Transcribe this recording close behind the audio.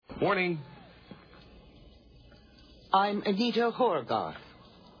Morning. I'm Anita Horgarth.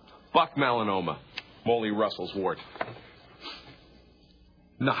 Buck melanoma. Molly Russell's wart.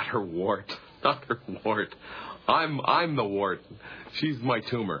 Not her wart. Not her wart. I'm the wart. She's my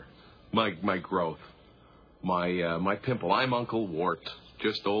tumor. My growth. My pimple. I'm Uncle Wart.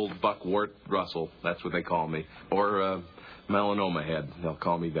 Just old Buck Wart Russell. That's what they call me. Or melanoma head. They'll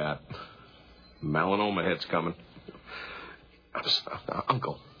call me that. Melanoma head's coming.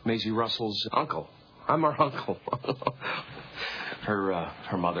 Uncle. Maisie Russell's uncle. I'm her uncle. Her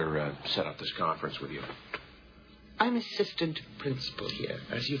mother set up this conference with you. I'm assistant principal here,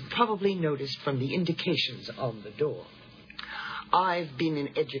 as you've probably noticed from the indications on the door. I've been an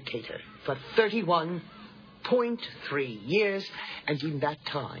educator for 31.3 years, and in that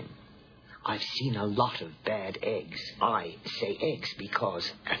time, I've seen a lot of bad eggs. I say eggs because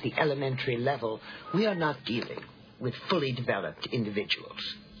at the elementary level, we are not dealing with fully developed individuals.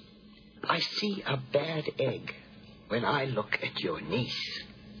 I see a bad egg when I look at your niece.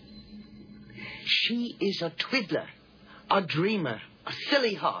 She is a twiddler, a dreamer, a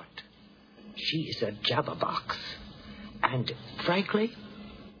silly heart. She is a jabberbox. And frankly,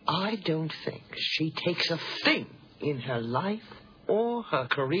 I don't think she takes a thing in her life or her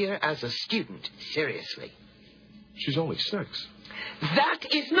career as a student seriously. She's only 6. That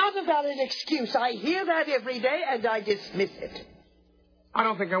is not a valid excuse. I hear that every day, and I dismiss it. I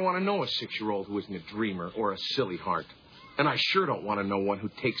don't think I want to know a 6-year-old who isn't a dreamer or a silly heart. And I sure don't want to know one who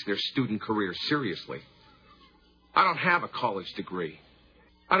takes their student career seriously. I don't have a college degree.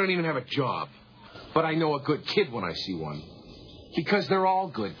 I don't even have a job. But I know a good kid when I see one. Because they're all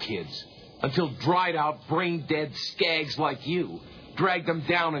good kids. Until dried-out, brain-dead skags like you drag them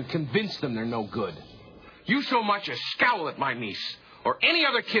down and convince them they're no good. You so much as scowl at my niece or any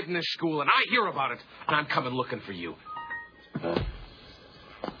other kid in this school, and I hear about it, and I'm coming looking for you.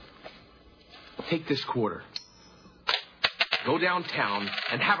 Take this quarter. Go downtown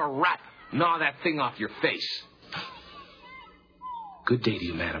and have a rat gnaw that thing off your face. Good day to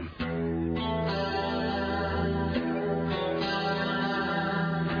you, madam.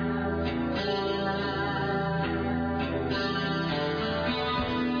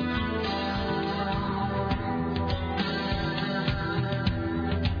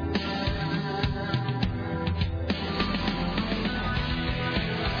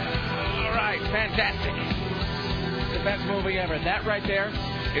 Fantastic. The best movie ever. That right there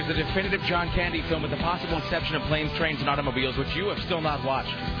is the definitive John Candy film with the possible exception of Planes, Trains, and Automobiles, which you have still not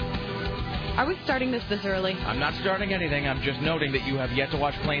watched. Are we starting this early? I'm not starting anything. I'm just noting that you have yet to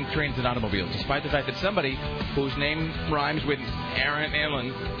watch Planes, Trains, and Automobiles, despite the fact that somebody whose name rhymes with Aaron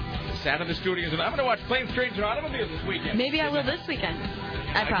Allen sat in the studio and said, I'm going to watch Planes, Trains, and Automobiles this weekend. Maybe I will this weekend.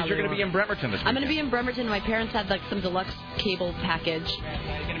 I probably you're going to be in Bremerton this weekend. I'm going to be in Bremerton. My parents had some deluxe cable package.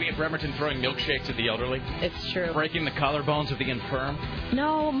 You're going to be in Bremerton throwing milkshakes at the elderly? It's true. Breaking the collarbones of the infirm?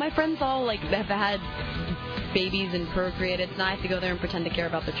 No, my friends all have had babies and procreated, so now I have to go there and pretend to care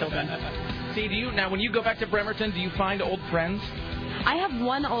about their children. See, now when you go back to Bremerton, do you find old friends? I have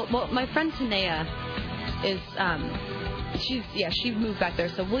one my friend Tanea is, she moved back there,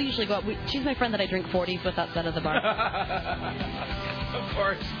 so we'll usually go out. She's my friend that I drink 40s with outside of the bar.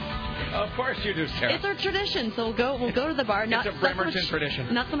 Of course you do, Sarah. It's our tradition, so we'll go to the bar. It's a Bremerton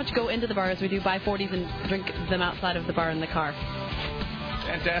tradition. Not so much go into the bar as we do buy 40s and drink them outside of the bar in the car.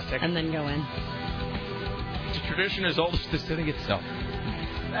 Fantastic. And then go in. It's a tradition as old as the city itself.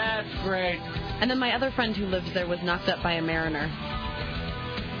 That's great. And then my other friend who lives there was knocked up by a mariner.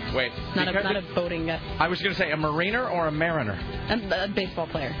 Wait. Not a boating guy. I was going to say a mariner or a mariner? A baseball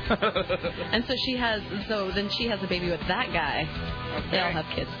player. And so she has a baby with that guy. Okay. They all have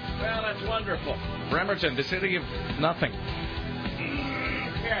kids. Well, that's wonderful. Bremerton, the city of nothing.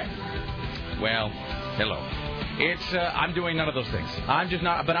 Okay. Well, hello. I'm doing none of those things. I'm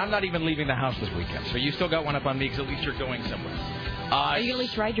not even leaving the house this weekend. So you still got one up on me because at least you're going somewhere. Are you going to at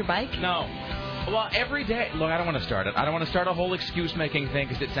least ride your bike? No. Well, every day. Look, I don't want to start it. I don't want to start a whole excuse-making thing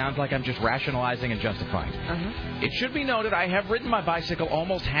because it sounds like I'm just rationalizing and justifying. Uh-huh. It should be noted I have ridden my bicycle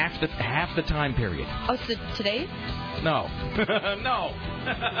almost half the time period. Oh, so today? No. No.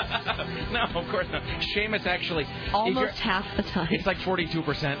 No, of course not. Seamus actually... Almost half the time. It's like 42%,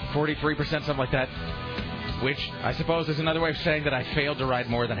 43%, something like that. Which, I suppose, is another way of saying that I failed to ride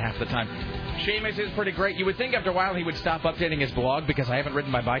more than half the time. Seamus is pretty great. You would think after a while he would stop updating his blog because I haven't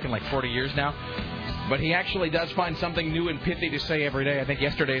ridden my bike in like 40 years now. But he actually does find something new and pithy to say every day. I think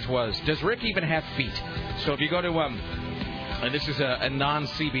yesterday's was, does Rick even have feet? So if you go to, and this is a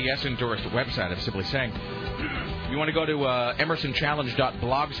non-CBS endorsed website, I'm simply saying, you want to go to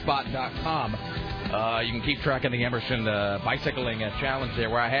emersonchallenge.blogspot.com. You can keep track of the Emerson bicycling challenge there,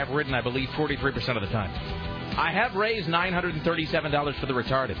 where I have ridden, I believe, 43% of the time. I have raised $937 for the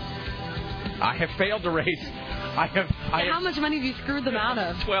retarded. I have failed to raise. How much money have you screwed them out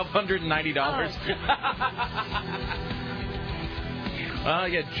of?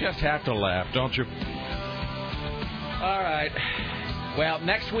 $1,290. You just have to laugh, don't you? All right. Well,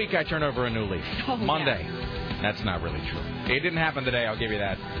 next week I turn over a new leaf. Monday. Yeah. That's not really true. It didn't happen today, I'll give you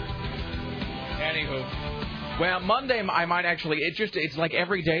that. Anywho. Well, Monday I might actually, it's like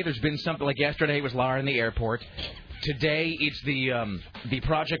every day there's been something. Like yesterday was Laura in the airport. Today it's the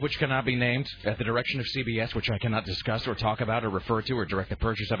project which cannot be named at the direction of CBS, which I cannot discuss or talk about or refer to or direct the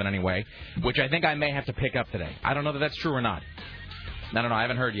purchase of in any way, which I think I may have to pick up today. I don't know that that's true or not. I don't know. I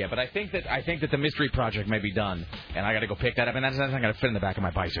haven't heard yet, but I think that the mystery project may be done, and I got to go pick that up, and that's not going to fit in the back of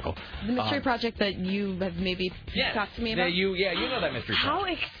my bicycle. The mystery project that you have maybe talked to me about. You know that mystery project. How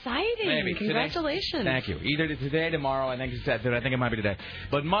exciting! Maybe. Congratulations. Today, thank you. Either today, tomorrow. I think it might be today.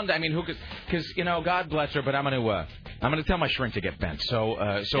 But Monday, I mean, who could? Because God bless her, but I'm going to tell my shrink to get bent. So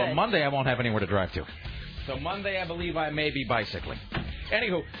Monday I won't have anywhere to drive to. So Monday, I believe I may be bicycling.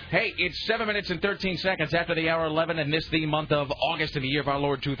 Anywho, hey, it's 7 minutes and 13 seconds after the hour 11, and this the month of August in the year of our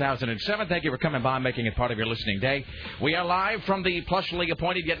Lord 2007. Thank you for coming by and making it part of your listening day. We are live from the plushly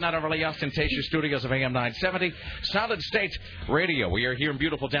appointed yet not overly ostentatious studios of AM 970, Solid State Radio. We are here in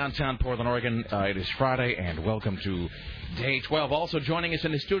beautiful downtown Portland, Oregon. It is Friday, and welcome to Day 12. Also joining us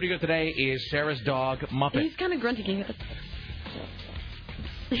in the studio today is Sarah's dog, Muppet. He's kind of grunting. Can you hear that?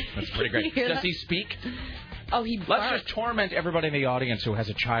 That's pretty great. Does he speak? Oh, he barks. Let's just torment everybody in the audience who has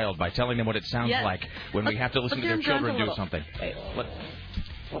a child by telling them what it sounds like when we have to listen to their children do something.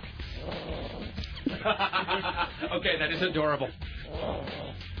 Okay, that is adorable.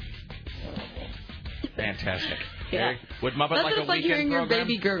 Fantastic. Yeah. Would Muppet like a like hearing program? Your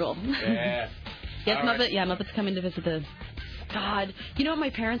baby gurgle. Yeah. Yes, Muppet. Right. Yeah, Muppet's coming to visit the... God. You know what my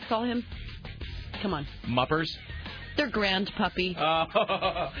parents call him? Come on. Muppers? Their grand puppy.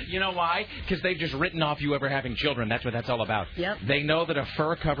 You know why? Because they've just written off you ever having children. That's what that's all about. Yep. They know that a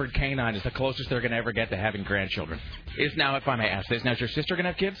fur-covered canine is the closest they're going to ever get to having grandchildren. Now, if I may ask this, now is your sister going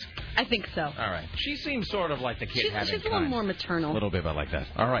to have kids? I think so. All right. She seems sort of like the kid having She's a little more maternal. A little bit about like that.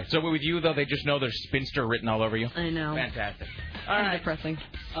 All right. So with you, though, they just know there's spinster written all over you? I know. Fantastic. All right. Depressing.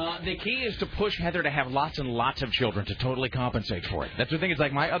 The key is to push Heather to have lots and lots of children to totally compensate for it. That's the thing. It's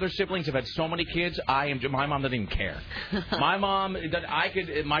like my other siblings have had so many kids. My mom doesn't even care. My mom,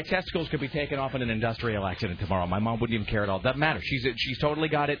 my testicles could be taken off in an industrial accident tomorrow. My mom wouldn't even care at all. Doesn't matter. She's totally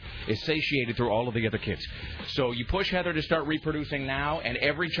got it. Is satiated through all of the other kids. So you push Heather to start reproducing now, and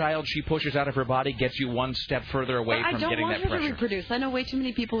every child she pushes out of her body gets you one step further away from getting that pressure. I don't want her to reproduce. I know way too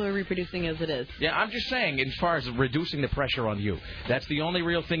many people who are reproducing as it is. Yeah, I'm just saying, as far as reducing the pressure on you, that's the only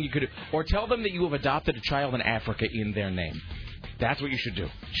real thing you could do. Or tell them that you have adopted a child in Africa in their name. That's what you should do.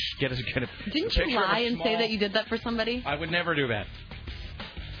 Get a Didn't you lie and say that you did that for somebody? I would never do that.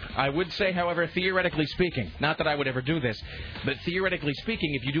 I would say, however, theoretically speaking, not that I would ever do this, but theoretically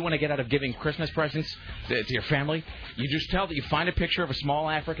speaking, if you do want to get out of giving Christmas presents to your family, you just tell that you find a picture of a small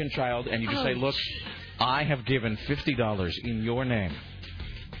African child and you just say, look, I have given $50 in your name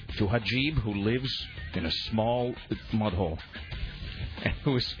to Hajib, who lives in a small mud hole.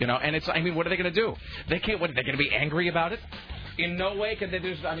 Who's, and it's, what are they going to do? They can't, what, they're going to be angry about it? In no way can they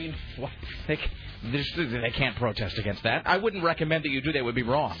do, they can't protest against that. I wouldn't recommend that you do that. It would be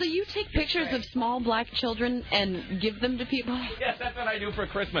wrong. So you take pictures of small black children and give them to people? Yes, that's what I do for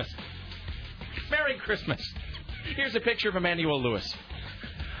Christmas. Merry Christmas. Here's a picture of Emmanuel Lewis.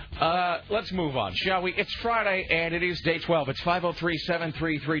 Let's move on, shall we? It's Friday, and it is Day 12. It's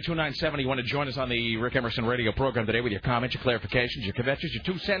 503-733-2970. You want to join us on the Rick Emerson radio program today with your comments, your clarifications, your kvetches, your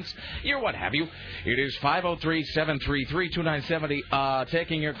 2 cents, your what have you. It is 503-733-2970.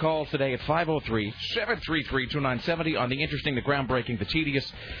 Taking your calls today at 503-733-2970 on the interesting, the groundbreaking, the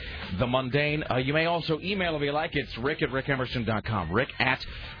tedious, the mundane. You may also email if you like. It's rick@rickemerson.com.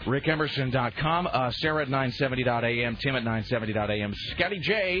 rick@rickemerson.com. Sarah at 970.am. Tim at 970.am. Scotty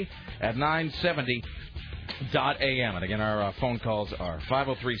J at 970.am. And again, our phone calls are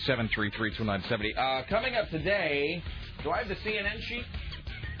 503-733-2970. Coming up today, do I have the CNN sheet?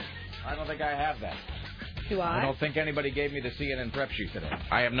 I don't think I have that. Do I? I don't think anybody gave me the CNN prep sheet today.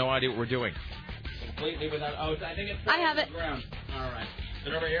 I have no idea what we're doing. Completely without... Oh, I think it's... I have it. Ground. All right. Is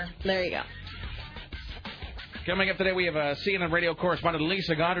it over here? There you go. Coming up today, we have a CNN radio correspondent,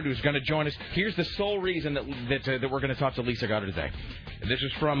 Lisa Goddard, who's going to join us. Here's the sole reason that we're going to talk to Lisa Goddard today. This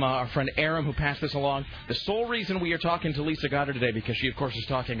is from our friend Aram, who passed this along. The sole reason we are talking to Lisa Goddard today, because she, of course, is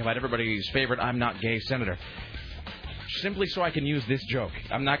talking about everybody's favorite I'm Not Gay senator. simply so I can use this joke.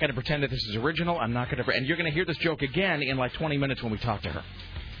 I'm not going to pretend that this is original. I'm not going to... And you're going to hear this joke again in like 20 minutes when we talk to her.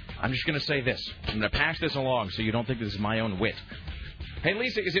 I'm just going to say this. I'm going to pass this along so you don't think this is my own wit. Hey,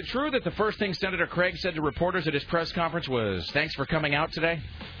 Lisa, is it true that the first thing Senator Craig said to reporters at his press conference was, "Thanks for coming out today"?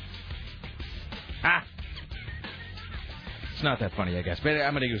 It's not that funny, I guess, but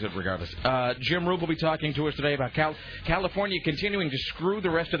I'm going to use it regardless. Jim Rube will be talking to us today about California continuing to screw the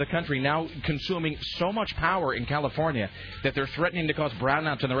rest of the country, now consuming so much power in California that they're threatening to cause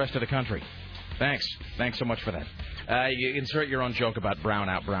brownouts in the rest of the country. Thanks so much for that. You insert your own joke about brown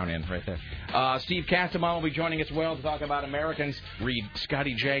out, brown in right there. Steve Castellano will be joining us as well to talk about Americans, read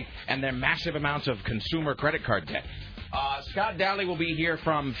Scotty J, and their massive amounts of consumer credit card debt. Scott Dowley will be here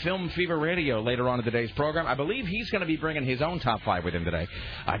from Film Fever Radio later on in today's program. I believe he's going to be bringing his own top 5 with him today.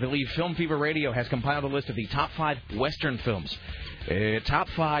 I believe Film Fever Radio has compiled a list of the top 5 Western films. Top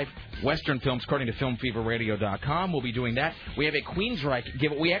 5 Western films according to FilmFeverRadio.com. We'll be doing that. We have a Queensryche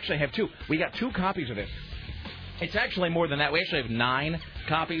giveaway. We actually have 2. We got 2 copies of this. It's actually more than that. We actually have 9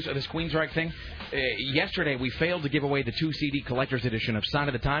 copies of this Queensryche thing. Yesterday, we failed to give away the 2 CD collector's edition of Sign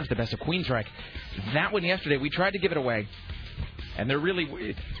of the Times, The Best of Queensryche. That one yesterday, we tried to give it away, and there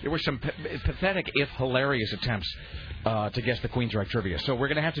were some pathetic, if hilarious, attempts to guess the Queensryche trivia. So we're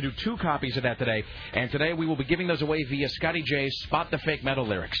going to have to do 2 copies of that today, and today we will be giving those away via Scotty J's Spot the Fake Metal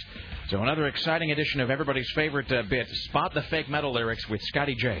Lyrics. So another exciting edition of everybody's favorite bit, Spot the Fake Metal Lyrics with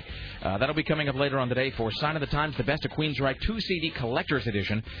Scotty J. That'll be coming up later on today for Sign of the Times, The Best of Queensryche 2 CD Collector's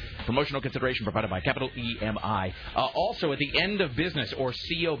Edition. Promotional consideration provided by Capital EMI. Also, at the end of business, or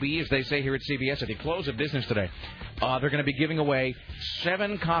COB, as they say here at CBS, at the close of business today, they're going to be giving away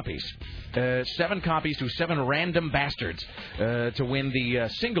 7 copies. 7 copies to 7 random bastards to win the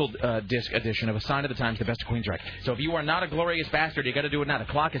single disc edition of A Sign of the Times, The Best of Queensryche. So if you are not a glorious bastard, you got to do it now. The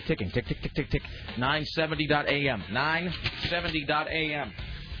clock is ticking. Tick, tick, tick, tick, tick. 9:70 9:70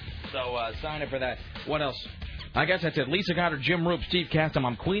 So sign up for that. What else? I guess that's it. Lisa Goddard, Jim Roop, Steve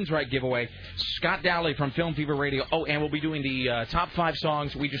Castam, Queensryche giveaway. Scott Dowley from Film Fever Radio. Oh, and we'll be doing the top 5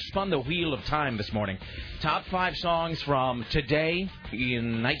 songs. We just spun the wheel of time this morning. Top 5 songs from today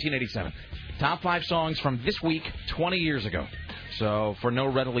in 1987. Top 5 songs from this week 20 years ago. So, for no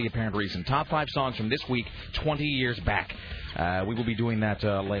readily apparent reason. Top 5 songs from this week 20 years back. We will be doing that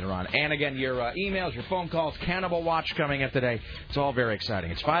later on. And again, your emails, your phone calls, Cannibal Watch coming up today. It's all very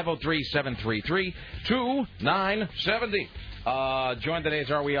exciting. It's 503-733-2970. Joined today,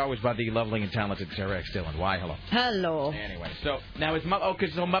 as are we always, by the lovely and talented Sarah X. Dillon. Why, hello. Hello. Anyway, so now is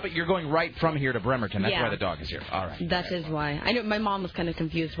Muppet, you're going right from here to Bremerton. That's why the dog is here. All right. That is why. I know my mom was kind of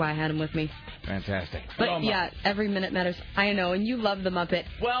confused why I had him with me. Fantastic. But hello, yeah, every minute matters. I know, and you love the Muppet.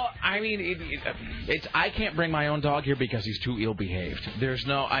 Well, I mean, I can't bring my own dog here because he's too ill-behaved. There's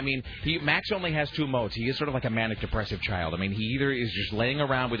no, I mean, Max only has 2 modes. He is sort of like a manic-depressive child. I mean, he either is just laying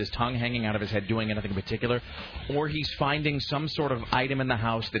around with his tongue hanging out of his head doing anything in particular, or he's finding some sort of item in the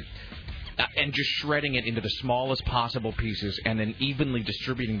house that and just shredding it into the smallest possible pieces and then evenly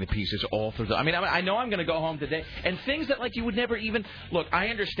distributing the pieces all through I know I'm going to go home today and things that like you would never even look. I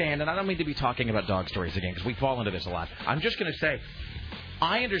understand, and I don't mean to be talking about dog stories again because we fall into this a lot. I'm just going to say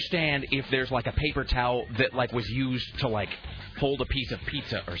I understand if there's like a paper towel that like was used to like hold a piece of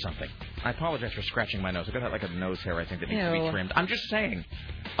pizza or something. I apologize for scratching my nose. I've got like a nose hair I think that needs to be trimmed. I'm just saying.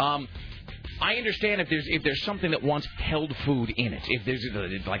 I understand if there's something that once held food in it, if there's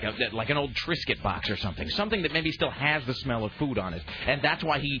like an old Triscuit box or something that maybe still has the smell of food on it, and that's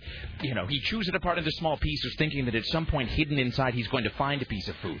why he chews it apart into small pieces, thinking that at some point hidden inside he's going to find a piece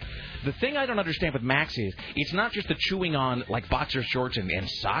of food. The thing I don't understand with Max is it's not just the chewing on like boxer shorts and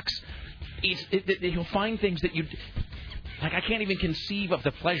socks. He'll find things that you. Like, I can't even conceive of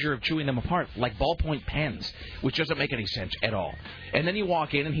the pleasure of chewing them apart, like ballpoint pens, which doesn't make any sense at all. And then you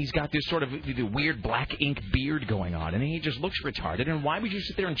walk in, and he's got this sort of weird black ink beard going on, and he just looks retarded. And why would you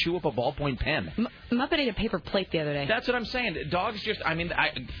sit there and chew up a ballpoint pen? Muppet ate a paper plate the other day. That's what I'm saying. Dogs just,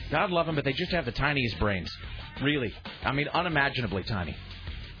 God love them, but they just have the tiniest brains. Really. Unimaginably tiny.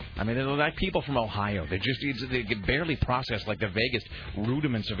 They're like people from Ohio. They can barely process like the vaguest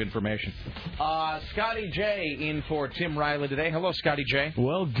rudiments of information. Scotty J in for Tim Riley today. Hello, Scotty J.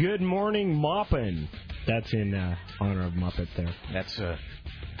 Well, good morning, Moppin'. That's in honor of Muppet there. That's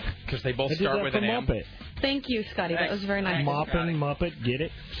because they both start with an M. Muppet. Thank you, Scotty. That was very nice. Moppin', Muppet, get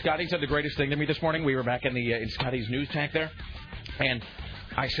it? Scotty said the greatest thing to me this morning. We were back in Scotty's news tank there, and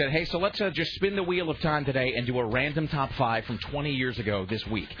I said, hey, so let's just spin the wheel of time today and do a random top 5 from 20 years ago this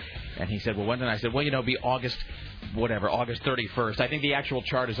week. And he said, well, when? And I said, well, it'll be August 31st. I think the actual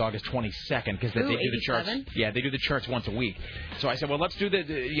chart is August 22nd because they do the charts. Yeah, they do the charts once a week. So I said, well, let's do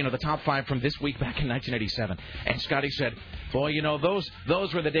the top 5 from this week back in 1987. And Scotty said, boy,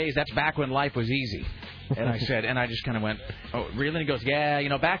 those were the days. That's back when life was easy. And I said, and I just kind of went, oh, really? And he goes, yeah,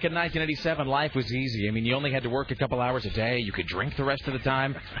 back in 1987, life was easy. I mean, you only had to work a couple hours a day. You could drink the rest of the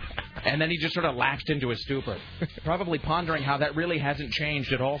time. And then he just sort of lapsed into a stupor, probably pondering how that really hasn't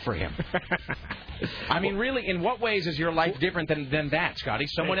changed at all for him. I mean, really, in what ways is your life different than that, Scotty?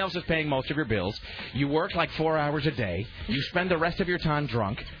 Someone else is paying most of your bills. You work like 4 hours a day. You spend the rest of your time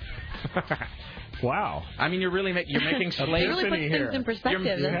drunk. Wow. I mean, you're making slave... It really puts things in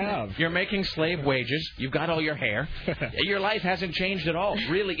perspective, You're making slave wages. You've got all your hair. Your life hasn't changed at all.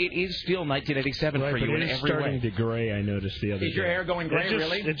 Really, it is still 1987 for you in every way. It is starting to gray, I noticed the other day. Is your hair going gray,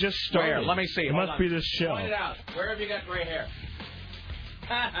 really? It just started. Where? Let me see. It must be this show. Point it out. Where have you got gray hair?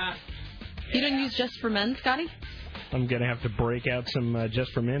 You don't use Just for Men, Scotty? I'm going to have to break out some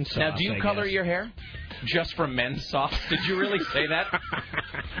Just for Men sauce. Now, do you color your hair? Just for Men sauce? Did you really say that?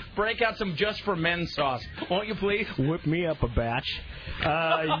 Break out some Just for Men sauce, won't you, please? Whip me up a batch.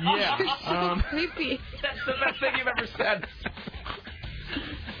 Yeah. You're so creepy. That's the best thing you've ever said.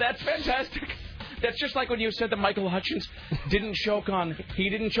 That's fantastic. That's just like when you said that Michael Hutchins didn't choke on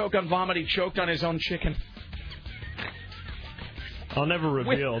vomit, he choked on his own chicken. I'll never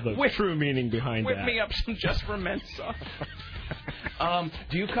reveal the true meaning behind that. Whip me up some Just for Men sauce.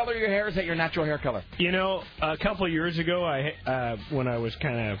 Do you color your hair? Is that your natural hair color? A couple of years ago, when I was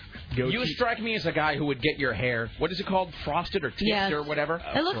kind of goatee... You strike me as a guy who would get your hair, what is it called, frosted or tipped or whatever?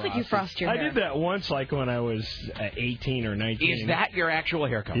 It looks like you frost your hair. I did that once, like when I was 18 or 19. Is that your actual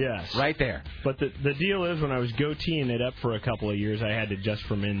hair color? Yes. Right there. But the deal is, when I was goateeing it up for a couple of years, I had to Just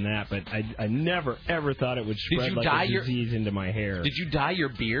for Men that, but I never, ever thought it would spread like a disease into my hair. Did you dye your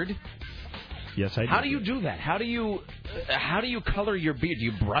beard? Yes, I did. How do you do that? How do you color your beard? Do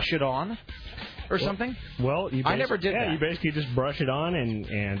you brush it on or something? Well, I never did that. Yeah, you basically just brush it on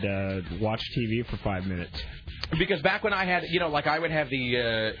and watch TV for 5 minutes. Because back when I had, I would have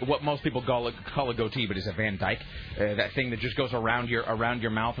the what most people call a goatee, but it's a Van Dyke, that thing that just goes around your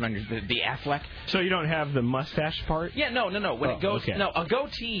mouth and on the Affleck. So you don't have the mustache part? Yeah, no. When it goes, no, a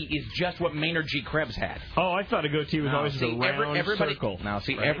goatee is just what Maynard G. Krebs had. Oh, I thought a goatee was always the round circle. Now,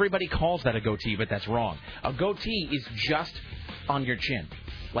 see, everybody calls that a goatee, but that's wrong. A goatee is just on your chin.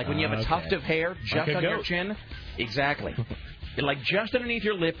 Like when you have a tuft of hair just on your chin. Exactly. Like just underneath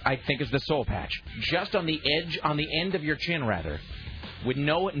your lip, I think, is the soul patch. Just on the edge, on the end of your chin, rather, with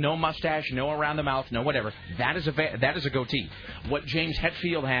no mustache, no around the mouth, no whatever. That is a goatee. What James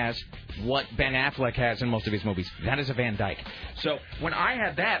Hetfield has, what Ben Affleck has in most of his movies, that is a Van Dyke. So when I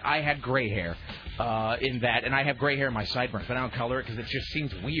had that, I had gray hair in that, and I have gray hair in my sideburns, but I don't color it because it just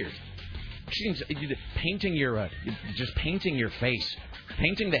seems weird. It seems painting your face.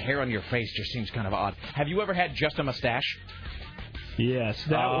 Painting the hair on your face just seems kind of odd. Have you ever had just a mustache? Yes,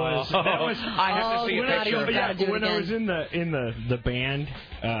 that was. I have to see a picture. When I was in the band,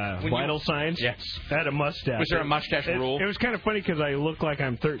 Vital Signs, yes, I had a mustache. Was there a mustache rule? It was kind of funny because I look like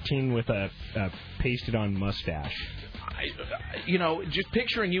I'm 13 with a pasted-on mustache. Just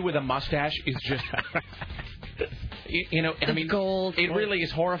picturing you with a mustache is just. Gold. It really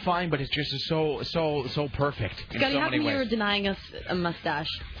is horrifying, but it's just so perfect. Scotty, how come you're you're denying us a mustache?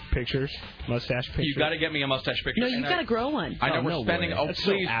 Pictures, mustache pictures. You got to get me a mustache picture. No, you've got to grow one. I know we're spending. Oh,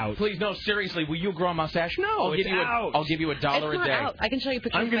 please, no, seriously, will you grow a mustache? No, I'll give you $1 it's a day. Out. I can show you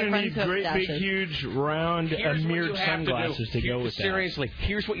pictures I'm of my going to friends need great, big, huge, round, mirrored sunglasses to go with that. Seriously,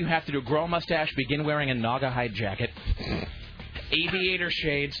 here's what you have to do: grow a mustache, begin wearing a Naugahyde jacket. Aviator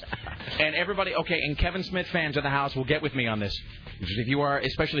shades, and everybody. Okay, and Kevin Smith fans of the house will get with me on this.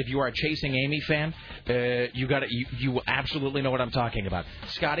 Especially if you are a Chasing Amy fan, you will absolutely know what I'm talking about.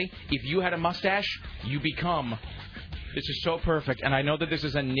 Scotty, if you had a mustache, you become. This is so perfect, and I know that this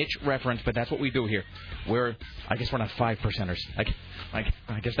is a niche reference, but that's what we do here. I guess we're not 5%ers.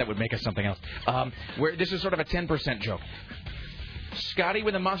 I guess that would make us something else. This is sort of a 10% joke. Scotty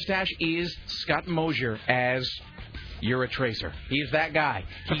with a mustache is Scott Mosier as. You're a tracer. He's that guy.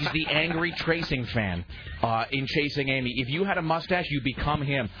 He's the angry tracing fan in Chasing Amy. If you had a mustache, you become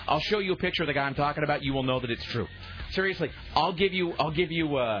him. I'll show you a picture of the guy I'm talking about. You will know that it's true. Seriously, I'll give you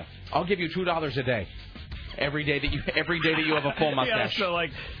 $2 a day every day that you have a full mustache. Yeah, so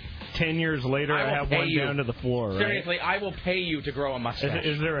like 10 years later, I have one down to the floor. Right? Seriously, I will pay you to grow a mustache.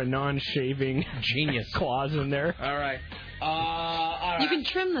 Is there a non-shaving genius clause in there? All right. You can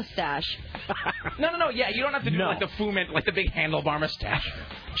trim the stash. No. Yeah, you don't have to do like the Fu Man, like the big handlebar mustache.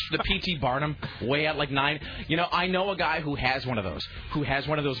 The P.T. Barnum, way out like 9. You know, I know a guy who has one of those.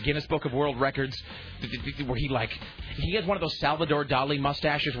 Guinness Book of World Records, where he has one of those Salvador Dali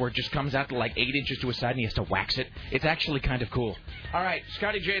mustaches where it just comes out to like 8 inches to his side and he has to wax it. It's actually kind of cool. All right,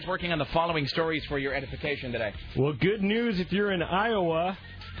 Scotty J is working on the following stories for your edification today. Well, good news if you're in Iowa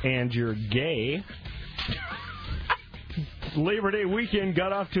and you're gay. Labor Day weekend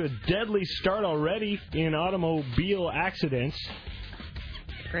got off to a deadly start already in automobile accidents.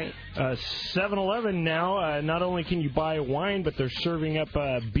 Great. 7-Eleven now, not only can you buy wine, but they're serving up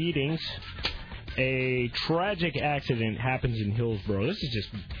beatings. A tragic accident happens in Hillsborough. This is just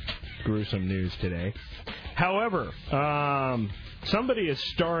gruesome news today. However, somebody is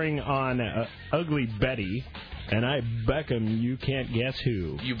starring on Ugly Betty, and I Beckham, you can't guess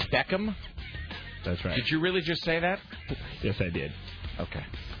who. You Beckham? That's right. Did you really just say that? Yes, I did. Okay.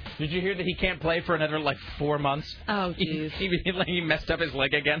 Did you hear that he can't play for another, 4 months? Oh, jeez. He messed up his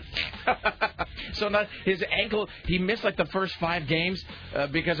leg again. So now his ankle, he missed, the first 5 games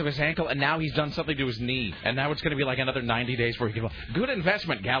because of his ankle, and now he's done something to his knee. And now it's going to be, another 90 days before he can play. Good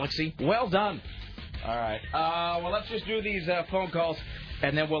investment, Galaxy. Well done. All right. Well, let's just do these phone calls.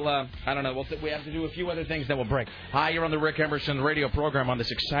 And then we'll, we have to do a few other things, then we'll break. Hi, you're on the Rick Emerson radio program on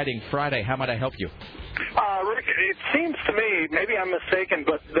this exciting Friday. How might I help you? Rick, it seems to me, maybe I'm mistaken,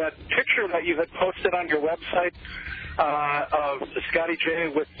 but that picture that you had posted on your website of Scotty J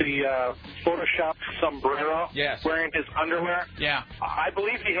with the Photoshopped sombrero wearing his underwear, I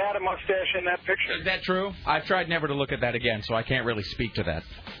believe he had a mustache in that picture. Is that true? I've tried never to look at that again, so I can't really speak to that.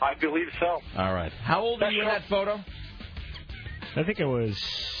 I believe so. All right. How old are you in that photo? I think it was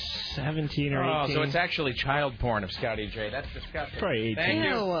 17 or 18. Oh, so it's actually child porn of Scotty J. That's disgusting. Probably 18. Thank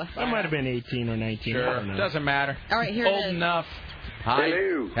you. I might have been 18 or 19. Sure. I don't know. Doesn't matter. All right, here Old it is. enough. Hi.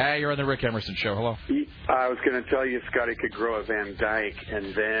 Hello. Hey, you're on the Rick Emerson Show. Hello. I was going to tell you Scotty could grow a Van Dyke,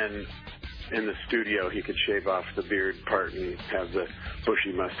 and then in the studio he could shave off the beard part and have the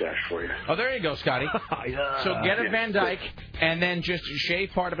bushy mustache for you. Oh, there you go, Scotty. So get a Van Dyke, and then just shave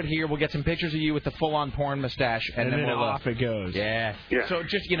part of it here. We'll get some pictures of you with the full-on porn mustache, and then we'll off it goes. Yeah. So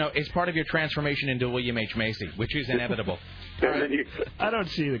just, it's part of your transformation into William H. Macy, which is inevitable. I don't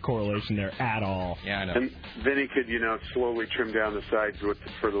see the correlation there at all. Yeah, I know. And then he could, slowly trim down the sides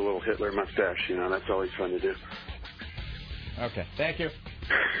for the little Hitler mustache. That's always fun to do. Okay. Thank you.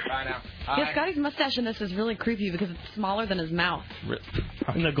 Bye now. Yeah, Scotty's mustache in this is really creepy because it's smaller than his mouth.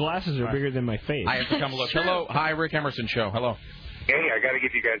 And the glasses are bigger than my face. I have to come look. Hello. Hi, Rick Emerson Show. Hello. Hey, I got to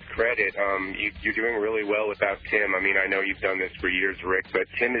give you guys credit. You're doing really well without Tim. I mean, I know you've done this for years, Rick, but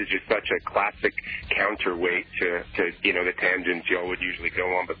Tim is just such a classic counterweight to the tangents y'all would usually go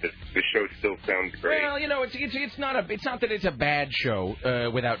on. But the show still sounds great. Well, it's not that it's a bad show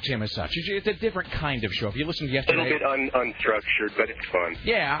without Tim as such. It's a different kind of show. If you listened to yesterday, a little bit unstructured, but it's fun.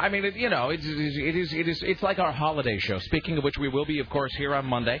 Yeah, I mean, it's like our holiday show. Speaking of which, we will be, of course, here on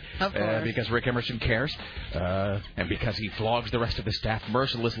Monday, because Rick Emerson cares, and because he flogs the rest of the staff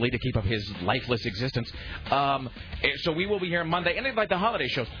mercilessly to keep up his lifeless existence. So we will be here Monday. And like the holiday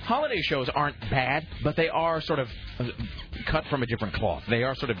shows. Holiday shows aren't bad, but they are sort of cut from a different cloth. They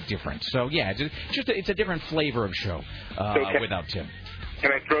are sort of different. So, yeah, it's a different flavor of show without Tim.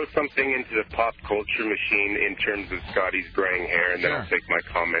 Can I throw something into the pop culture machine in terms of Scotty's graying hair, and then I'll take my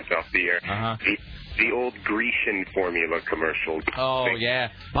comment off the air? The old Grecian formula commercials. Oh, yeah.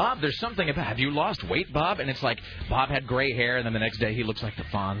 Bob, there's something about... Have you lost weight, Bob? And it's like Bob had gray hair, and then the next day he looks like the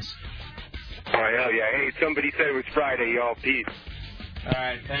Fonz. Oh, hell yeah. Hey, somebody said it was Friday, y'all. Peace. All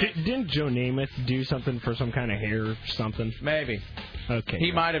right, thanks. Didn't Joe Namath do something for some kind of hair something? Maybe. Okay.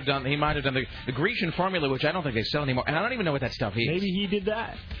 He might have done the Grecian formula, which I don't think they sell anymore, and I don't even know what that stuff is. Maybe he did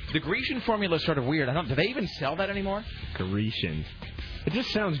that. The Grecian formula is sort of weird. Do they even sell that anymore? Grecian. It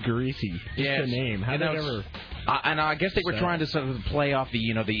just sounds greasy. Just the name. How did it ever? And I guess they were trying to sort of play off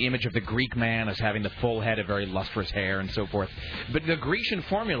the image of the Greek man as having the full head of very lustrous hair and so forth. But the Grecian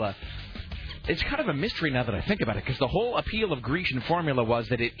formula, it's kind of a mystery now that I think about it, because the whole appeal of Grecian formula was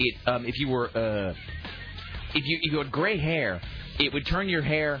that if you had gray hair, it would turn your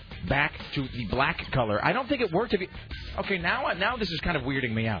hair back to the black color. I don't think it worked if you... Okay, now this is kind of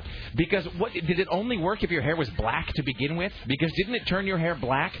weirding me out. Because did it only work if your hair was black to begin with? Because didn't it turn your hair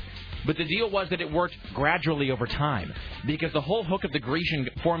black But the deal was that it worked gradually over time. Because the whole hook of the Grecian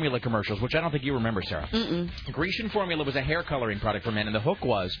formula commercials, which I don't think you remember, Sarah. Grecian formula was a hair coloring product for men, and the hook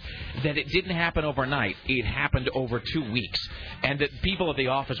was that it didn't happen overnight. It happened over 2 weeks. And that people at the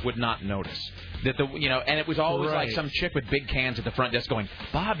office would not notice. That and it was always like some chick with big cans at the front desk going,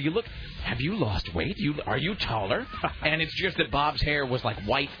 Bob, have you lost weight? Are you taller? And it's just that Bob's hair was like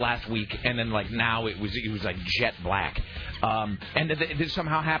white last week, and then like now it was like jet black. And this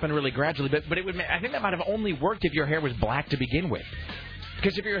somehow happened really gradually, but I think that might have only worked if your hair was black to begin with.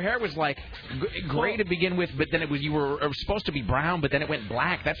 Because if your hair was like gray to begin with, but then you were supposed to be brown, but then it went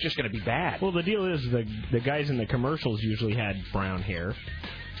black, that's just going to be bad. Well, the deal is the guys in the commercials usually had brown hair.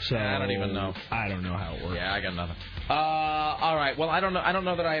 So I don't even know. I don't know how it works. Yeah, I got nothing. All right. Well, I don't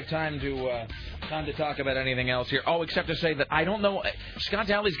know that I have time to talk about anything else here. Oh, except to say that I don't know. Scott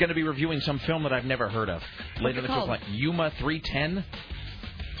Daly's going to be reviewing some film that I've never heard of later in the show, like Yuma 310.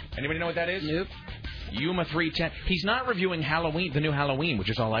 Anybody know what that is? Nope. Yuma 310. He's not reviewing Halloween, the new Halloween, which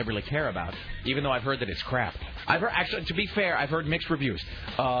is all I really care about, even though I've heard that it's crap. Actually, to be fair, I've heard mixed reviews.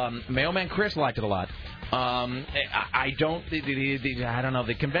 Mailman Chris liked it a lot. I don't know.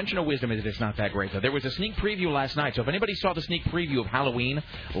 The conventional wisdom is that it's not that great, though. There was a sneak preview last night, so if anybody saw the sneak preview of Halloween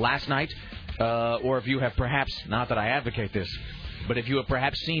last night, or if you have perhaps, not that I advocate this, but if you have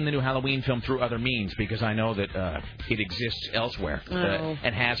perhaps seen the new Halloween film through other means, because I know that it exists elsewhere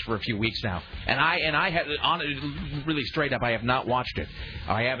and has for a few weeks now, and I had really straight up, I have not watched it.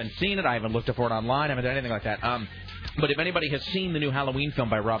 I haven't seen it. I haven't looked for it online. I haven't done anything like that. But if anybody has seen the new Halloween film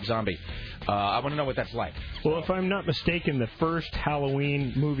by Rob Zombie, I want to know what that's like. Well, if I'm not mistaken, the first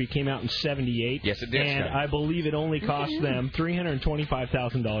Halloween movie came out in '78. Yes, it did. And I believe it only cost them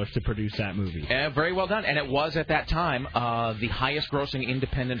 $325,000 to produce that movie. Very well done. And it was, at that time, the highest-grossing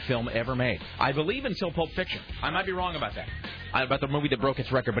independent film ever made. I believe until Pulp Fiction. I might be wrong about that, about the movie that broke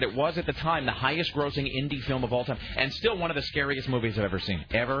its record. But it was, at the time, the highest-grossing indie film of all time. And still one of the scariest movies I've ever seen.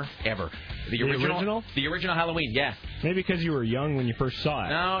 Ever. The original? The original Halloween, yeah. Maybe because you were young when you first saw it.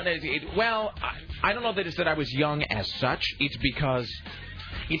 No, I don't know that it's that I was young as such. It's because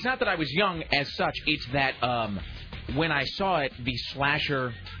it's not that I was young as such. It's that when I saw it, the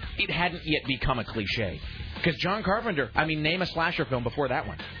slasher, it hadn't yet become a cliche. Because John Carpenter, name a slasher film before that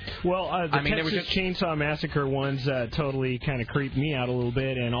one. Well, the Texas Chainsaw Massacre ones totally kind of creeped me out a little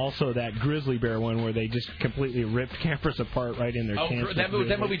bit, and also that Grizzly Bear one where they just completely ripped campers apart right in their camps. That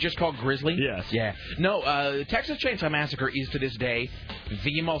movie just called Grizzly? Yes. Yeah. No, Texas Chainsaw Massacre is to this day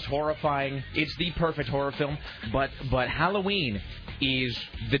the most horrifying. It's the perfect horror film, but Halloween is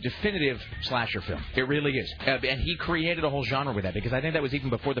the definitive slasher film. It really is. And he created a whole genre with that, because I think that was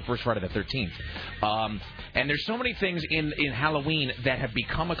even before the first Friday the 13th. And there's so many things in Halloween that have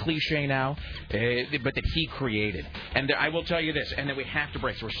become a cliche now, but that he created. And I will tell you this, and then we have to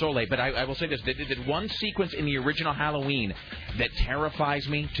break, so we're so late, but I will say this, that one sequence in the original Halloween that terrifies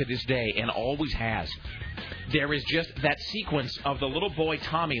me to this day, and always has, there is just that sequence of the little boy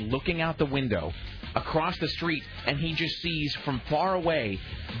Tommy looking out the window across the street, and he just sees from far away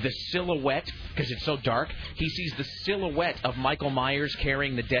the silhouette, because it's so dark, he sees the silhouette of Michael Myers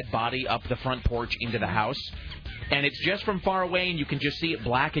carrying the dead body up the front porch into the house. And it's just from far away, and you can just see it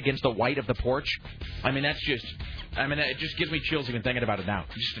black against the white of the porch. It just gives me chills even thinking about it now.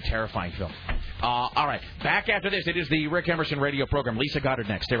 It's just a terrifying film. All right, back after this. It is the Rick Emerson radio program. Lisa Goddard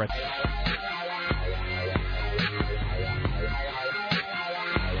next. Stay right there.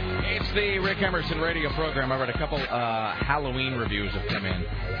 The Rick Emerson radio program. I read a couple Halloween reviews have come in,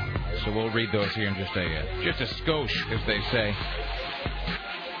 so we'll read those here in just a skosh, as they say.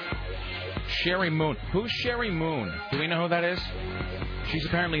 Sherry Moon. Who's Sherry Moon? Do we know who that is? She's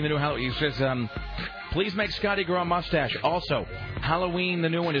apparently the new Halloween. He says, please make Scotty grow a mustache. Also, Halloween, the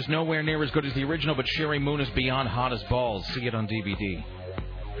new one, is nowhere near as good as the original, but Sherry Moon is beyond hot as balls. See it on DVD.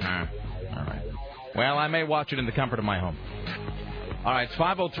 All right. Well, I may watch it in the comfort of my home. All right, it's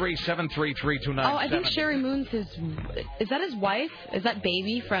 503-733-2970. Oh, I think Sherry Moon's is that his wife? Is that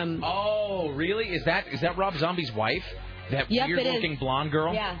Baby from... Oh, really? Is that Rob Zombie's wife? That weird-looking blonde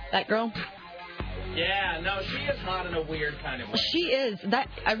girl? Yeah, that girl. Yeah, no, she is hot in a weird kind of way. She is.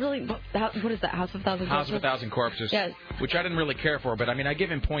 What is that, House of a Thousand Corpses? House of a Thousand Corpses. Yes. Which I didn't really care for, but I give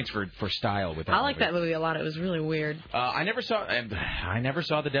him points for style with that. I like that movie a lot. It was really weird. I never saw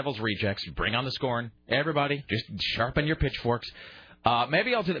The Devil's Rejects. Bring on the scorn. Everybody, just sharpen your pitchforks.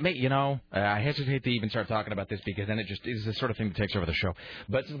 Maybe I'll do that. I hesitate to even start talking about this, because then it just is the sort of thing that takes over the show.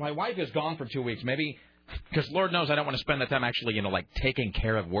 But since my wife is gone for 2 weeks, maybe, because Lord knows I don't want to spend that time actually, taking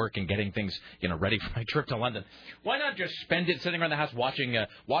care of work and getting things, ready for my trip to London. Why not just spend it sitting around the house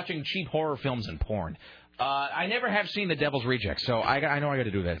watching cheap horror films and porn? I never have seen The Devil's Rejects, so I know I got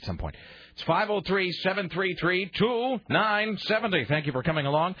to do that at some point. It's 503-733-2970. Thank you for coming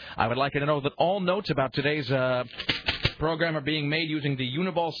along. I would like you to know that all notes about today's program are being made using the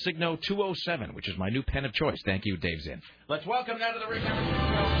Uniball Signo 207, which is my new pen of choice. Thank you, Dave Zinn. Let's welcome now to the Rick Emerson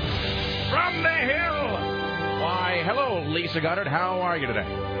Show from the Hill. Why, hello, Lisa Goddard. How are you today?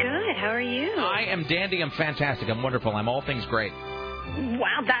 Good. How are you? I am dandy. I'm fantastic. I'm wonderful. I'm all things great.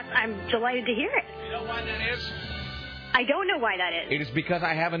 Wow, I'm delighted to hear it. You know why that is? I don't know why that is. It is because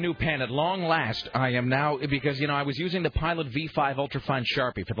I have a new pen. At long last, I am now, because, I was using the Pilot V5 Ultrafine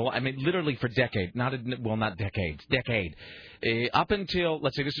Sharpie for literally for decade. Not decades. Up until,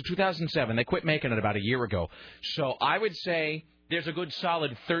 let's say, this is 2007. They quit making it about a year ago. So I would say there's a good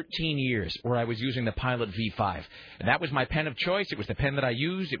solid 13 years where I was using the Pilot V5. And that was my pen of choice. It was the pen that I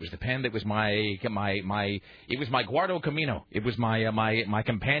used. It was the pen that was my Guardo Camino. It was my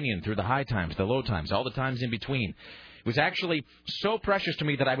companion through the high times, the low times, all the times in between. It was actually so precious to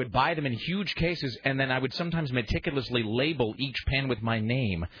me that I would buy them in huge cases, and then I would sometimes meticulously label each pen with my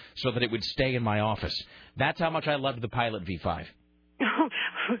name so that it would stay in my office. That's how much I loved the Pilot V5.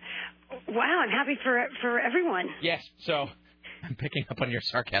 Wow, I'm happy for everyone. Yes, so I'm picking up on your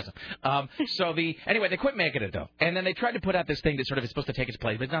sarcasm. Anyway, they quit making it, though. And then they tried to put out this thing that sort of is supposed to take its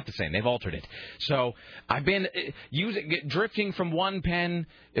place, but it's not the same. They've altered it. So I've been drifting from one pen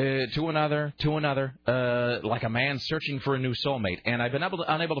to another, like a man searching for a new soulmate. And I've been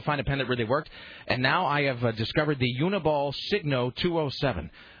unable to find a pen that really worked. And now I have discovered the Uniball Signo 207.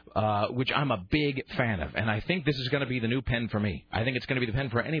 Which I'm a big fan of, and I think this is going to be the new pen for me. I think it's going to be the pen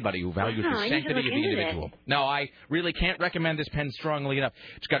for anybody who values the sanctity of the individual. No, I really can't recommend this pen strongly enough.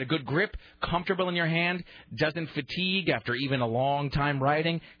 It's got a good grip, comfortable in your hand, doesn't fatigue after even a long time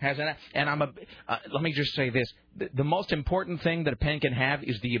writing. Let me just say this. The most important thing that a pen can have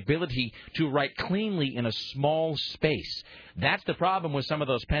is the ability to write cleanly in a small space. That's the problem with some of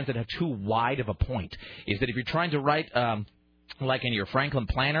those pens that have too wide of a point, is that if you're trying to write like in your Franklin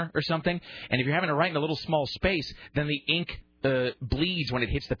Planner or something, and if you're having to write in a little small space, then the ink bleeds when it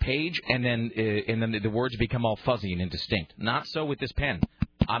hits the page, and then the words become all fuzzy and indistinct. Not so with this pen.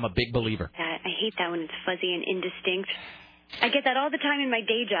 I'm a big believer. I hate that when it's fuzzy and indistinct. I get that all the time in my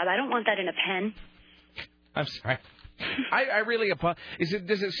day job. I don't want that in a pen. I'm sorry. I really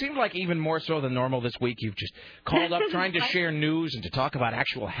does it seem like even more so than normal this week you've just called up trying to share news and to talk about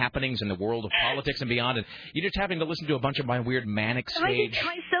actual happenings in the world of politics and beyond, and you're just having to listen to a bunch of my weird manic stage. Am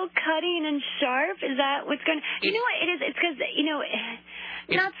I so cutting and sharp? Is that what's going to... You know what it is? It's because,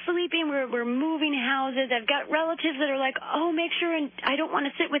 not sleeping. We're moving houses. I've got relatives that are like, oh, make sure and I don't want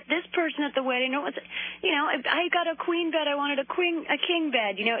to sit with this person at the wedding. I got a queen bed. I wanted a king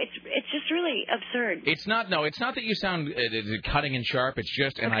bed. It's just really absurd. It's not that you sound cutting and sharp. It's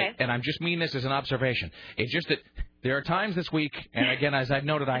just, and I just mean this as an observation. It's just that there are times this week, and again, as I've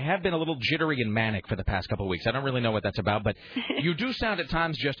noted, I have been a little jittery and manic for the past couple of weeks. I don't really know what that's about, but you do sound at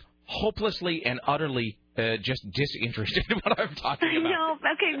times just hopelessly and utterly just disinterested in what I'm talking about. No,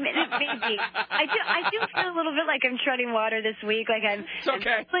 okay, maybe. I do feel a little bit like I'm treading water this week, like I'm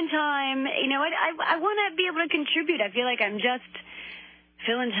filling time. I want to be able to contribute. I feel like I'm just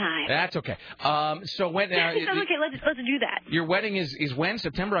filling time. That's okay. So when... okay, let's do that. Your wedding is when?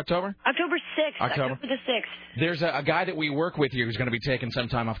 September, October? October 6th. October the 6th. There's a guy that we work with here who's going to be taking some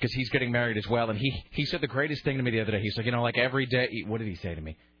time off because he's getting married as well, and he said the greatest thing to me the other day. He's like, like every day... What did he say to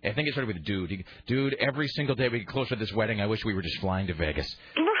me? I think it started with a dude. Dude, every single day we get closer to this wedding, I wish we were just flying to Vegas.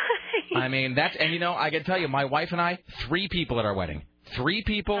 Right. I mean, that's... And, I can tell you, my wife and I, 3 people at our wedding. 3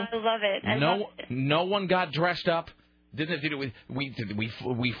 people. I love it. No one got dressed up.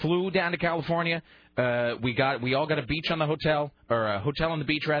 We flew down to California. We all got a beach on the hotel, or a hotel on the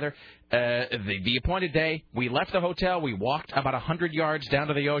beach rather. The appointed day, we left the hotel. We walked about 100 yards down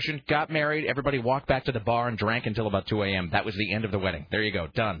to the ocean. Got married. Everybody walked back to the bar and drank until about 2 a.m. That was the end of the wedding. There you go,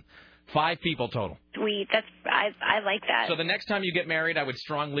 done. 5 people total. Sweet. I like that. So the next time you get married, I would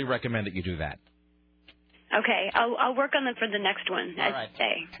strongly recommend that you do that. Okay, I'll work on for the next one. All right.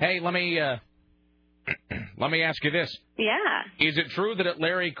 Hey, let me ask you this. Yeah. Is it true that at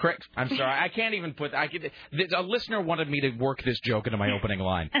Larry Craig... I'm sorry, I can't even put... a listener wanted me to work this joke into my opening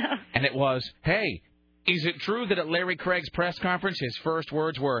line. And it was, hey, is it true that at Larry Craig's press conference, his first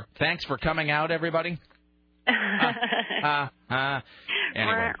words were, thanks for coming out, everybody? Anyway.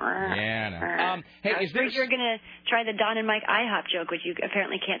 Yeah, no. Hey, I was afraid you're going to try the Don and Mike IHOP joke, which you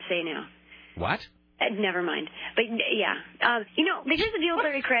apparently can't say now. What? Never mind. But, yeah. But here's the deal with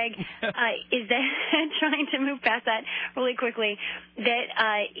Larry Craig, is that, trying to move past that really quickly,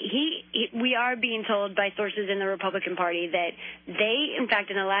 that we are being told by sources in the Republican Party that they, in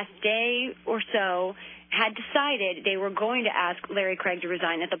fact, in the last day or so, had decided they were going to ask Larry Craig to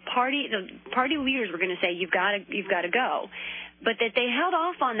resign, that the party leaders were going to say, you've got to go. But that they held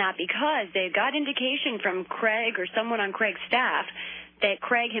off on that because they got indication from Craig or someone on Craig's staff that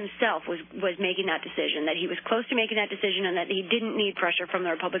Craig himself was making that decision, that he was close to making that decision, and that he didn't need pressure from the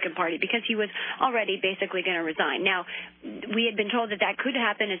Republican Party because he was already basically going to resign. Now, we had been told that could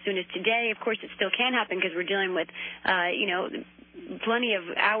happen as soon as today. Of course, it still can happen because we're dealing with, plenty of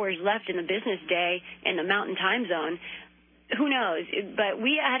hours left in the business day in the Mountain Time Zone. Who knows? But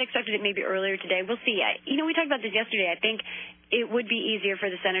we had expected it maybe earlier today. We'll see. We talked about this yesterday. I think it would be easier for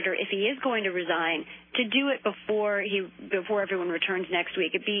the senator, if he is going to resign, to do it before everyone returns next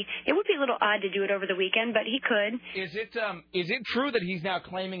week. It would be a little odd to do it over the weekend, but he could. Is it true that he's now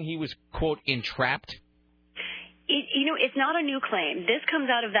claiming he was, quote, entrapped? It's not a new claim. This comes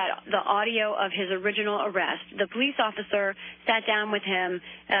out of the audio of his original arrest. The police officer sat down with him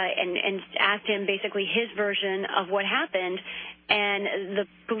and asked him basically his version of what happened, and the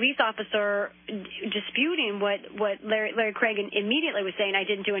police officer disputing what Larry Craig immediately was saying, I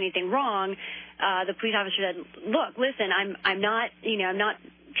didn't do anything wrong. The police officer said, look, listen, I'm not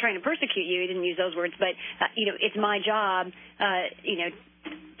trying to persecute you. He didn't use those words, but it's my job,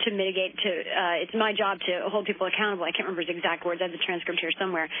 to mitigate, it's my job to hold people accountable. I can't remember his exact words. I have the transcript here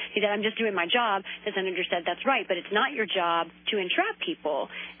somewhere. He said, I'm just doing my job. The senator said, that's right, but it's not your job to entrap people.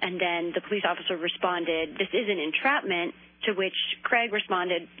 And then the police officer responded, this isn't entrapment, to which Craig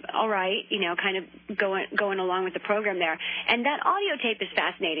responded, all right, kind of going along with the program there. And that audio tape is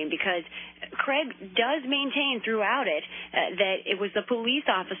fascinating because Craig does maintain throughout it that it was the police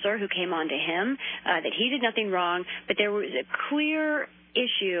officer who came on to him, that he did nothing wrong, but there was a clear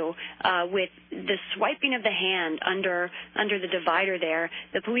issue with the swiping of the hand under the divider there.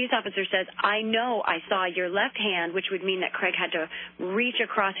 The police officer says, I know I saw your left hand, which would mean that Craig had to reach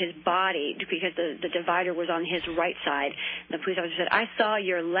across his body because the divider was on his right side. The police officer said, I saw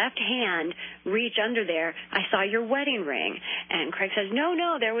your left hand reach under there. I saw your wedding ring. And Craig says,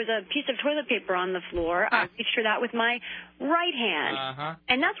 no, there was a piece of toilet paper on the floor. I reached for that with my right hand. Uh-huh.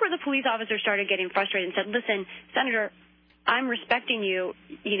 And that's where the police officer started getting frustrated and said, listen, Senator, I'm respecting you,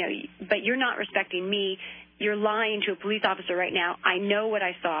 but you're not respecting me. You're lying to a police officer right now. I know what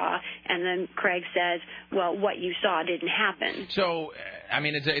I saw. And then Craig says, well, what you saw didn't happen. So,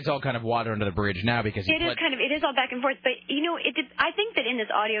 it's all kind of water under the bridge now because it is all back and forth. But, I think that in this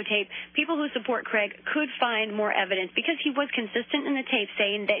audio tape, people who support Craig could find more evidence because he was consistent in the tape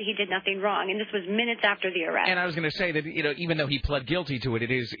saying that he did nothing wrong. And this was minutes after the arrest. And I was going to say that, even though he pled guilty to it,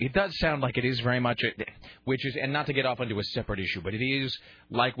 it does sound like it is very much, and not to get off onto a separate issue, but it is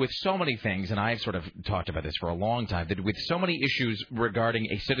like with so many things, and I've sort of talked about this for a long time, that with so many issues regarding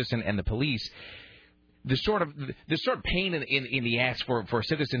a citizen and the police, the sort of pain in the ass for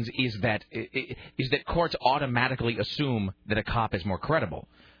citizens is that courts automatically assume that a cop is more credible.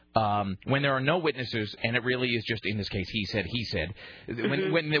 When there are no witnesses, and it really is just, in this case, he said,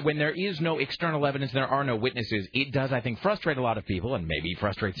 when there is no external evidence, there are no witnesses, it does, I think, frustrate a lot of people, and maybe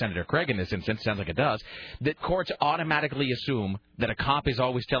frustrate Senator Craig in this instance, sounds like it does, that courts automatically assume that a cop is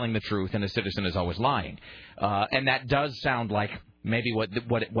always telling the truth and a citizen is always lying. And that does sound like maybe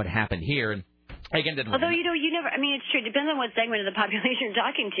what happened here. And again, although, you never, it's true. It depends on what segment of the population you're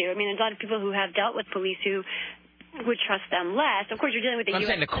talking to. There's a lot of people who have dealt with police who would trust them less. Of course, you're dealing with the I'm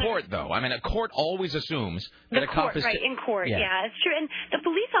saying the court, though. A court always assumes that a cop is... Right, in court, yeah, it's true. And the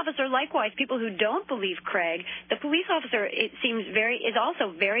police officer, likewise, people who don't believe Craig, the police officer, it seems is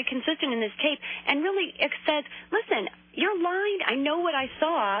also very consistent in this tape and really says, listen, you're lying. I know what I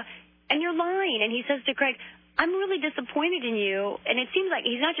saw, and you're lying. And he says to Craig, I'm really disappointed in you. And it seems like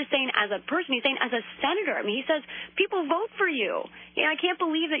he's not just saying as a person, he's saying as a senator. He says, people vote for you. I can't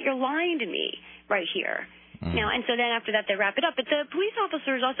believe that you're lying to me right here. And so then after that they wrap it up. But the police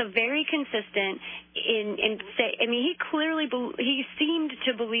officer is also very consistent in he clearly he seemed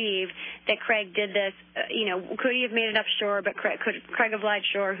to believe that Craig did this. Could he have made it up? Sure, but could Craig have lied?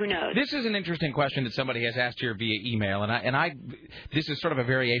 Sure, who knows? This is an interesting question that somebody has asked here via email, and I this is sort of a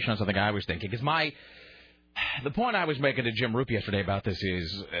variation on something I was thinking. Because the point I was making to Jim Roop yesterday about this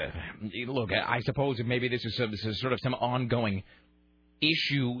is, look, I suppose maybe this is sort of some ongoing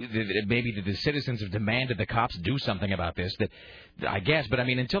issue that maybe the citizens have demanded the cops do something about this. That I guess, but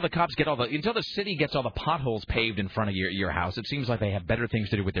until the cops until the city gets all the potholes paved in front of your house, it seems like they have better things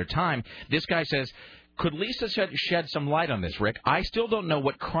to do with their time. This guy says, could Lisa shed some light on this, Rick? I still don't know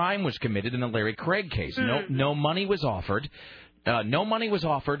what crime was committed in the Larry Craig case. No money was offered.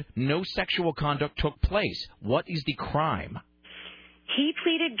 No sexual conduct took place. What is the crime? He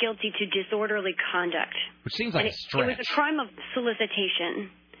pleaded guilty to disorderly conduct. Which seems like a stretch. It was a crime of solicitation.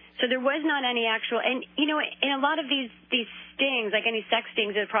 So there was not any actual, and you know, in a lot of these stings, like any sex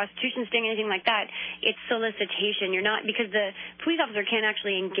stings or prostitution sting, anything like that, it's solicitation. You're not, because the police officer can't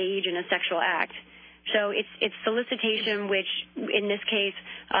actually engage in a sexual act. So it's solicitation, which in this case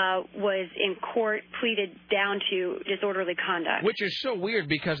was in court pleaded down to disorderly conduct. Which is so weird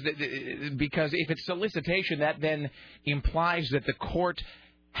because if it's solicitation, that then implies that the court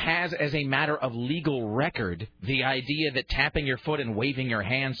has, as a matter of legal record, the idea that tapping your foot and waving your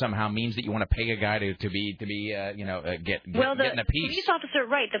hand somehow means that you want to pay a guy to be getting a piece. Police officer,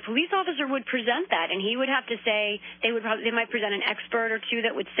 right? The police officer would present that, and he would have to say they might present an expert or two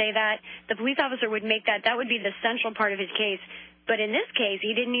that would say that. The police officer would make that. That would be the central part of his case. But in this case,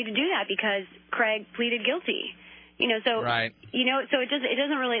 he didn't need to do that because Craig pleaded guilty. Right. So it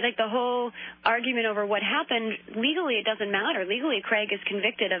doesn't really, like, the whole argument over what happened, legally it doesn't matter. Legally, Craig is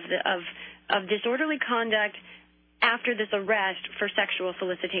convicted of disorderly conduct after this arrest for sexual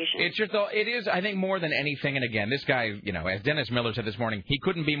solicitation. It's just, it is, I think, more than anything. And again, this guy, as Dennis Miller said this morning, he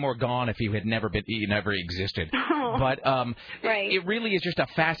couldn't be more gone if he never existed. Oh, but right. it really is just a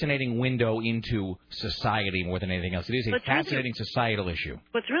fascinating window into society more than anything else. It is a fascinating societal issue.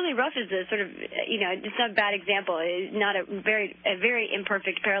 What's really rough is the sort of, it's not a bad example. It's not a very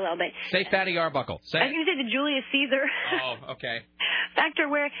imperfect parallel, but say Fatty Arbuckle. Say I was going to say the Julius Caesar. Oh, okay. Factor,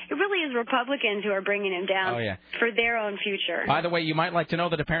 where it really is Republicans who are bringing him down. Oh, yeah. For their own future. By the way, you might like to know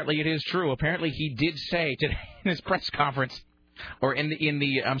that apparently it is true. Apparently he did say today in his press conference, or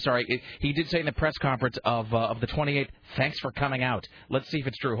he did say in the press conference of the 28th, thanks for coming out. Let's see if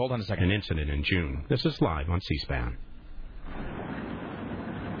it's true. Hold on a second. An incident in June. This is live on C-SPAN.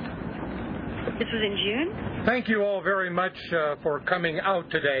 This was in June? Thank you all very much for coming out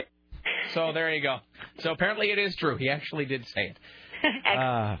today. So there you go. So apparently it is true. He actually did say it.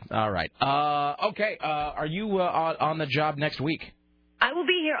 All right. Okay. Are you on the job next week? I will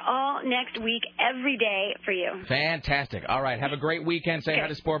be here all next week, every day for you. Fantastic. All right. Have a great weekend. Say hi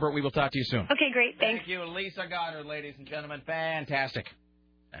to Sporbert. We will talk to you soon. Okay, great. Thanks. Thank you, Lisa Goddard, ladies and gentlemen. Fantastic.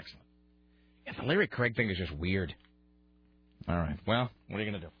 Excellent. Yeah, the Larry Craig thing is just weird. All right. Well, what are you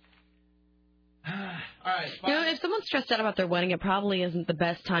going to do? All right. If someone's stressed out about their wedding, it probably isn't the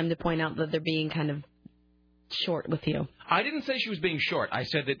best time to point out that they're being kind of short with you. I didn't say she was being short. I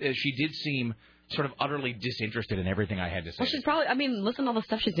said that she did seem sort of utterly disinterested in everything I had to say. Well, she's probably, listen to all the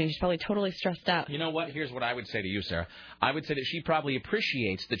stuff she's doing. She's probably totally stressed out. You know what? Here's what I would say to you, Sarah. I would say that she probably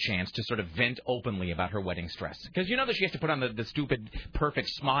appreciates the chance to sort of vent openly about her wedding stress. Because you know that she has to put on the stupid, perfect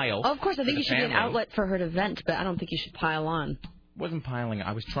smile. Oh, of course. I think you should be an outlet for her to vent, but I don't think you should pile on. Wasn't piling.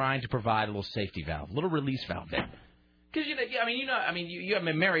 I was trying to provide a little safety valve, a little release valve there. Because, you haven't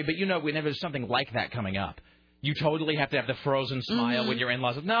been married, but whenever there's something like that coming up, you totally have to have the frozen smile with your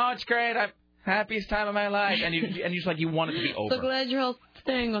in-laws. No, it's great. I'm happiest time of my life. And you just you want it to be over. So glad you're all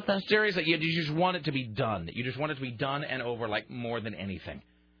staying with us. Seriously, you just want it to be done. You just want it to be done and over more than anything.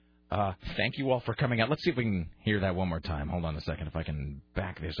 Thank you all for coming out. Let's see if we can hear that one more time. Hold on a second, if I can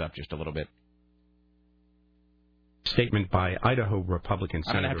back this up just a little bit. Statement by Idaho Republican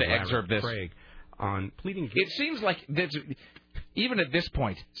Senator I'm going to have to excerpt this. Craig on pleading guilty. It seems like even at this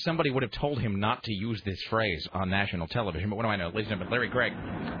point, somebody would have told him not to use this phrase on national television. But what do I know? Ladies and gentlemen, Larry Craig.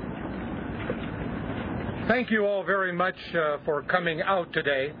 Thank you all very much for coming out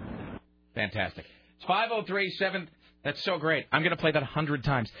today. Fantastic. It's 503-7... That's so great. I'm going to play that 100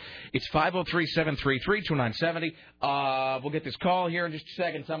 times. It's 503-733-2970. We'll get this call here in just a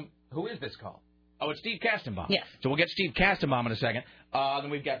second. Who is this call? Oh, it's Steve Kastenbaum. Yes. So we'll get Steve Kastenbaum in a second. Then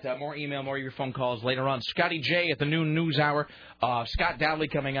we've got more email, more of your phone calls later on. Scotty J at the noon news hour. Scott Dowley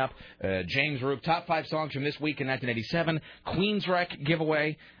coming up. James Roop, top 5 songs from this week in 1987. Queensrÿche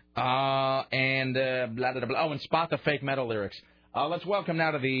giveaway. And blah, blah, blah, blah. Oh, and spot the fake metal lyrics. Let's welcome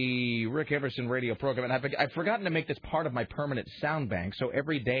now to the Rick Emerson radio program. And I've forgotten to make this part of my permanent sound bank. So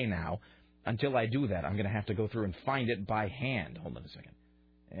every day now, until I do that, I'm going to have to go through and find it by hand. Hold on a second.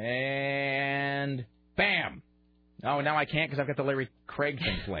 And bam. Oh, now I can't because I've got the Larry Craig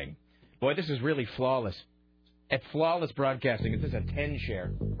thing playing. Boy, this is really flawless. At flawless broadcasting. This is a 10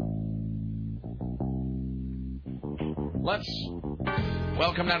 share. Let's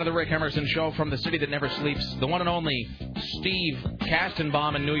welcome now to the Rick Emerson Show from the city that never sleeps, the one and only Steve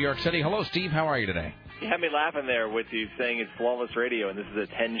Kastenbaum in New York City. Hello, Steve. How are you today? You had me laughing there with you saying it's flawless radio and this is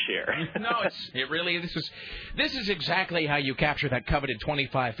a 10 share. No, it really is. This is exactly how you capture that coveted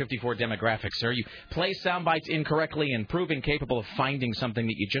 25-54 demographic, sir. You play sound bites incorrectly and prove incapable of finding something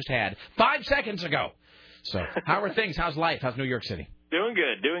that you just had 5 seconds ago. So, how are things? How's life? How's New York City? Doing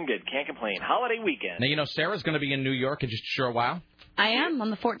good. Can't complain. Holiday weekend. Now, Sarah's going to be in New York in just a short while. I am on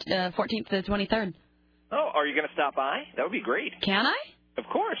the 14th to the 23rd. Oh, are you going to stop by? That would be great. Can I?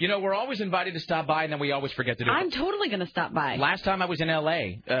 Of course. You know, we're always invited to stop by, and then we always forget to do it. I'm totally going to stop by. Last time I was in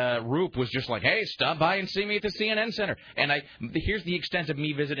L.A., Roop was just like, hey, stop by and see me at the CNN Center. And here's the extent of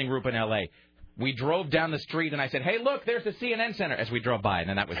me visiting Roop in L.A. We drove down the street, and I said, hey, look, there's the CNN Center, as we drove by, and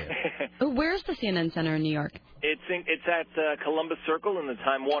then that was it. Where's the CNN Center in New York? It's at Columbus Circle in the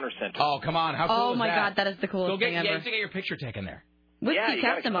Time Warner Center. Oh, come on. How cool is that? Oh, my God, that is the coolest thing ever. Yeah, you have to get your picture taken there. With Steve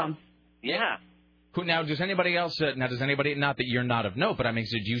Kastenbaum. Yeah. Now, does anybody else, not that you're not of note, but I mean,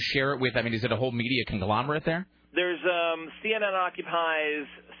 did you share it with, is it a whole media conglomerate there? There's CNN occupies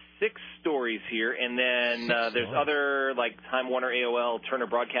 6 stories here, and then there's other, like, Time Warner, AOL, Turner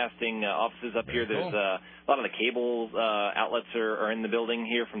Broadcasting offices up here. There's a lot of the cable outlets are in the building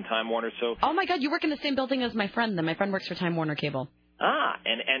here from Time Warner. So. Oh, my God, you work in the same building as my friend. Then my friend works for Time Warner Cable. Ah,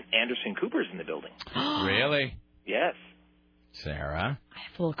 and Anderson Cooper's in the building. Really? Yes. Sarah? I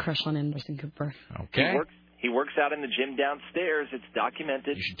have a little crush on Anderson Cooper. Okay. He works out in the gym downstairs. It's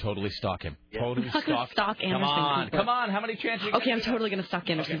documented. You should totally stalk him. Yeah. Totally I'm not going to stalk Anderson Cooper. Come on. How many chances? Okay, I'm totally going to stalk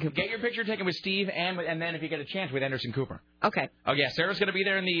Anderson Cooper. Get your picture taken with Steve, and then if you get a chance with Anderson Cooper. Okay. Oh, yeah, Sarah's going to be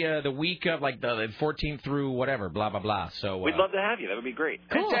there in the week of, like, the 14th through whatever, blah, blah, blah. So we'd love to have you. That would be great.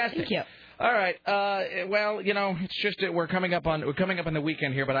 Cool. Fantastic. Thank you. All right. Well, you know, it's just we're coming up on the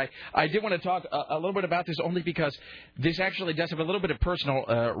weekend here, but I did want to talk a little bit about this only because this actually does have a little bit of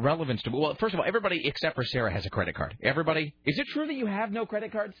personal relevance to it. Well, first of all, everybody except for Sarah has a credit card. Everybody. Is it true that you have no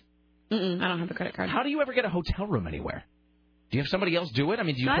credit cards? I don't have a credit card. How do you ever get a hotel room anywhere? Do you have somebody else do it? I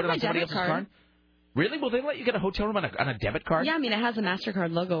mean, do you put it on somebody else's card? Really? Will they let you get a hotel room on a debit card? Yeah, I mean, it has a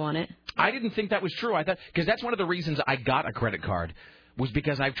MasterCard logo on it. I didn't think that was true. I thought, because that's one of the reasons I got a credit card, was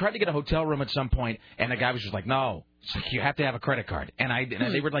because I tried to get a hotel room at some point, and the guy was just like, no, it's like you have to have a credit card. And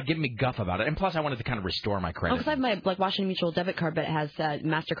they were like giving me guff about it. And plus, I wanted to kind of restore my credit. Oh, because I have my Washington Mutual debit card, but it has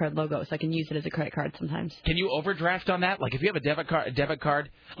MasterCard logo, so I can use it as a credit card sometimes. Can you overdraft on that? Like if you have a debit card,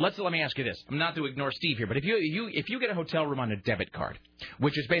 let me ask you this. I'm not to ignore Steve here, but if you get a hotel room on a debit card,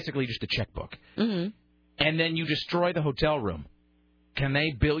 which is basically just a checkbook, and then you destroy the hotel room, can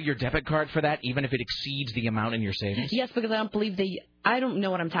they bill your debit card for that, even if it exceeds the amount in your savings? Yes, because I don't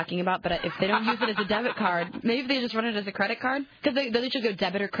know what I'm talking about, but if they don't use it as a debit card, maybe they just run it as a credit card, because they should go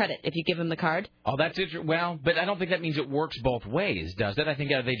debit or credit if you give them the card. Oh, that's it. Well, but I don't think that means it works both ways, does it? I think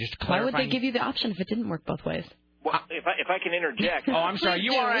they just clarify. Why would they give you the option if it didn't work both ways? Well, if I can interject. Oh, I'm sorry.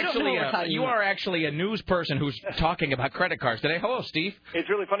 You are actually a news person who's talking about credit cards today. Hello, Steve. It's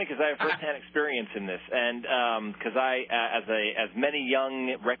really funny because I have firsthand experience in this, and because as many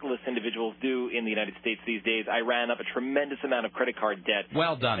young, reckless individuals do in the United States these days, I ran up a tremendous amount of credit card debt.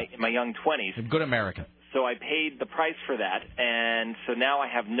 Well done. In my young 20s. Good American. So I paid the price for that, and so now I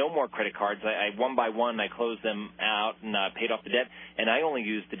have no more credit cards. I one by one, I closed them out and paid off the debt, and I only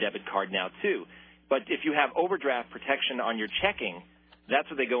use the debit card now, too. But if you have overdraft protection on your checking, that's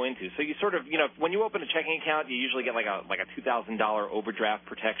what they go into. So you sort of, when you open a checking account, you usually get like a $2,000 overdraft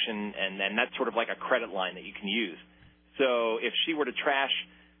protection, and that's sort of like a credit line that you can use. So if she were to trash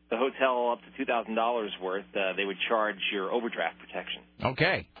the hotel up to $2,000 worth, they would charge your overdraft protection.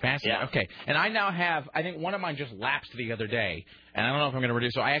 Okay, fascinating. Yeah. Okay, and I now have, I think one of mine just lapsed the other day, and I don't know if I'm going to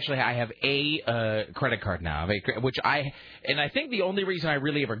reduce. So I have a credit card now, and I think the only reason I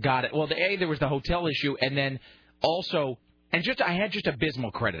really ever got it, well, there was the hotel issue, and then also, I had just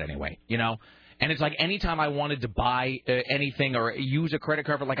abysmal credit anyway, And it's like anytime I wanted to buy anything or use a credit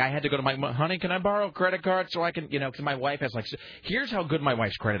card, I had to go to my honey, can I borrow a credit card so I can, because my wife has here's how good my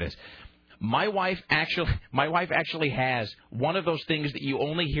wife's credit is. My wife actually has one of those things that you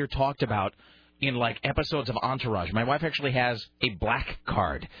only hear talked about in episodes of Entourage. My wife actually has a black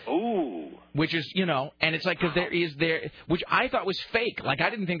card. Ooh. Which is, and it's because which I thought was fake. I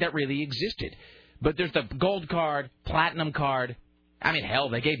didn't think that really existed. But there's the gold card, platinum card. I mean, hell,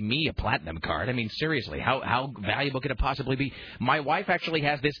 they gave me a platinum card. I mean, seriously, how valuable could it possibly be? My wife actually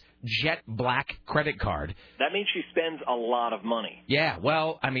has this jet black credit card. That means she spends a lot of money. Yeah,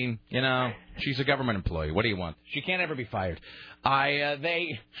 well, I mean, she's a government employee. What do you want? She can't ever be fired.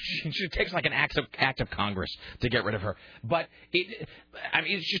 She takes an act of Congress to get rid of her. But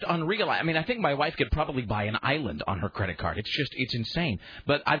it's just unreal. I mean, I think my wife could probably buy an island on her credit card. It's insane.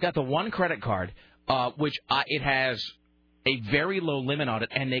 But I've got the one credit card, which it has a very low limit on it,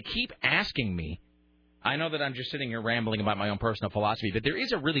 and they keep asking me. I know that I'm just sitting here rambling about my own personal philosophy, but there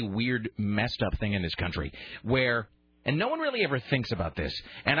is a really weird, messed up thing in this country where, and no one really ever thinks about this,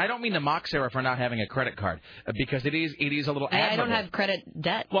 and I don't mean to mock Sarah for not having a credit card, because it is a little admirable. I don't have credit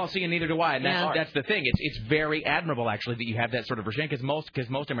debt. Well, see, and neither do I, and that's the thing. It's very admirable, actually, that you have that sort of regime, because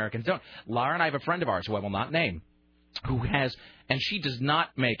most Americans don't. Laura and I have a friend of ours, who I will not name, who has, and she does not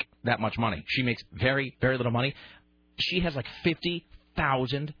make that much money. She makes very, very little money. She has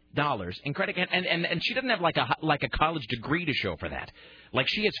 $30,000 in credit, and she doesn't have like a college degree to show for that. Like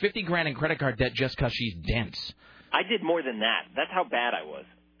she has $50,000 in credit card debt just because she's dense. I did more than that. That's how bad I was.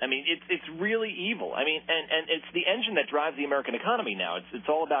 I mean, it's really evil. I mean, and it's the engine that drives the American economy now. It's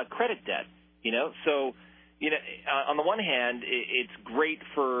all about credit debt, you know. So, you know, on the one hand, it's great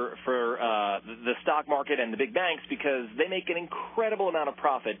for the stock market and the big banks because they make an incredible amount of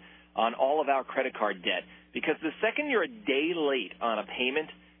profit on all of our credit card debt. Because the second you're a day late on a payment,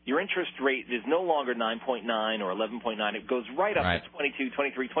 your interest rate is no longer 9.9 or 11.9. It goes right up to 22,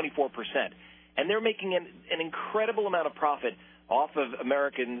 23, 24%. And they're making an incredible amount of profit off of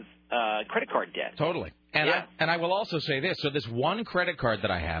Americans' credit card debt. Totally. And I will also say this. So this one credit card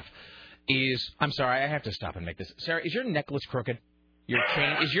that I have is, I'm sorry, I have to stop and make this. Sarah, is your necklace crooked?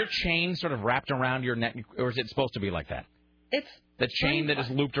 Is your chain sort of wrapped around your neck, or is it supposed to be like that? It's the chain that is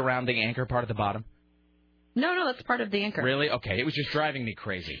looped around the anchor part at the bottom? No, that's part of the anchor. Really? Okay. It was just driving me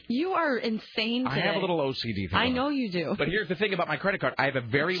crazy. You are insane today. I have a little OCD thing. I know you do. But here's the thing about my credit card. I have a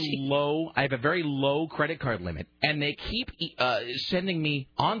very low credit card limit, and they keep sending me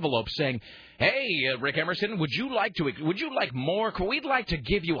envelopes saying, "Hey, Rick Emerson, would you like more? We'd like to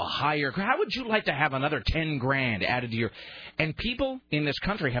give you a higher. How would you like to have another $10,000 added to your?" And people in this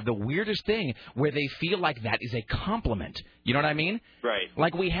country have the weirdest thing where they feel like that is a compliment. You know what I mean? Right.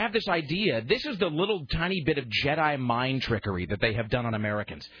 Like we have this idea. This is the little tiny bit of Jedi mind trickery that they have done on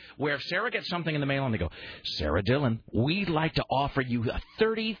Americans. Where if Sarah gets something in the mail and they go, "Sarah Dillon, we'd like to offer you a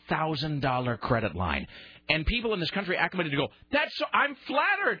 $30,000 credit line." And people in this country acclimated to go, I'm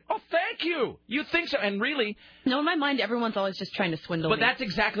flattered. Oh, thank you. You think so? And really... No, in my mind, everyone's always just trying to swindle me. But that's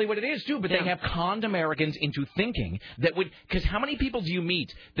exactly what it is, too. But they have conned Americans into thinking that because how many people do you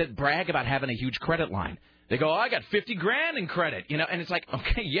meet that brag about having a huge credit line? They go, I got $50,000 in credit, you know, and it's like,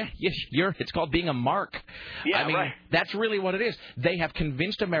 okay, it's called being a mark. Yeah, I mean, that's really what it is. They have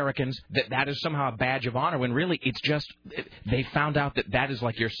convinced Americans that is somehow a badge of honor, when really it's just they found out that is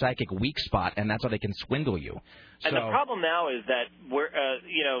like your psychic weak spot, and that's how they can swindle you. And the problem now is that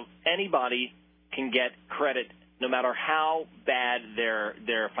anybody can get credit no matter how bad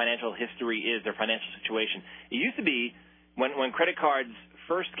their financial history is, their financial situation. It used to be when credit cards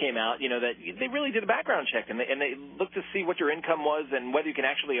first came out, you know, that they really did a background check and they looked to see what your income was and whether you can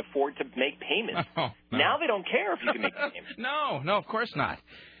actually afford to make payments. No. Now they don't care if you can make payments. No, of course not.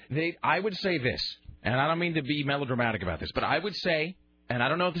 I would say this, and I don't mean to be melodramatic about this, but I would say, and I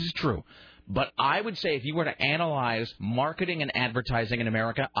don't know if this is true, but I would say if you were to analyze marketing and advertising in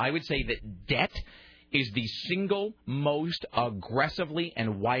America, I would say that debt is the single most aggressively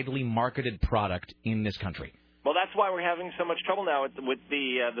and widely marketed product in this country. Well, that's why we're having so much trouble now with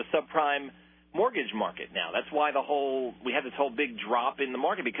the subprime mortgage market now. That's why we had this whole big drop in the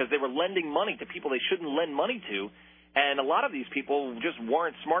market because they were lending money to people they shouldn't lend money to. And a lot of these people just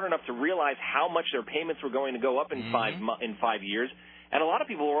weren't smart enough to realize how much their payments were going to go up in 5 years. And a lot of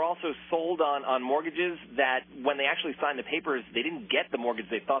people were also sold on mortgages that when they actually signed the papers, they didn't get the mortgage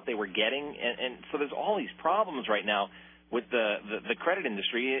they thought they were getting. And so there's all these problems right now with the credit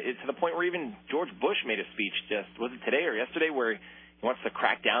industry. It's to the point where even George Bush made a speech was it today or yesterday, where he wants to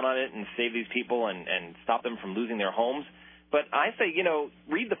crack down on it and save these people and stop them from losing their homes. But I say,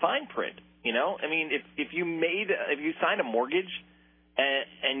 read the fine print. I mean, if you signed a mortgage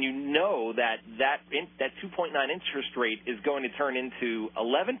and you know that 2.9 interest rate is going to turn into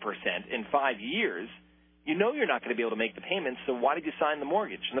 11% in 5 years, you know you're not going to be able to make the payments, so why did you sign the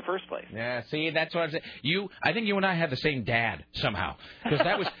mortgage in the first place? Yeah, see, that's what I'm saying. I think you and I had the same dad somehow. Because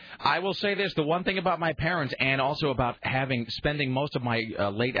that was, I will say this, the one thing about my parents and also about spending most of my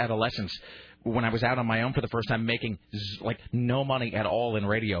late adolescence when I was out on my own for the first time, making no money at all in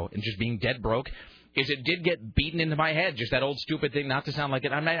radio and just being dead broke, is it did get beaten into my head, just that old stupid thing, not to sound like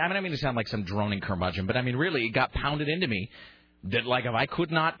it. I don't mean to sound like some droning curmudgeon, but I mean really, it got pounded into me that if I could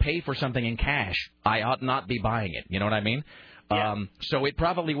not pay for something in cash, I ought not be buying it. You know what I mean? Yeah. So it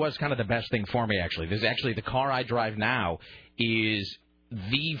probably was kind of the best thing for me, actually. There's actually the car I drive now is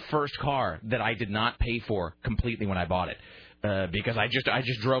the first car that I did not pay for completely when I bought it. Because I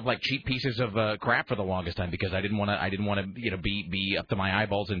just drove like cheap pieces of crap for the longest time because I didn't want to be up to my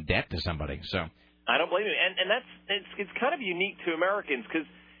eyeballs in debt to somebody. So I don't blame you, and it's kind of unique to Americans because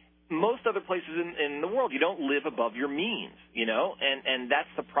most other places in the world you don't live above your means, and that's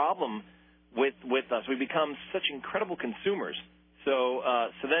the problem with us. We become such incredible consumers. So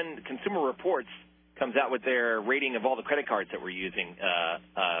then Consumer Reports comes out with their rating of all the credit cards that we're using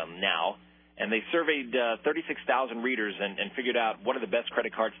now. And they surveyed 36,000 readers and figured out what are the best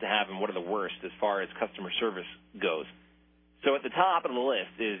credit cards to have and what are the worst as far as customer service goes. So at the top of the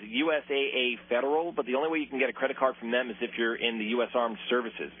list is USAA Federal, but the only way you can get a credit card from them is if you're in the U.S. Armed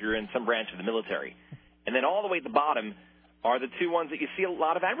Services, if you're in some branch of the military. And then all the way at the bottom are the two ones that you see a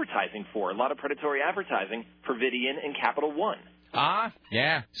lot of advertising for, a lot of predatory advertising, Providian and Capital One.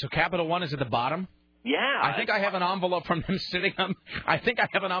 Yeah. So Capital One is at the bottom? Yeah. I think I have an envelope from them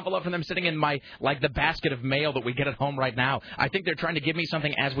sitting in my, like, the basket of mail that we get at home right now. I think they're trying to give me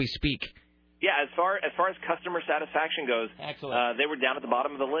something as we speak. Yeah, as far as customer satisfaction goes, they were down at the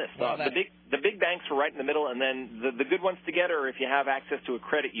bottom of the list. Well, the big banks were right in the middle, and then the good ones to get are if you have access to a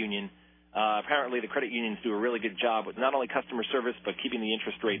credit union. Apparently, the credit unions do a really good job with not only customer service but keeping the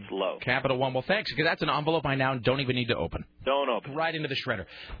interest rates low. Capital One. Well, thanks, because that's an envelope I now don't even need to open. Don't open. Right into the shredder.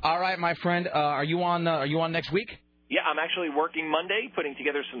 All right, my friend. Are you on next week? Yeah, I'm actually working Monday, putting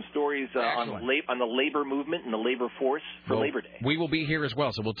together some stories on the labor movement and the labor force for Labor Day. We will be here as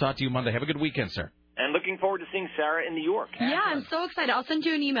well, so we'll talk to you Monday. Have a good weekend, sir. And looking forward to seeing Sarah in New York. Yeah, I'm so excited. I'll send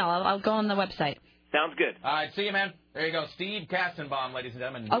you an email. I'll go on the website. Sounds good. All right, see you, man. There you go. Steve Kastenbaum, ladies and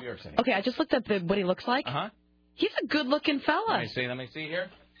gentlemen, in New York City. Okay, I just looked up what he looks like. Uh-huh. He's a good-looking fella. Let me see here.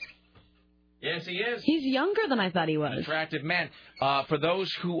 Yes, he is. He's younger than I thought he was. Attractive man. For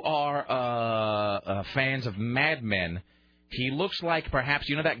those who are fans of Mad Men, he looks like perhaps,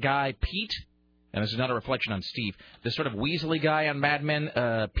 you know that guy, Pete? And this is not a reflection on Steve. The sort of Weasley guy on Mad Men,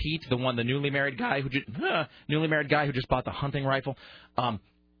 Pete, the newly married guy who just bought the hunting rifle.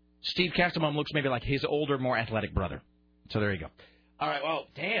 Steve Kastenbaum looks maybe like his older, more athletic brother. So there you go. All right, well,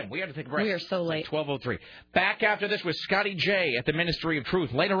 damn, we have to take a break. We are so late. It's like 12:03. Back after this with Scotty J at the Ministry of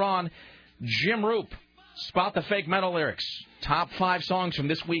Truth. Later on, Jim Roop, Spot the Fake Metal Lyrics. Top 5 songs from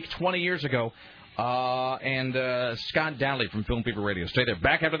this week 20 years ago. And Scott Dowley from Film People Radio. Stay there.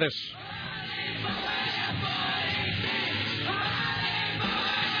 Back after this.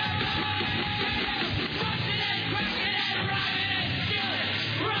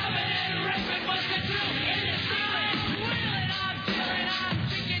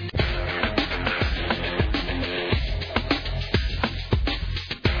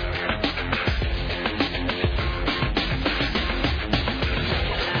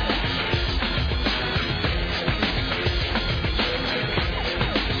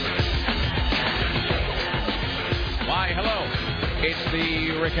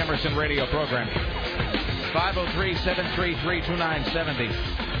 Rick Emerson radio program. 503-733-2970.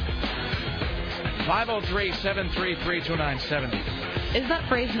 503-733-2970. Is that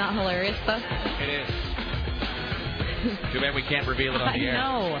phrase not hilarious, though? It is. Too bad we can't reveal it on the air. I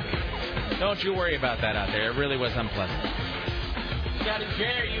know. Don't you worry about that out there. It really was unpleasant. Scotty J,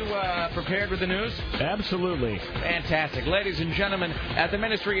 are you prepared with the news? Absolutely. Fantastic. Ladies and gentlemen, at the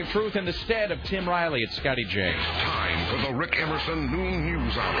Ministry of Truth in the stead of Tim Riley, it's Scotty J. Time for the Rick Emerson Noon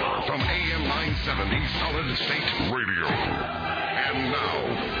News Hour from AM 970 Solid State Radio. And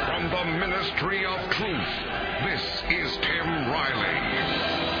now, from the Ministry of Truth, this is Tim Riley.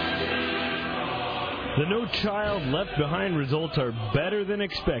 The No Child Left Behind results are better than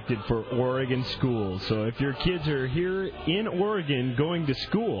expected for Oregon schools. So if your kids are here in Oregon going to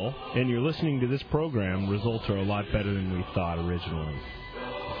school and you're listening to this program, results are a lot better than we thought originally.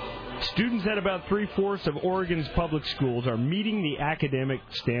 Students at about 3/4 of Oregon's public schools are meeting the academic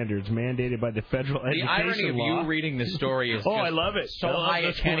standards mandated by the federal education law. The irony of you reading this story is I love it. So high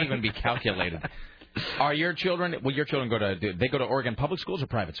it can't even be calculated. Are your children? Will your children go to Oregon public schools or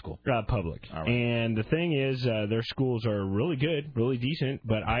private school? Public. Right. And the thing is, their schools are really good, really decent.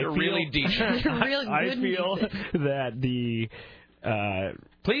 But I feel really decent. I feel that the.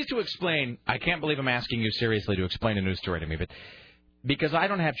 Please to explain. I can't believe I'm asking you seriously to explain a news story to me, but because I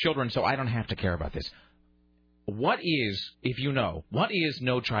don't have children, so I don't have to care about this. What is, if you know, what is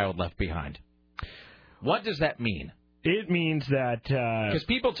No Child Left Behind? What does that mean? It means that because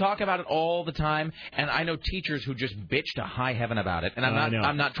people talk about it all the time, and I know teachers who just bitch to high heaven about it. And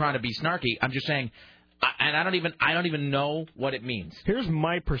I'm not trying to be snarky. I'm just saying, and I don't even know what it means. Here's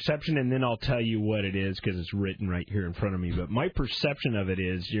my perception, and then I'll tell you what it is because it's written right here in front of me. But my perception of it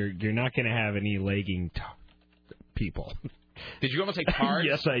is you're not going to have any lagging people. Did you almost say tards?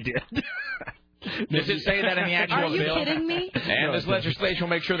 Yes, I did. Does it say that in the actual bill? Are you kidding me? And this legislation will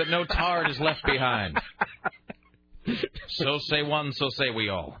make sure that no tard is left behind. So say one, so say we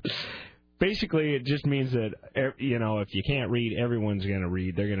all. Basically, it just means that if you can't read, everyone's going to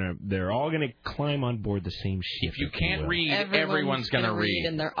read. They're all going to climb on board the same ship. If you can't read, everyone's going to read,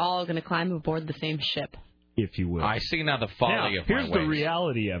 and they're all going to climb aboard the same ship. If you will. I see now the folly of my ways. Here's the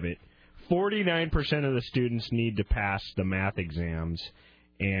reality of it: 49% of the students need to pass the math exams,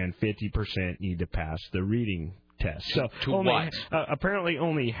 and 50% need to pass the reading test. So To only, what? Apparently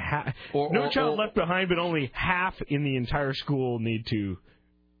only half. No Child Left Behind, but only half in the entire school need to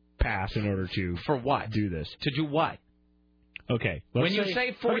pass in order to for what? Do this. To do what? Okay. When you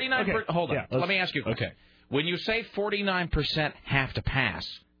say 49%, okay. hold on. Yeah, let me ask you a question. Okay. When you say 49% have to pass,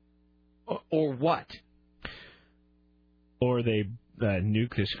 or what? Or they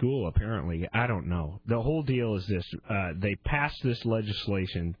nuke the school, apparently. I don't know. The whole deal is this. They passed this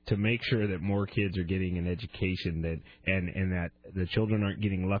legislation to make sure that more kids are getting an education and that the children aren't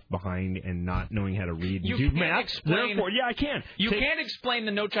getting left behind and not knowing how to read and do math. Therefore, yeah, I can. You can't explain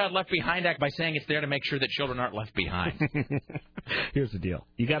the No Child Left Behind Act by saying it's there to make sure that children aren't left behind. Here's the deal.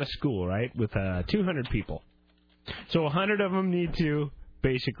 You got a school, right, with 200 people. So 100 of them need to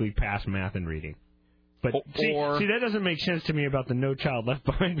basically pass math and reading. But see, that doesn't make sense to me about the No Child Left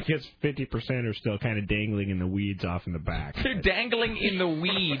Behind because 50% are still kind of dangling in the weeds off in the back. They're dangling in the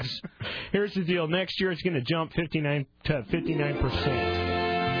weeds. Here's the deal. Next year it's going to jump 59%.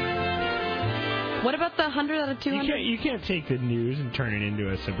 What about the 100 out of 200? You can't take the news and turn it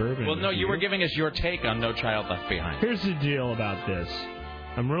into a suburban. Well, no, you were giving us your take on No Child Left Behind. Here's the deal about this.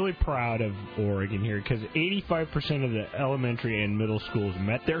 I'm really proud of Oregon here because 85% of the elementary and middle schools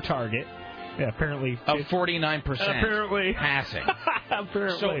met their target. Yeah, apparently. Of 49%. Apparently. Passing.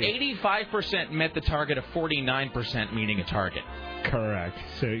 Apparently. So 85% met the target of 49% meeting a target. Correct.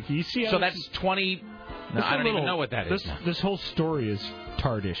 So you see how... So that's 20... No, I don't even know what that is. This whole story is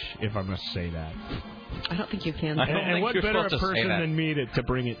tardish, if I must say that. I don't think you can. And what better a person than me to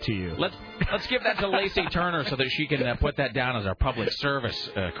bring it to you? Let's give that to Lacey Turner so that she can put that down as our public service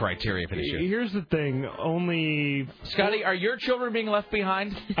criteria for this year. Here's the thing, only... Scotty, are your children being left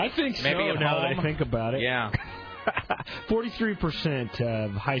behind? I think so, Maybe now that I think about it. Yeah. 43%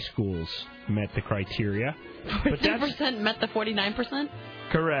 of high schools met the criteria. 50% met the 49%?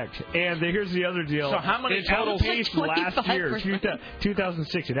 Correct. And here's the other deal. So how many total? Outpaced last year,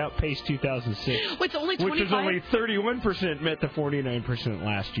 2006. It outpaced 2006. It's only 25? Which was only 31% met the 49%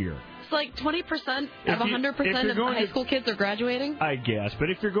 last year. It's like 20% of 100% of high school kids are graduating? I guess. But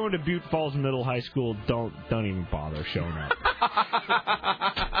if you're going to Butte Falls Middle High School, don't even bother showing up.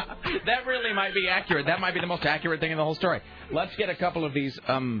 That really might be accurate. That might be the most accurate thing in the whole story. Let's get a couple of these.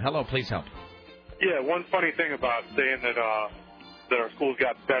 Hello, please help. Yeah, one funny thing about saying that our schools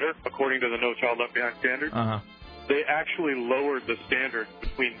got better, according to the No Child Left Behind standards, they actually lowered the standard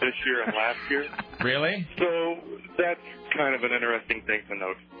between this year and last year. Really? So that's kind of an interesting thing to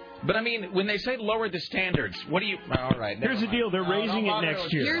note. But, I mean, when they say lower the standards, what do you... All right. Here's the deal. They're raising it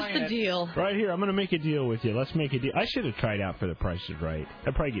next year. Here's the deal. Right here. I'm going to make a deal with you. Let's make a deal. I should have tried out for The Price is Right.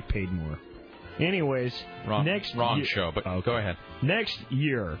 I'd probably get paid more. Anyways, wrong year, show, but go ahead. Next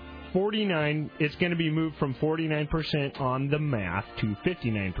year, 49, it's going to be moved from 49% on the math to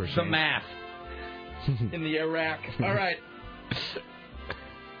 59%. The math. In the Iraq. All right.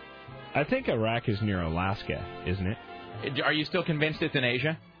 I think Iraq is near Alaska, isn't it? Are you still convinced it's in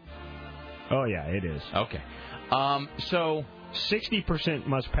Asia? Oh, yeah, it is. Okay. So 60%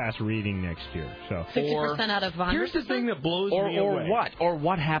 must pass reading next year. So 60% out of 100%? Here's the thing that blows me away. Or what? Or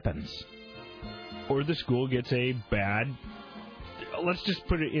what happens? Or the school gets a bad... Let's just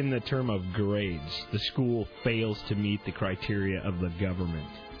put it in the term of grades. The school fails to meet the criteria of the government.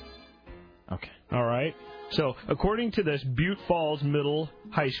 Okay. All right? So, according to this, Butte Falls Middle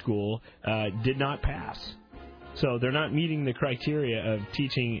High School did not pass. So, they're not meeting the criteria of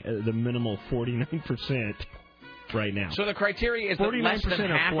teaching the minimal 49% right now. So, the criteria is that less than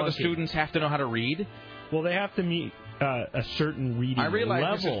half of the students have to know how to read? Well, they have to meet a certain reading level. I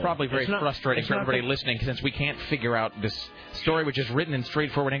realize this is probably very frustrating for everybody listening since we can't figure out this story, which is written in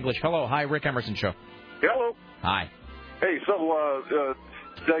straightforward English. Hello. Hi, Rick Emerson Show. Hello. Hi. Hey, so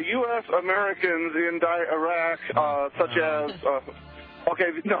the U.S. Americans in Iraq, such as...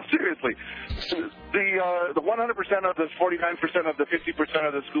 okay, no, seriously. The 100% of the 49% of the 50%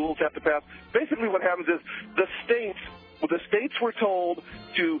 of the schools have to pass. Basically what happens is the states were told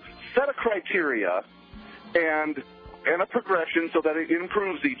to set a criteria and a progression so that it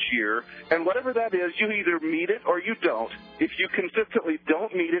improves each year. And whatever that is, you either meet it or you don't. If you consistently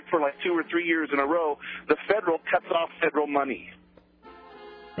don't meet it for like 2 or 3 years in a row, the federal cuts off federal money.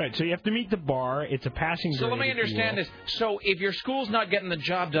 Right, so you have to meet the bar. It's a passing grade. So let me understand this. So if your school's not getting the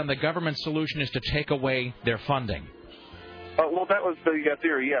job done, the government's solution is to take away their funding. Well, that was the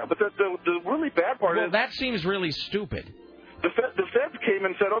theory, yeah. But the really bad part is... Well, that seems really stupid. The feds came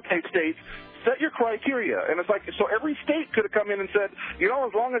and said, okay, states, set your criteria. And it's like, so every state could have come in and said, you know,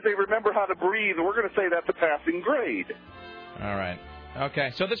 as long as they remember how to breathe, we're going to say that's a passing grade. All right.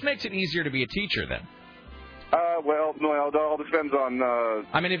 Okay, so this makes it easier to be a teacher then. Well, no, it all depends on...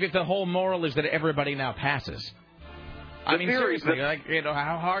 I mean, if the whole moral is that everybody now passes. I mean, seriously,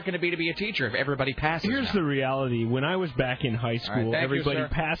 how hard can it be to be a teacher if everybody passes? Here's the reality. When I was back in high school, everybody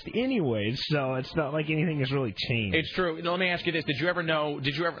passed anyways, so it's not like anything has really changed. It's true. Let me ask you this. Did you ever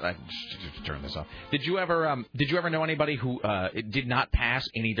turn this off. Did you ever know anybody who did not pass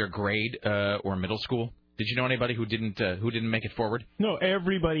in either grade or middle school? Did you know anybody who didn't make it forward? No,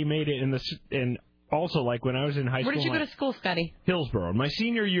 everybody made it in also, like when I was in high school. Where did you go to school, Scotty? Hillsborough. My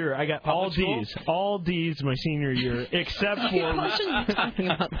senior year, I got all D's my senior year, except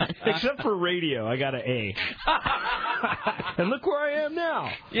for radio. I got an A. And look where I am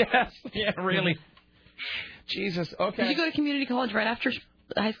now. Yes. Yeah, really. Jesus. Okay. Did you go to community college right after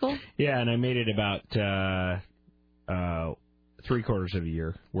high school? Yeah, and I made it about 3/4 of a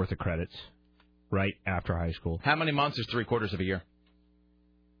year worth of credits right after high school. How many months is 3/4 of a year?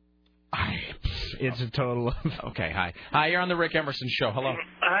 It's a total of... Okay, hi. Hi, you're on the Rick Emerson Show. Hello.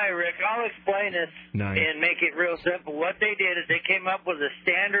 Hi, Rick. I'll explain this and make it real simple. What they did is they came up with a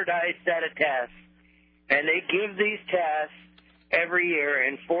standardized set of tests, and they give these tests every year,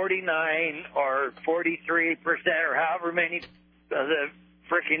 and 49 or 43% or however many of the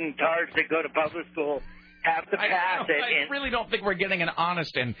freaking tards that go to public school have to pass it. I really don't think we're getting an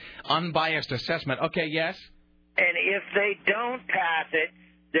honest and unbiased assessment. Okay, yes? And if they don't pass it,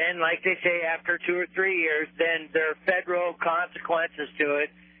 then, like they say, after 2 or 3 years, then there are federal consequences to it.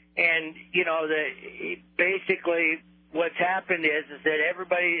 And, basically what's happened is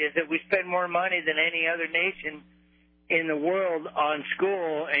that we spend more money than any other nation in the world on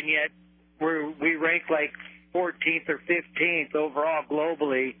school, and yet we rank like 14th or 15th overall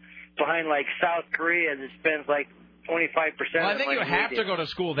globally, behind like South Korea that spends like 25%. Well, I think you have to go to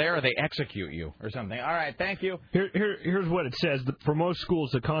school there or they execute you or something. All right, thank you. Here's what it says. For most schools,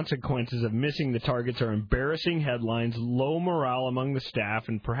 the consequences of missing the targets are embarrassing headlines, low morale among the staff,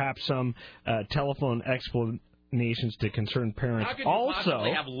 and perhaps some telephone explanations to concerned parents. How can you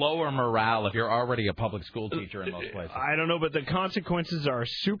possibly have lower morale if you're already a public school teacher in most places? I don't know, but the consequences are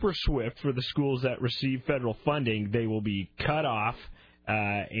super swift for the schools that receive federal funding. They will be cut off,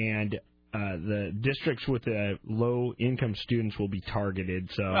 and the districts with low-income students will be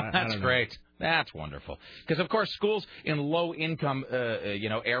targeted. So that's great. That's wonderful. Because of course, schools in low-income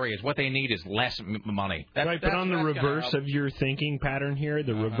areas, what they need is less money. Right, but on the reverse of your thinking pattern here,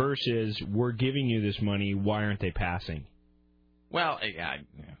 the reverse is we're giving you this money. Why aren't they passing? Well, yeah,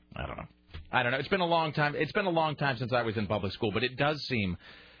 I don't know. It's been a long time. It's been a long time since I was in public school, but it does seem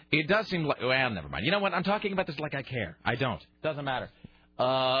like. Well, never mind. You know what? I'm talking about this like I care. I don't. Doesn't matter.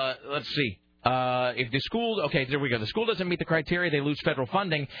 Let's see. If the school, okay, there we go. The school doesn't meet the criteria, they lose federal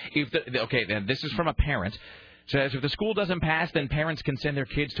funding. Then this is from a parent. Says if the school doesn't pass, then parents can send their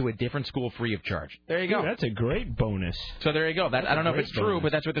kids to a different school free of charge. There you go. Ooh, that's a great bonus. So there you go. I don't know if it's true,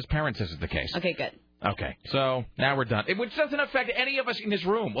 but that's what this parent says is the case. Okay, good. Okay, so now we're done. Which doesn't affect any of us in this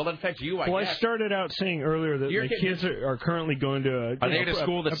room. Well, it affects you, I guess. Well, I started out saying earlier that my kids are currently going to Are they at a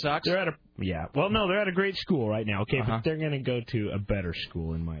school that sucks? They're at well, no, they're at a great school right now, okay, but they're going to go to a better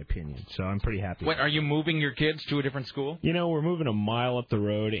school, in my opinion, so I'm pretty happy. Wait, are you moving your kids to a different school? We're moving a mile up the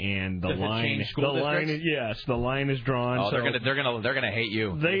road, and the line is drawn. Oh, so they're gonna hate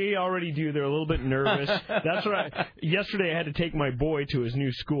you. They already do. They're a little bit nervous. That's what yesterday I had to take my boy to his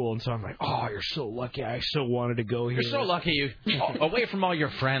new school, and so I'm like, oh, you're so lucky. I so wanted to go here. You're so lucky. Away from all your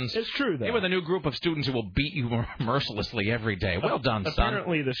friends. It's true, though. They were the new group of students who will beat you mercilessly every day. Well done, son.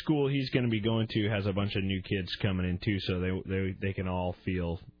 Apparently, the school he's going to be going to has a bunch of new kids coming in too, so they can all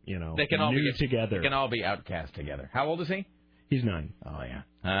feel they can all new together. They can all be outcast together. How old is he? He's 9. Oh yeah.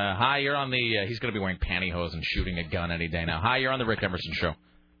 Hi, you're on the. He's going to be wearing pantyhose and shooting a gun any day now. Hi, you're on the Rick Emerson Show.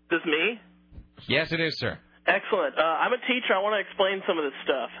 This me? Yes, it is, sir. Excellent. I'm a teacher. I want to explain some of this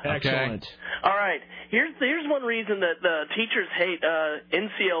stuff. Excellent. All right. Here's one reason that teachers hate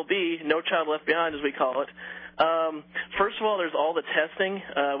NCLB, No Child Left Behind, as we call it. First of all, there's all the testing.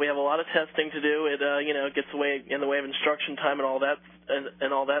 We have a lot of testing to do. It gets in the way of instruction time and all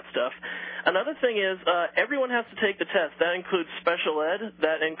that stuff. Another thing is everyone has to take the test. That includes special ed.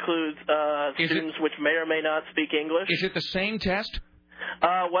 That includes students which may or may not speak English. Is it the same test?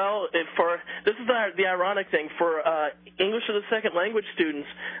 This is the ironic thing. For English as a second language students,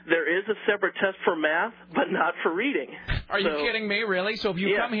 there is a separate test for math, but not for reading. Are you kidding me, really? So if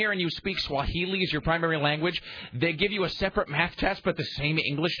you come here and you speak Swahili as your primary language, they give you a separate math test, but the same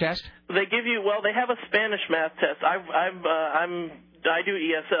English test? They give you, they have a Spanish math test. I do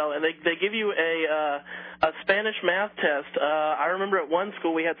ESL, and they give you a Spanish math test. I remember at one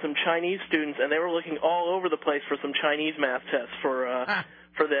school we had some Chinese students, and they were looking all over the place for some Chinese math tests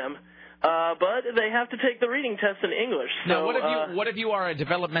for them. but they have to take the reading test in English. So, now, what if you are a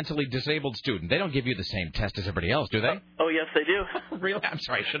developmentally disabled student? They don't give you the same test as everybody else, do they? Oh, yes, they do. Really? I'm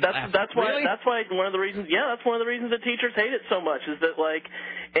sorry, I shouldn't laugh. That's why. Really? That's why one of the reasons. Yeah, that's one of the reasons that teachers hate it so much. Is that like,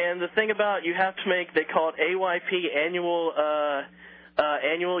 and the thing about you have to make. They call it AYP, annual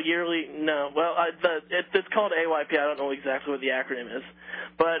yearly. No, well, it's called AYP. I don't know exactly what the acronym is,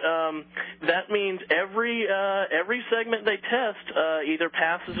 but that means every segment they test either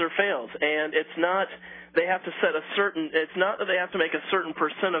passes or fails, and it's not. They have to set a certain. It's not that they have to make a certain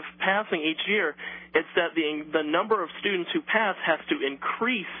percent of passing each year. It's that the number of students who pass has to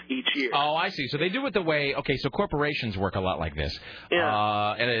increase each year. Oh, I see. So they do it the way. Okay, so corporations work a lot like this.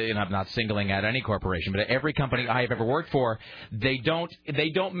 Yeah. And I'm not singling out any corporation, but every company I have ever worked for, they don't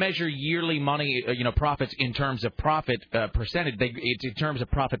measure yearly money, profits in terms of profit percentage. It's in terms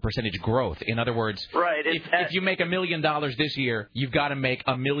of profit percentage growth. In other words, right. If you make $1 million this year, you've got to make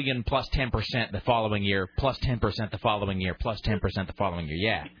 $1 million plus 10% the following year. Plus 10% the following year, plus 10% the following year.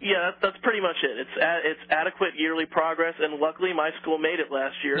 Yeah. Yeah, that's pretty much it. It's adequate yearly progress, and luckily my school made it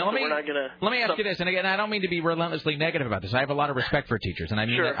last year. Now, we're not gonna. Let me ask you this, and again, I don't mean to be relentlessly negative about this. I have a lot of respect for teachers, and I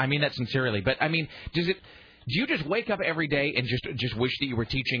mean Sure. I mean that sincerely. But I mean, do you just wake up every day and just wish that you were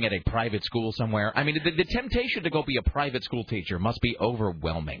teaching at a private school somewhere? I mean, the temptation to go be a private school teacher must be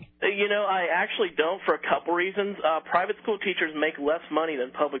overwhelming. I actually don't for a couple reasons. Private school teachers make less money than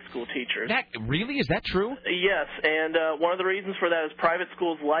public school teachers. Really? Is that true? Yes, and one of the reasons for that is private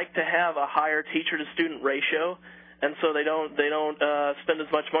schools like to have a higher teacher-to-student ratio, and so they don't spend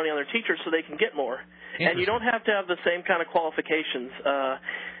as much money on their teachers so they can get more. And you don't have to have the same kind of qualifications.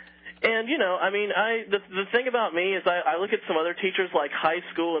 And, the thing about me is I look at some other teachers like high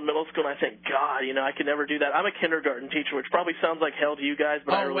school and middle school, and I think, God, I could never do that. I'm a kindergarten teacher, which probably sounds like hell to you guys,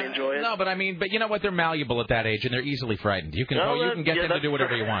 but I really enjoy it. No, but you know what? They're malleable at that age, and they're easily frightened. You can get them to do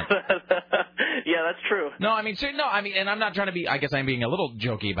whatever you want. Yeah, that's true. And I'm not trying to be, I guess I'm being a little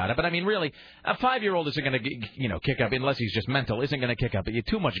jokey about it, but I mean, really, a 5-year-old isn't going to, kick up, unless he's just mental, isn't going to kick up. You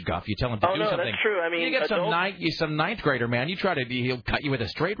too much guff. You tell him to do something. That's true. I mean, you get some ninth grader, man, he'll cut you with a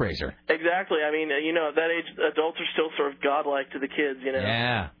straight razor. Exactly. I mean, at that age, adults are still sort of godlike to the kids,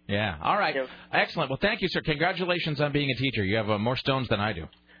 Yeah. All right. Excellent. Well, thank you, sir. Congratulations on being a teacher. You have more stones than I do.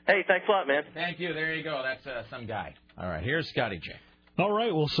 Hey, thanks a lot, man. Thank you. There you go. That's some guy. All right. Here's Scotty J. All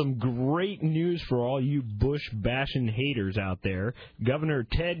right, well, some great news for all you Bush-bashing haters out there. Governor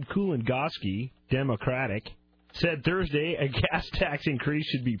Ted Kulongoski, Democratic, said Thursday a gas tax increase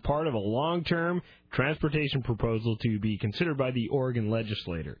should be part of a long-term transportation proposal to be considered by the Oregon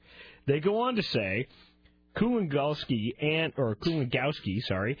legislature. They go on to say Kulongoski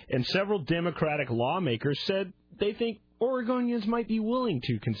and several Democratic lawmakers said they think Oregonians might be willing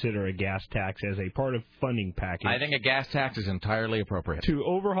to consider a gas tax as a part of funding package. I think a gas tax is entirely appropriate to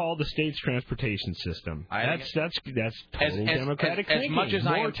overhaul the state's transportation system. That's total Democratic thinking.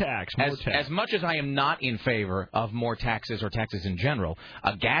 As much as I am not in favor of more taxes or taxes in general,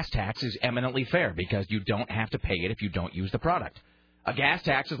 a gas tax is eminently fair because you don't have to pay it if you don't use the product. A gas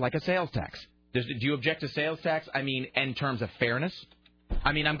tax is like a sales tax. Do you object to sales tax? I mean, in terms of fairness?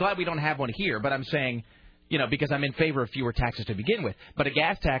 I mean, I'm glad we don't have one here, but I'm saying, because I'm in favor of fewer taxes to begin with. But a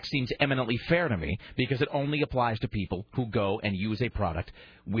gas tax seems eminently fair to me because it only applies to people who go and use a product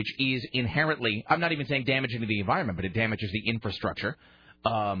which is inherently, I'm not even saying damaging to the environment, but it damages the infrastructure.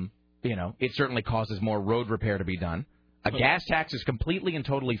 It certainly causes more road repair to be done. A gas tax is completely and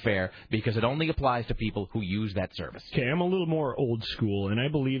totally fair because it only applies to people who use that service. Okay, I'm a little more old school, and I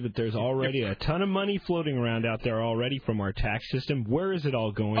believe that there's already a ton of money floating around out there already from our tax system. Where is it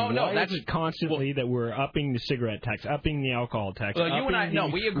all going? Why is it constantly that we're upping the cigarette tax, upping the alcohol tax? Well, you and I,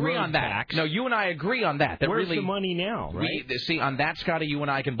 we agree on that. Tax? No, you and I agree on that. Where's the money now, right? See, on that, Scotty, you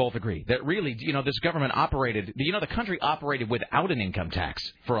and I can both agree that really, this government operated, the country operated without an income tax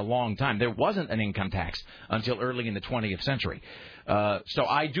for a long time. There wasn't an income tax until early in the 20th century. So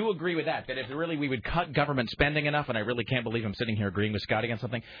I do agree with that if really we would cut government spending enough, and I really can't believe I'm sitting here agreeing with Scotty on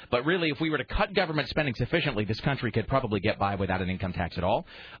something, but really if we were to cut government spending sufficiently, this country could probably get by without an income tax at all.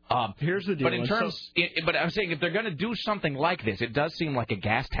 Here's the deal. But I'm saying if they're going to do something like this, it does seem like a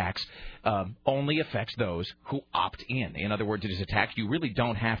gas tax only affects those who opt in. In other words, it is a tax you really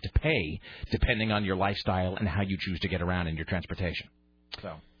don't have to pay depending on your lifestyle and how you choose to get around in your transportation.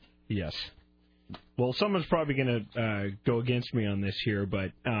 So, yes. Well, someone's probably going to go against me on this here,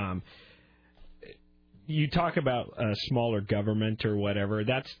 but you talk about smaller government or whatever.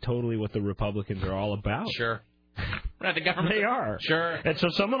 That's totally what the Republicans are all about. Sure. Right, the government. They are. Sure. And so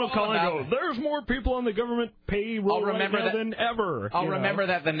someone will call and go, there's more people on the government payroll right now than ever. I'll remember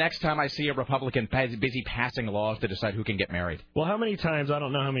that the next time I see a Republican busy passing laws to decide who can get married. Well, how many times, I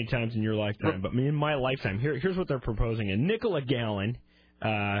don't know how many times in your lifetime, but in my lifetime, here's what they're proposing. A nickel a gallon.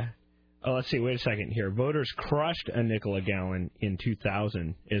 Let's see, wait a second here. Voters crushed a nickel a gallon in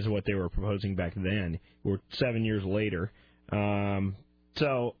 2000 is what they were proposing back then. We're 7 years later.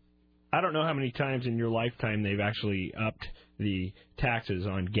 So I don't know how many times in your lifetime they've actually upped the taxes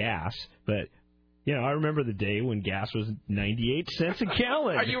on gas, but I remember the day when gas was 98 cents a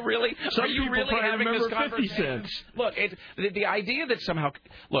gallon. Are you really? Some are you people really having remember this 50 conversation? cents. Look, the idea that somehow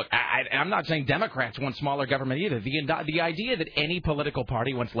I'm not saying Democrats want smaller government either. The idea that any political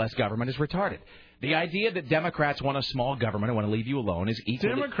party wants less government is retarded. The idea that Democrats want a small government and want to leave you alone is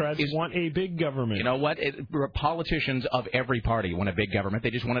equally... Democrats want a big government. You know what? Politicians of every party want a big government.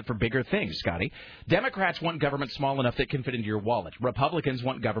 They just want it for bigger things, Scotty. Democrats want government small enough that it can fit into your wallet. Republicans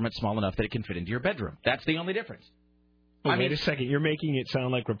want government small enough that it can fit into your bedroom. That's the only difference. Wait a second. You're making it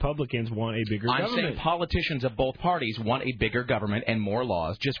sound like Republicans want a bigger government. I'm saying politicians of both parties want a bigger government and more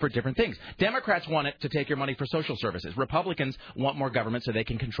laws just for different things. Democrats want it to take your money for social services. Republicans want more government so they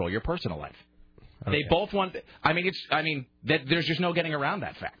can control your personal life. Okay. They both want. There's just no getting around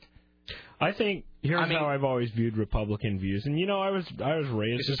that fact. I think here's how I've always viewed Republican views, and I was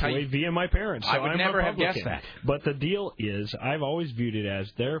raised this way via my parents. So I would never have guessed that. But the deal is, I've always viewed it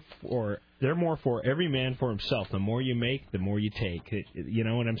as they're more for every man for himself. The more you make, the more you take. You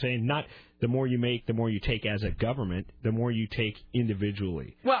know what I'm saying? Not the more you make, the more you take as a government, the more you take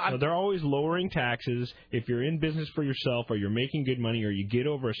individually. So they're always lowering taxes. If you're in business for yourself, or you're making good money, or you get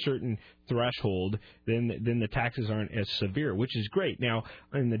over a certain threshold, then the taxes aren't as severe, which is great. Now,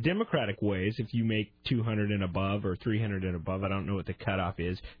 in the Democratic ways, if you make 200 and above or 300 and above, I don't know what the cutoff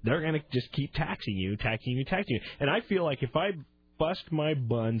is, they're going to just keep taxing you. And I feel like if I bust my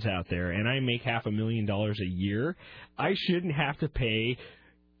buns out there and I make $500,000 a year, I shouldn't have to pay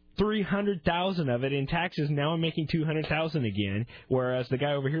 $300,000 of it in taxes. Now I'm making $200,000 again, whereas the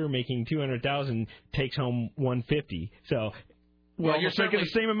guy over here making $200,000 takes home $150,000. So, you're making the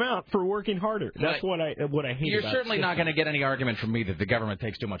same amount for working harder. That's what I hate. You're certainly not going to get any argument from me that the government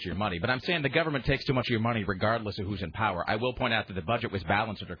takes too much of your money. But I'm saying the government takes too much of your money regardless of who's in power. I will point out that the budget was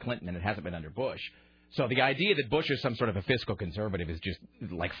balanced under Clinton and it hasn't been under Bush. So the idea that Bush is some sort of a fiscal conservative is just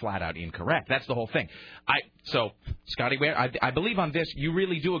like flat out incorrect. That's the whole thing. Scotty, I believe on this you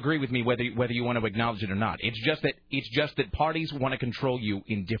really do agree with me whether you want to acknowledge it or not. It's just that parties want to control you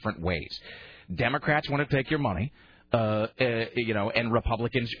in different ways. Democrats want to take your money. And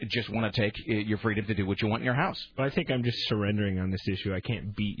Republicans just want to take your freedom to do what you want in your house. Well, I think I'm just surrendering on this issue. I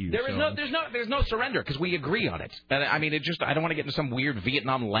can't beat you. There's no surrender because we agree on it. And I don't want to get into some weird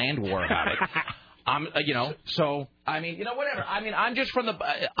Vietnam land war about it. Whatever. I'm just from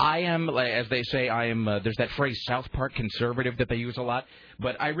I am, as they say, there's that phrase, South Park conservative that they use a lot,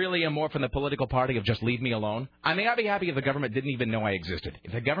 but I really am more from the political party of just leave me alone. I'd be happy if the government didn't even know I existed.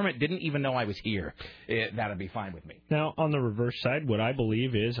 If the government didn't even know I was here, that'd be fine with me. Now, on the reverse side, what I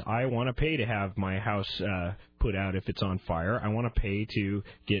believe is I want to pay to have my house put out if it's on fire. I want to pay to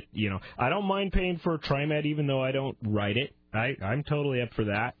get, I don't mind paying for TriMet even though I don't write it. I'm totally up for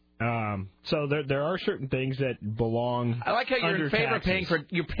that. So there are certain things that belong. I like how you're under in favor taxes.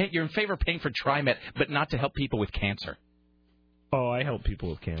 you're in favor of paying for TriMet, but not to help people with cancer. Oh, I help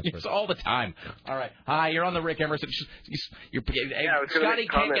people with cancer. It's all the time. All right. Hi, you're on the Rick Emerson. Scotty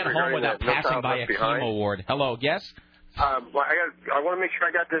can't get home without passing by a chemo ward. Hello, yes? I want to make sure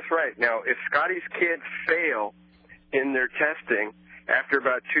I got this right. Now, if Scotty's kids fail in their testing after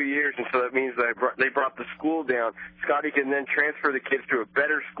about 2 years, and so that means they brought the school down, Scotty can then transfer the kids to a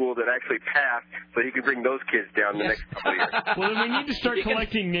better school that actually passed, so he can bring those kids down the next couple of years. Well, we need to start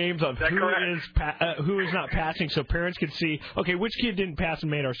collecting names of who is not passing, so parents can see, okay, which kid didn't pass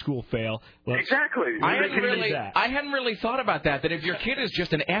and made our school fail. Exactly. I hadn't really thought about that if your kid is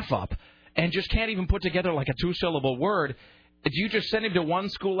just an F-up and just can't even put together like a two-syllable word, do you just send him to one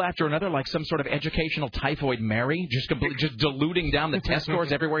school after another like some sort of educational typhoid Mary, just diluting down the test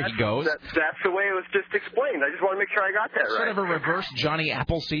scores everywhere he goes? That's the way it was just explained. I just want to make sure I got that right. Sort of a reverse Johnny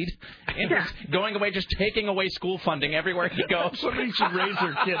Appleseed. Going away, just taking away school funding everywhere he goes. Somebody should raise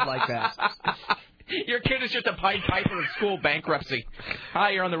their kid like that. Your kid is just a Pied Piper of school bankruptcy.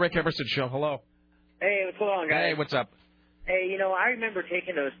 Hi, you're on the Rick Emerson Show. Hello. Hey, what's going on, guys? Hey, what's up? Hey, I remember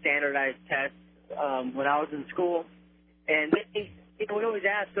taking those standardized tests when I was in school. And we always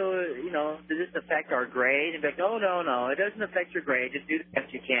ask, does this affect our grade? And they're like, no, it doesn't affect your grade. Just do the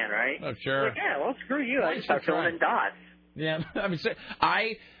best you can, right? Oh, sure. Like, yeah, well, screw you. I just start filling in dots. Yeah,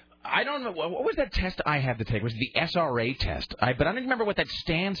 I don't know. What was that test I had to take? Was it the SRA test? But I don't even remember what that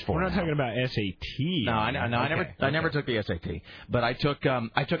stands for. We're not talking about SAT. No, I never took the SAT. But I took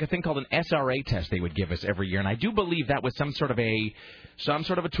a thing called an SRA test they would give us every year, and I do believe that was some sort of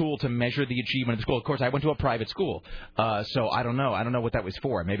a tool to measure the achievement of the school. Of course, I went to a private school, so I don't know. I don't know what that was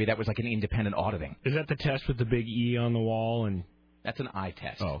for. Maybe that was like an independent auditing. Is that the test with the big E on the wall? And that's an eye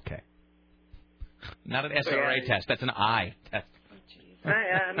test. Oh, okay. Not an SRA test. That's an eye test.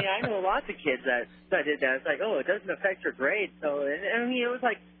 I mean, I know lots of kids that did that. It's like, oh, it doesn't affect your grade. So, I mean, it was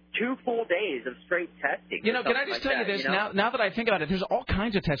like 2 full days of straight testing. You know, can I just tell you this? Now that I think about it, there's all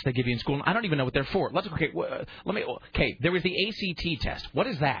kinds of tests they give you in school, and I don't even know what they're for. Okay, there was the ACT test. What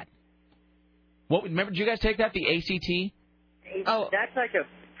is that? Remember, did you guys take that, the ACT? Oh, that's like a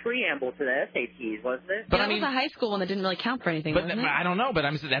preamble to the SATs, wasn't it? But that was a high school one that didn't really count for anything, wasn't it? I don't know, but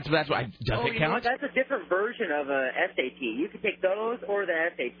that's why. Does it count? That's a different version of a SAT. You can take those or the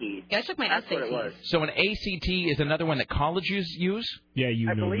SATs. Yeah, I took my That's SAT. What it was. So an ACT is another one that colleges use? Yeah,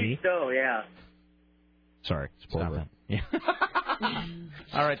 I believe so, yeah. Sorry, stop it. Yeah.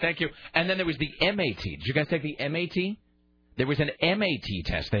 All right, thank you. And then there was the MAT. Did you guys take the MAT? There was an MAT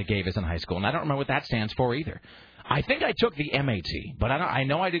test they gave us in high school, and I don't remember what that stands for either. I think I took the MAT, but I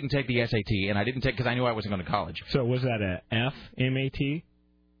know I didn't take the SAT, and I didn't take because I knew I wasn't going to college. So was that a FMAT?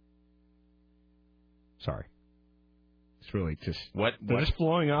 Sorry. It's really just... They're just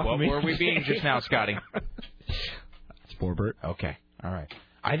blowing off What me. were we being just now, Scotty? Sporbert. Okay, all right.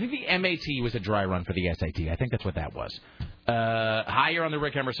 I think the MAT was a dry run for the SAT. I think that's what that was. Hi, you're on the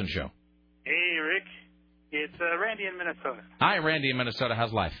Rick Emerson Show. Hey, Rick. It's Randy in Minnesota. Hi, Randy in Minnesota.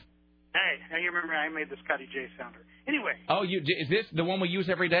 How's life? Hey, now you remember I made the Scotty J sounder. Anyway. Oh, is this the one we use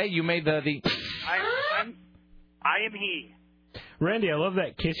every day? You made the... I am he. Randy, I love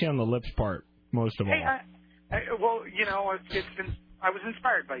that kiss you on the lips part most of all. Well, you know, I was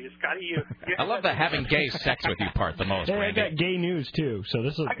inspired by you, Scotty. I love the having gay sex with you part the most, Hey, Randy. I got gay news, too, so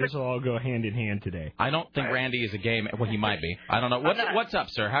this will all go hand in hand today. I don't think Randy is a gay man. Well, he might be. I don't know. What's up,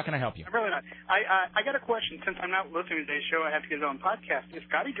 sir? How can I help you? I'm really not. I got a question. Since I'm not listening to today's show, I have to get his own podcast. Is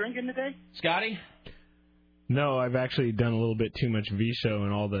Scotty drinking today? Scotty? No, I've actually done a little bit too much Viso,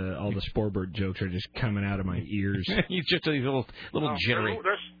 and all the Sporbert jokes are just coming out of my ears. He's just a little jittery.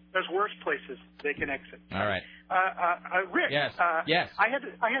 There's worse places they can exit. All right. Rick. Yes. Yes. I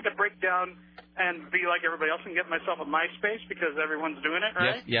had to break down and be like everybody else and get myself a MySpace because everyone's doing it,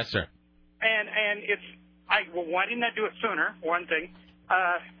 right? Yes, sir. And why didn't I do it sooner? One thing.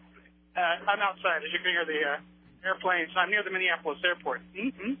 I'm outside, as you can hear the airplanes. I'm near the Minneapolis airport.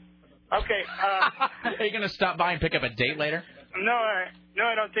 Mm-hmm. Okay. Are you going to stop by and pick up a date later? No,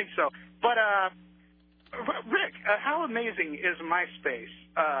 I don't think so. But Rick, how amazing is MySpace?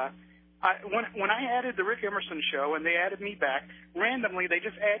 When I added the Rick Emerson Show and they added me back, randomly they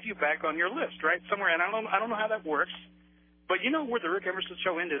just add you back on your list, right? Somewhere, and I don't know how that works. But you know where the Rick Emerson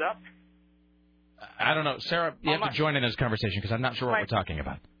Show ended up? I don't know. Sarah, you have to join in this conversation because I'm not sure what we're talking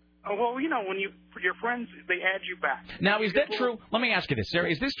about. Well, you know, when your friends, they add you back. Now, is that true? Let me ask you this, Sarah.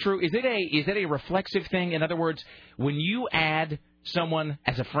 Is this true? Is it a reflexive thing? In other words, when you add someone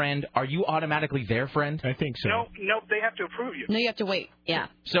as a friend, are you automatically their friend? I think so. Nope, they have to approve you. No, you have to wait. Yeah.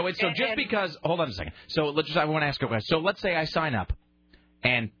 So just because. Hold on a second. So I want to ask you a question. So let's say I sign up,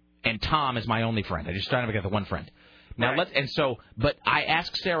 and Tom is my only friend. I just sign up with the one friend. Now but I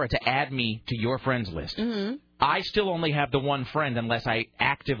ask Sarah to add me to your friends list. Mm-hmm. I still only have the one friend unless I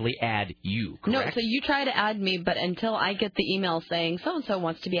actively add you, correct? No, so you try to add me, but until I get the email saying so-and-so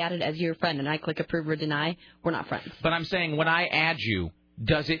wants to be added as your friend and I click approve or deny, we're not friends. But I'm saying when I add you,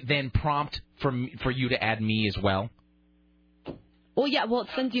 does it then prompt for you to add me as well? Well, yeah, it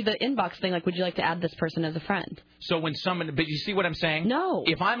sends you the inbox thing, like, would you like to add this person as a friend? So when but you see what I'm saying? No.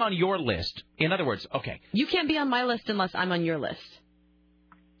 If I'm on your list, in other words, okay. You can't be on my list unless I'm on your list.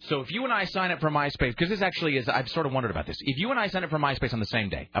 So if you and I sign up for MySpace, because this actually is, I've sort of wondered about this. If you and I sign up for MySpace on the same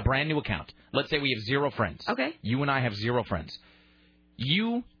day, a brand new account, let's say we have 0 friends. Okay. You and I have 0 friends.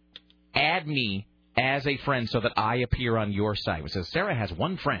 You add me as a friend so that I appear on your site. It says Sarah has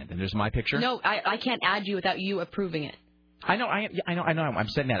one friend, and there's my picture. No, I can't add you without you approving it. I know. I'm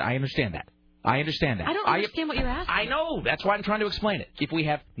saying that. I understand that. I don't understand what you're asking. I know. That's why I'm trying to explain it.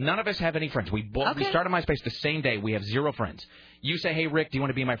 If none of us have any friends. We start on MySpace the same day. We have 0 friends. You say, hey, Rick, do you want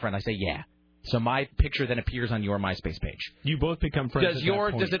to be my friend? I say, yeah. So my picture then appears on your MySpace page. You both become friends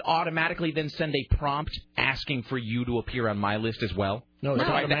Does it automatically then send a prompt asking for you to appear on my list as well? No, it's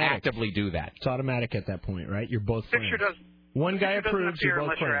automatic. I have to actively do that? It's automatic at that point, right? You're both friends. Picture doesn't. One guy approves, you're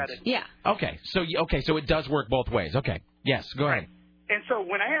both friends. Yeah. Okay, so it does work both ways. Okay. Yes, go ahead. And so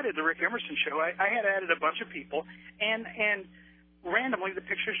when I added the Rick Emerson Show, I had added a bunch of people, and randomly the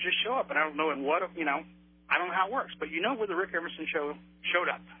pictures just show up, and I don't know in what, you know, I don't know how it works, but you know where the Rick Emerson show showed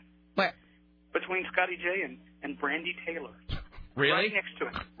up. Where? Between Scotty J and Brandy Taylor. Really? Right next to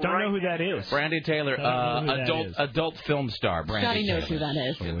him. Don't know who that is. Brandy Taylor, adult film star. Brandy Scotty knows Taylor.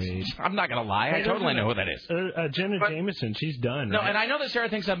 who that is. I'm not going to lie. I totally know who that is. Jenna Jameson, she's done. No, right? and I know that Sarah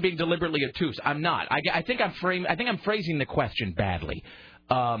thinks I'm being deliberately obtuse. I'm not. I think I'm phrasing the question badly.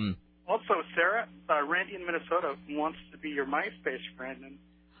 Also, Sarah, Randy in Minnesota wants to be your MySpace friend. And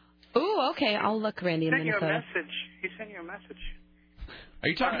Ooh, okay. I'll look Randy in Minnesota. He sent you a message. Are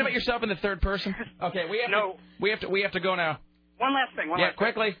you talking about yourself in the third person? Okay, we have to go now. One last thing.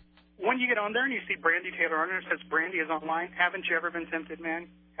 Quickly. When you get on there and you see Brandy Taylor on there, it says Brandy is online. Haven't you ever been tempted, man?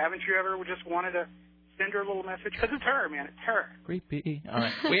 Haven't you ever just wanted to send her a little message? Because it's her, man. It's her. Creepy. All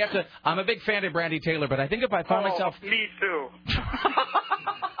right. We have to. I'm a big fan of Brandy Taylor, but I think if I found myself. Me too.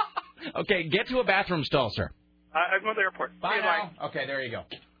 Okay, get to a bathroom stall, sir. I'm going to the airport. Bye now. Okay, there you go.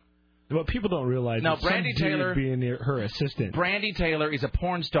 What people don't realize is Brandy Taylor being her assistant. Brandy Taylor is a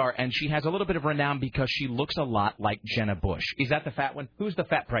porn star, and she has a little bit of renown because she looks a lot like Jenna Bush. Is that the fat one? Who's the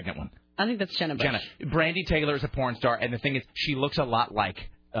fat pregnant one? I think that's Jenna Bush. Brandy Taylor is a porn star, and the thing is, she looks a lot like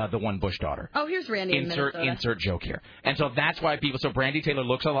the one Bush daughter. Oh, here's Randy in Minnesota. Insert joke here. And so that's why people. So Brandy Taylor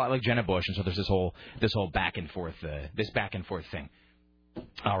looks a lot like Jenna Bush, and so there's this whole back and forth thing.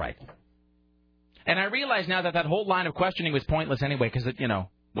 All right. And I realize now that whole line of questioning was pointless anyway, because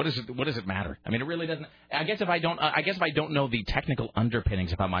what does it matter? I mean, it really doesn't. I guess if I don't know the technical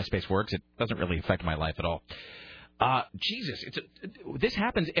underpinnings of how MySpace works, it doesn't really affect my life at all. Jesus, this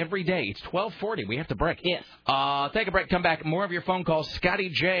happens every day. It's 12:40. We have to break. Yes. Take a break. Come back. More of your phone calls. Scotty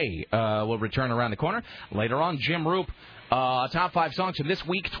J will return around the corner. Later on, Jim Roop. Top 5 songs from this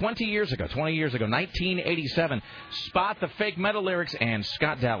week, 20 years ago, 1987. Spot the fake metal lyrics, and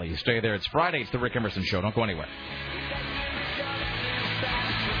Scott Daly. Stay there. It's Friday. It's the Rick Emerson Show. Don't go anywhere.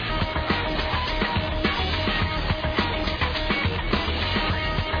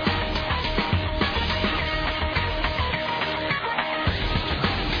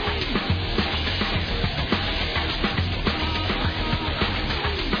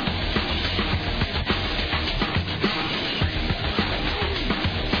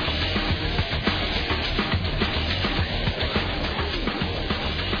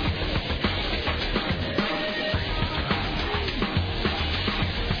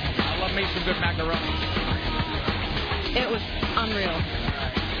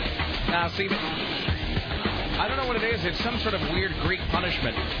 I don't know what it is. It's some sort of weird Greek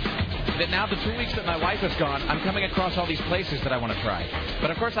punishment that now the 2 weeks that my wife is gone, I'm coming across all these places that I want to try. But,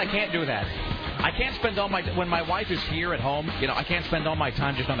 of course, I can't do that. I can't spend when my wife is here at home, I can't spend all my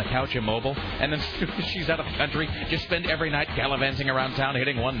time just on the couch immobile. And then as soon as she's out of the country, just spend every night gallivanting around town,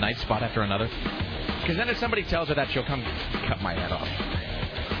 hitting one night spot after another. Because then if somebody tells her that, she'll come cut my head off.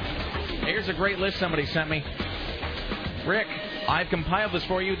 Here's a great list somebody sent me. Rick, I've compiled this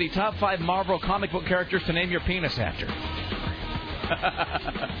for you, the top 5 Marvel comic book characters to name your penis after.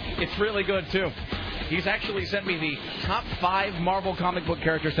 It's really good, too. He's actually sent me the top 5 Marvel comic book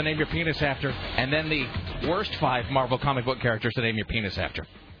characters to name your penis after, and then the worst 5 Marvel comic book characters to name your penis after.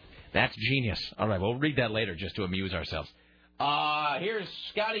 That's genius. All right, we'll read that later just to amuse ourselves. Here's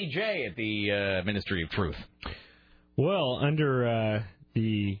Scotty J at the Ministry of Truth. Well, under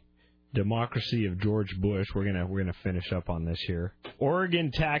the democracy of George Bush, we're gonna finish up on this here. Oregon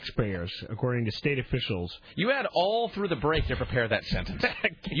taxpayers, according to state officials. You had all through the break to prepare that sentence.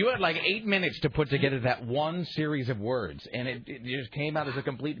 You had like 8 minutes to put together that one series of words, and it just came out as a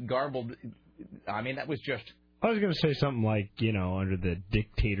complete garbled. I mean, that was just. I was gonna say something like, under the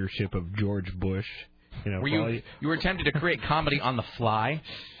dictatorship of George Bush. You were tempted to create comedy on the fly?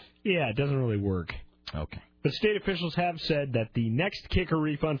 Yeah, it doesn't really work. Okay. But state officials have said that the next kicker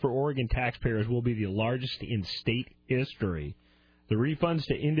refund for Oregon taxpayers will be the largest in state history. The refunds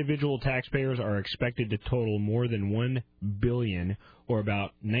to individual taxpayers are expected to total more than $1 billion, or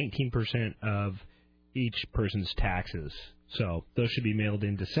about 19% of each person's taxes. So those should be mailed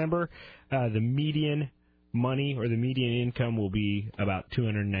in December. The median money or the median income will be about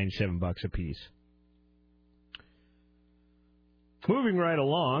 $297 apiece. Moving right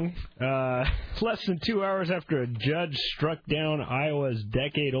along, less than 2 hours after a judge struck down Iowa's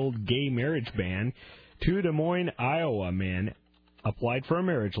decade-old gay marriage ban, 2 Des Moines, Iowa men applied for a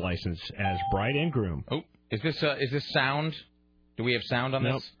marriage license as bride and groom. Oh, is this sound Do we have sound on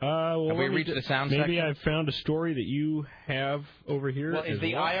this? Well, have we reached the sound maybe section? I've found a story that you have over here. Well, is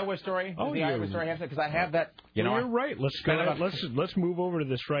the Iowa story? Oh, the Iowa story have that? Because I have that. You know, you're right. Let's go. Let's move over to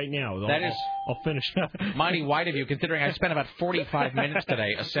this right now. I'll finish. Mighty white of you, considering I spent about 45 minutes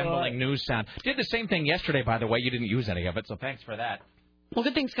today assembling news sound. Did the same thing yesterday, by the way. You didn't use any of it, so thanks for that. Well,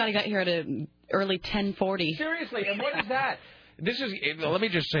 good thing Scotty got here at an early 10:40. Seriously, and what is that? Let me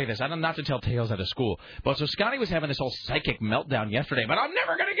just say this. I don't not to tell tales out of school, but so Scotty was having this whole psychic meltdown yesterday. But I'm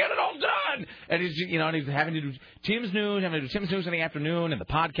never going to get it all done. And he's having to do Tim's news, having to do Tim's news in the afternoon, and the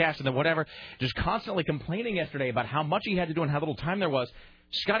podcast, and then whatever. Just constantly complaining yesterday about how much he had to do and how little time there was.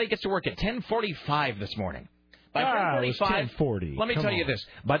 Scotty gets to work at 10:45 this morning. By 10:40. Let me tell you this.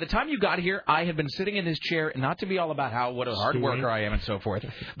 By the time you got here, I had been sitting in this chair, not to be all about what a hard worker I am and so forth,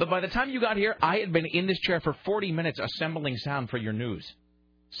 but by the time you got here, I had been in this chair for 40 minutes assembling sound for your news.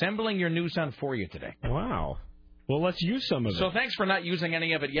 Assembling your news sound for you today. Wow. Well, let's use some of it. So thanks for not using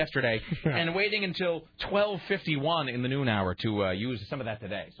any of it yesterday and waiting until 12:51 in the noon hour to use some of that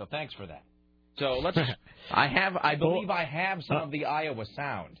today. So thanks for that. So let's. I believe I have some of the Iowa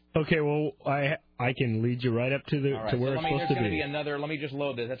sound. Okay, well I can lead you right up to the to where it's supposed to be. Let me just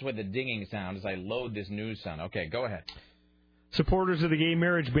load this. That's what the dinging sound is. I load this news sound. Okay, go ahead. Supporters of the gay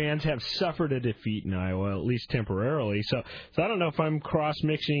marriage bans have suffered a defeat in Iowa, at least temporarily. So I don't know if I'm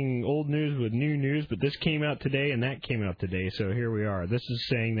cross-mixing old news with new news, but this came out today and that came out today. So here we are. This is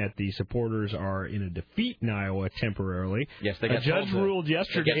saying that the supporters are in a defeat in Iowa temporarily. Yes, they got a judge ruled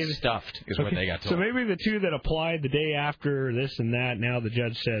yesterday. They get stuffed is what they got told. So maybe the two that applied the day after this and that, now the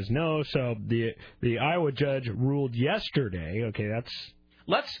judge says no. So the Iowa judge ruled yesterday. Okay,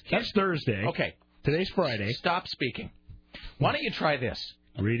 that's Thursday. Okay. Today's Friday. Stop speaking. Why don't you try this?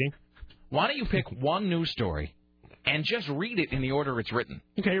 Reading? Why don't you pick one news story and just read it in the order it's written?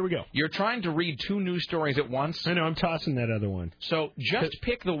 Okay, here we go. You're trying to read two news stories at once. I know, I'm tossing that other one. So just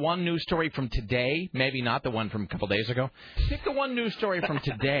pick the one news story from today, maybe not the one from a couple days ago. Pick the one news story from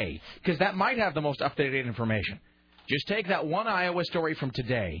today, because that might have the most up-to-date information. Just take that one Iowa story from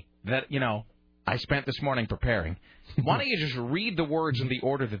today that, I spent this morning preparing. Why don't you just read the words in the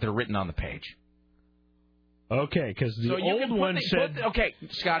order that they're written on the page? Okay, because the old one said... Okay,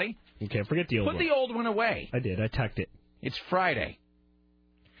 Scotty. Okay, forget the old one. Put the old one away. I did. I tucked it. It's Friday.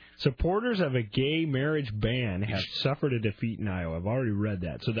 Supporters of a gay marriage ban have suffered a defeat in Iowa. I've already read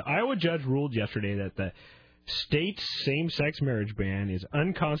that. So the Iowa judge ruled yesterday that the state's same-sex marriage ban is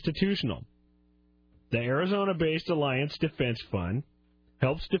unconstitutional. The Arizona-based Alliance Defense Fund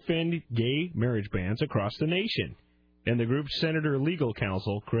helps defend gay marriage bans across the nation. And the group's Senator Legal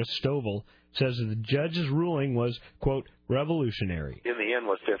Counsel, Chris Stovall, says that the judge's ruling was, quote, revolutionary. In the end,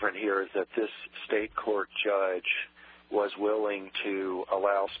 what's different here is that this state court judge was willing to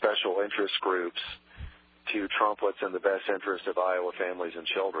allow special interest groups to trump what's in the best interest of Iowa families and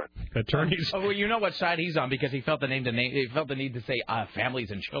children. Attorneys. Well, you know what side he's on because he felt the need to say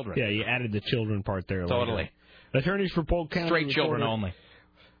families and children. Yeah, he added the children part there. Totally. Later. Attorneys for Polk County. Straight children only.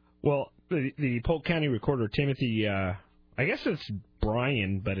 Well, the Polk County recorder, Timothy, I guess it's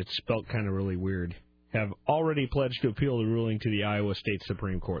Brian, but it's spelled kind of really weird, have already pledged to appeal the ruling to the Iowa State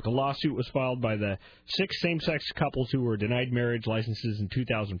Supreme Court. The lawsuit was filed by the 6 same-sex couples who were denied marriage licenses in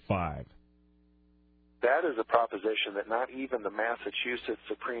 2005. That is a proposition that not even the Massachusetts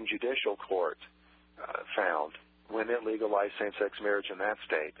Supreme Judicial Court found when it legalized same-sex marriage in that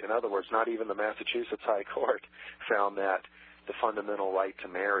state. In other words, not even the Massachusetts High Court found that the fundamental right to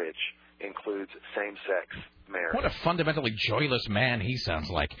marriage includes same-sex marriage. What a fundamentally joyless man he sounds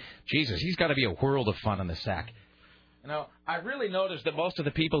like. Jesus, he's got to be a world of fun in the sack. I really noticed that most of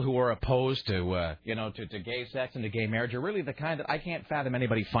the people who are opposed to, to gay sex and to gay marriage are really the kind that I can't fathom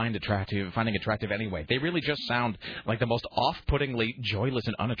anybody finding attractive anyway. They really just sound like the most off-puttingly joyless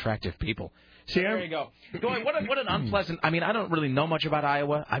and unattractive people. See, there you go. Boy, what an unpleasant... I mean, I don't really know much about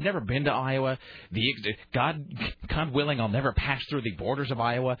Iowa. I've never been to Iowa. God willing, I'll never pass through the borders of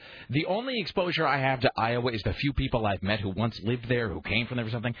Iowa. The only exposure I have to Iowa is the few people I've met who once lived there, who came from there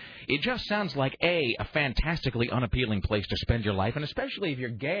or something. It just sounds like, a fantastically unappealing place to spend your life, and especially if you're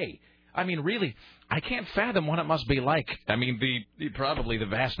gay. I mean, really, I can't fathom what it must be like. I mean, probably the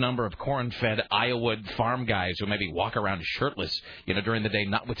vast number of corn-fed Iowa farm guys who maybe walk around shirtless, during the day,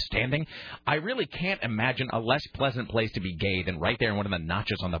 notwithstanding. I really can't imagine a less pleasant place to be gay than right there in one of the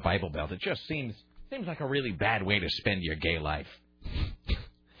notches on the Bible Belt. It just seems like a really bad way to spend your gay life.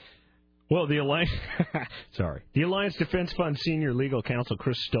 Well, the Alliance Defense Fund senior legal counsel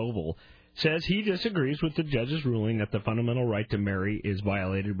Chris Stovall says he disagrees with the judge's ruling that the fundamental right to marry is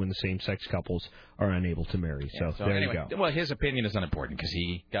violated when the same-sex couples are unable to marry. So there anyway, you go. Well, his opinion is unimportant because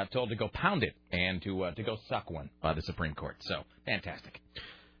he got told to go pound it and to go suck one by the Supreme Court. So, fantastic.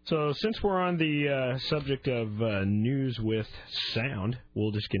 So since we're on the subject of news with sound,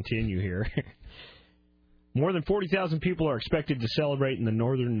 we'll just continue here. More than 40,000 people are expected to celebrate in the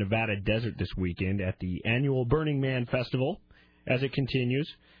northern Nevada desert this weekend at the annual Burning Man Festival. As it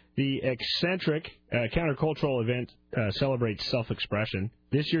continues, the eccentric countercultural event celebrates self-expression.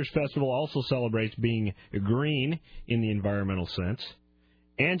 This year's festival also celebrates being green in the environmental sense.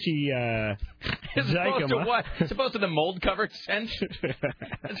 Angie As opposed to what? As opposed to the mold-covered sense?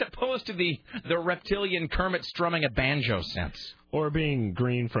 As opposed to the reptilian Kermit strumming a banjo sense? Or being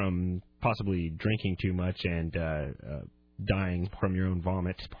green from possibly drinking too much and dying from your own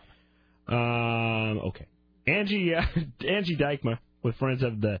vomit. Okay. Angie Dykema, with Friends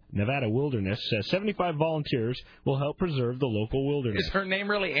of the Nevada Wilderness, says 75 volunteers will help preserve the local wilderness. Is her name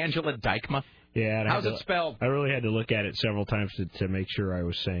really Angela Dykema? Yeah. How's it spelled? I really had to look at it several times to make sure I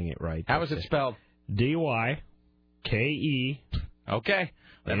was saying it right. How is it spelled? D-Y-K-E. Okay.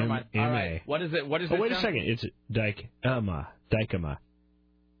 Never mind. All right. What is it? What is it? Wait a second. It's Dykema.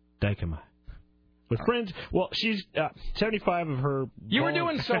 With Friends, well, she's 75 of her. You were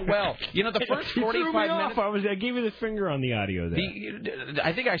doing so well. You know, the first 45 minutes. I gave you the finger on the audio there.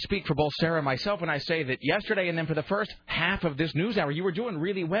 I think I speak for both Sarah and myself when I say that yesterday and then for the first half of this news hour, you were doing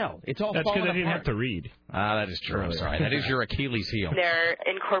really well. It's all That's falling because I didn't apart. have to read. That is true. I'm sorry. That is your Achilles heel. They're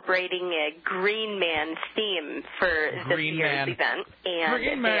incorporating a Green Man theme for this year's event,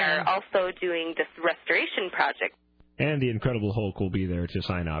 and they are also doing this restoration project. And the Incredible Hulk will be there to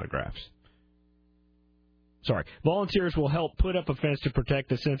sign autographs. Volunteers will help put up a fence to protect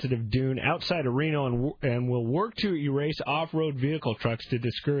the sensitive dune outside of Reno and will work to erase off-road vehicle trucks to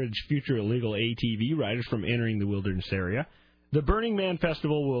discourage future illegal ATV riders from entering the wilderness area. The Burning Man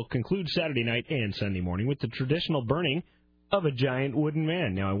Festival will conclude Saturday night and Sunday morning with the traditional burning of a giant wooden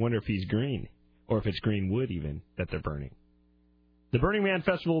man. Now, I wonder if he's green, or if it's green wood even that they're burning. The Burning Man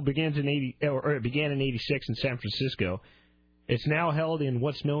Festival began in 86 in San Francisco. It's now held in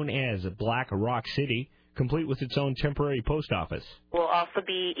what's known as Black Rock City, complete with its own temporary post office. We'll also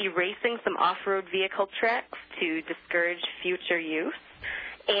be erasing some off-road vehicle tracks to discourage future use.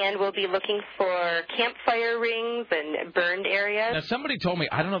 And we'll be looking for campfire rings and burned areas. Now, somebody told me,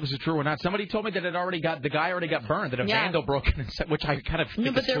 I don't know if this is true or not, somebody told me that the guy already got burned, that a vandal broke in, which I kind of think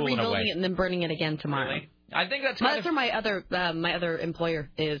No, but is they're cool in a rebuilding way. it and then burning it again tomorrow. Really? I think that's where my other employer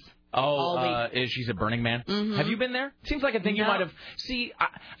is. She's a Burning Man? Mm-hmm. Have you been there? Seems like a thing you might have...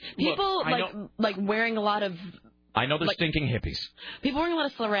 People look, wearing a lot of... I know they're stinking hippies. People wearing a lot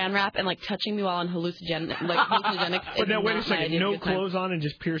of saran wrap and touching me while on hallucinogenics. But now wait a second. No clothes on and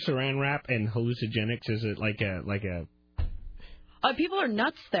just pure saran wrap and hallucinogenics. Is it like a? People are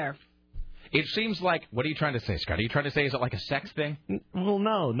nuts there. It seems like... What are you trying to say, Scott? Are you trying to say is it like a sex thing? Well,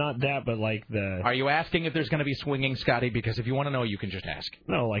 no, not that, but like the... Are you asking if there's going to be swinging, Scotty? Because if you want to know, you can just ask.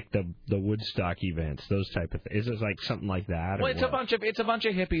 No, like the Woodstock events, those type of things. Is it like something like that? Well, it's a bunch of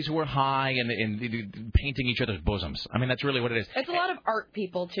hippies who are high and painting each other's bosoms. I mean, that's really what it is. It's a lot of art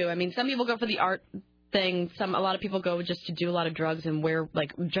people, too. I mean, some people go for the art thing. A lot of people go just to do a lot of drugs and wear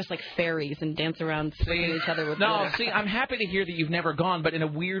just like fairies and dance around swinging each other with glitter. See, I'm happy to hear that you've never gone, but in a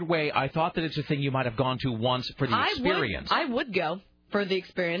weird way, I thought that it's a thing you might have gone to once for the experience. I would go for the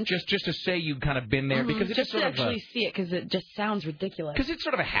experience. Just to say you've kind of been there, because it's just sort to of actually see it, because it just sounds ridiculous. Because it's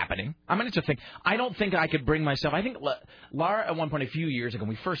sort of a happening. I mean, it's a thing. I don't think I could bring myself. I think Laura, at one point a few years ago, when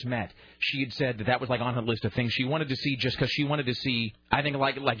we first met, she had said that was like on her list of things she wanted to see, just because she wanted to see. I think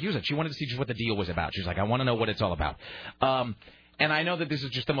like you said, she wanted to see just what the deal was about. She's like, I want to know what it's all about. And I know that this is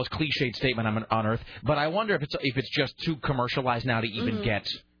just the most cliched statement on earth, but I wonder if it's just too commercialized now to even get.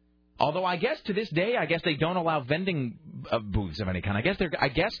 Although I guess to this day, they don't allow vending booths of any kind.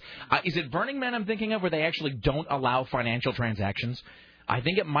 Is it Burning Man I'm thinking of where they actually don't allow financial transactions? I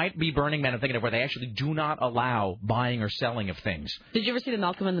think it might be Burning Man I'm thinking of where they actually do not allow buying or selling of things. Did you ever see the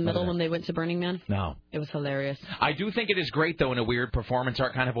Malcolm in the Middle when they went to Burning Man? No. It was hilarious. I do think it is great, though, in a weird performance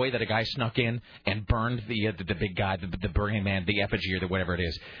art kind of way that a guy snuck in and burned the big guy, the Burning Man, the effigy or whatever it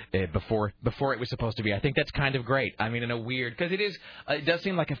is, before it was supposed to be. I think that's kind of great. I mean, in a weird... Because it does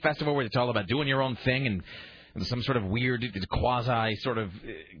seem like a festival where it's all about doing your own thing and some sort of weird quasi sort of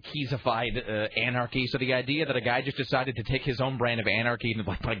keisified anarchy. So the idea that a guy just decided to take his own brand of anarchy and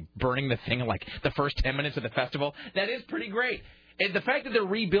like burning the thing in like the first 10 minutes of the festival, that is pretty great. And the fact that they're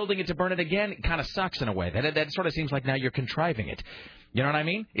rebuilding it to burn it again kind of sucks in a way. That sort of seems like now you're contriving it. You know what I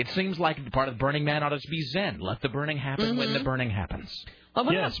mean? It seems like part of Burning Man ought to be Zen. Let the burning happen when the burning happens.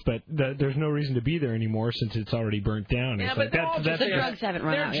 Yes, but there's no reason to be there anymore since it's already burnt down. Yeah, It's but like, the drugs haven't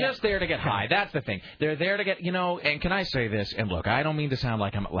run out. They're just there to get high. That's the thing. They're there to get, and can I say this? And look, I don't mean to sound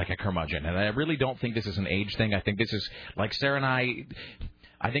like I'm like a curmudgeon, and I really don't think this is an age thing. I think this is like Sarah and I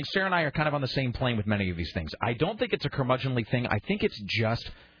are kind of on the same plane with many of these things. I don't think it's a curmudgeonly thing. I think it's just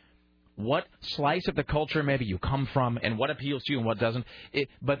what slice of the culture maybe you come from and what appeals to you and what doesn't.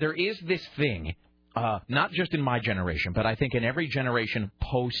 But there is this thing. Not just in my generation, but I think in every generation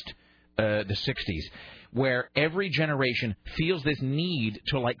post the 60s, where every generation feels this need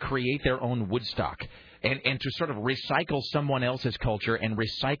to, like, create their own Woodstock and to sort of recycle someone else's culture and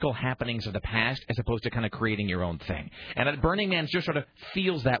recycle happenings of the past as opposed to kind of creating your own thing. And Burning Man just sort of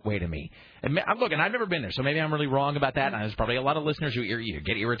feels that way to me. And look, and I've never been there, so maybe I'm really wrong about that, and there's probably a lot of listeners who either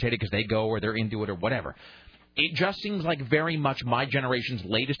get irritated because they go or they're into it or whatever. It just seems like very much my generation's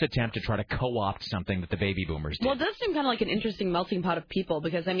latest attempt to try to co-opt something that the baby boomers did. Well, it does seem kind of like an interesting melting pot of people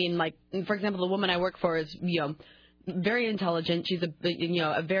because, I mean, like, for example, the woman I work for is, very intelligent. She's a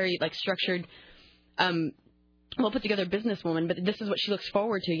very, like, structured, well put together businesswoman, but this is what she looks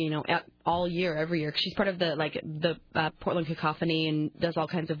forward to, all year, every year. She's part of the Portland Cacophony and does all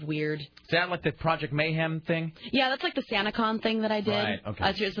kinds of weird. Is that like the Project Mayhem thing? Yeah, that's like the SantaCon thing that I did. Right,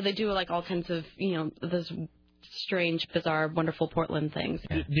 okay. So they do like all kinds of, those strange, bizarre, wonderful Portland things.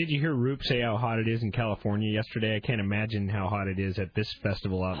 Did you hear Roop say how hot it is in California yesterday? I can't imagine how hot it is at this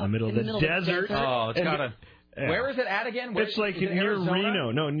festival out in the middle of the desert. Oh, it's got a... Yeah. Where is it at again? It's like near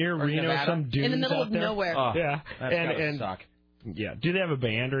Reno. No, near Reno. Nevada? Some dunes in the middle out of there. nowhere. Oh, yeah, that's gotta suck. Yeah. Do they have a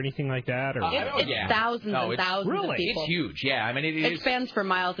band or anything like that? Or it's thousands and thousands of people. It's huge. Yeah, I mean it spans for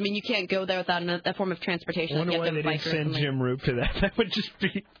miles. I mean you can't go there without that form of transportation. I wonder why they didn't send Jim Roop to that. That would just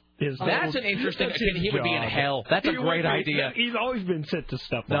be. That's an interesting. He would be in hell. That's a great idea. He's always been sent to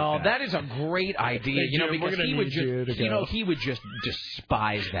stuff like that. No, that is a great idea. Because he would just, he would just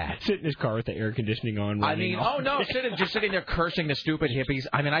despise that. Sit in his car with the air conditioning on. I mean, just sitting there cursing the stupid hippies.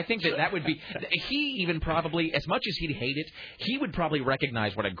 I mean, I think that would be. He even probably, as much as he'd hate it, he would probably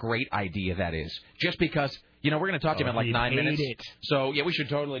recognize what a great idea that is. Just because, we're going to talk to him in like 9 minutes. It. So yeah, we should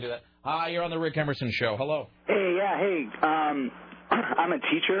totally do that. Hi, you're on the Rick Emerson Show. Hello. Hey. I'm a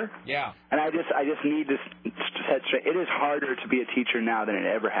teacher. Yeah. And I just need to set straight. It is harder to be a teacher now than it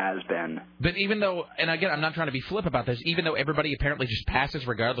ever has been. But even though, and again, I'm not trying to be flip about this, even though everybody apparently just passes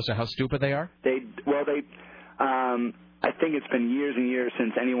regardless of how stupid they are? I think it's been years and years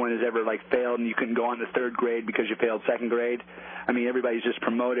since anyone has ever, failed and you couldn't go on to third grade because you failed second grade. I mean, everybody's just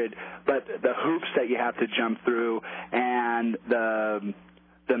promoted. But the hoops that you have to jump through and the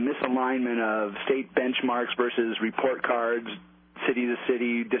misalignment of state benchmarks versus report cards, city to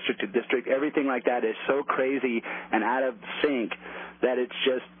city, district to district, everything like that is so crazy and out of sync that it's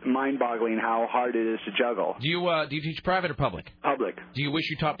just mind-boggling how hard it is to juggle. Do you teach private or public? Public. Do you wish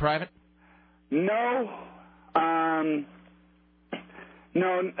you taught private? No.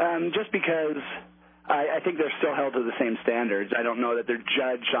 Just because I think they're still held to the same standards. I don't know that they're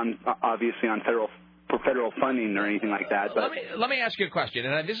judged obviously on federal funding or anything like that. But let me ask you a question,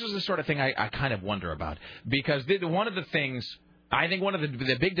 and this is the sort of thing I kind of wonder about, because one of the things, I think one of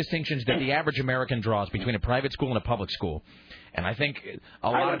the big distinctions that the average American draws between a private school and a public school, and I think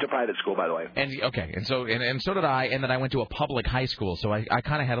I went to private school, by the way. And so did I, and then I went to a public high school, so I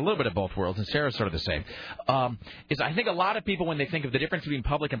kind of had a little bit of both worlds, and Sarah's sort of the same. Is I think a lot of people, when they think of the difference between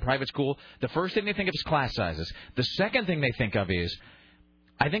public and private school, the first thing they think of is class sizes. The second thing they think of is,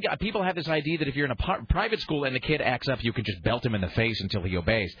 I think people have this idea that if you're in a private school and the kid acts up, you can just belt him in the face until he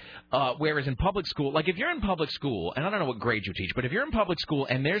obeys. Whereas in public school, if you're in public school, and I don't know what grade you teach, but if you're in public school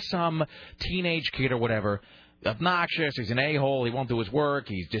and there's some teenage kid or whatever, obnoxious, he's an a-hole, he won't do his work,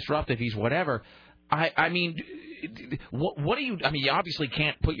 he's disruptive, he's whatever, I mean, what do you, I mean, you obviously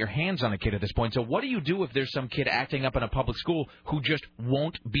can't put your hands on a kid at this point, so what do you do if there's some kid acting up in a public school who just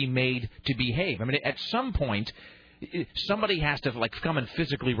won't be made to behave? I mean, at some point, somebody has to come and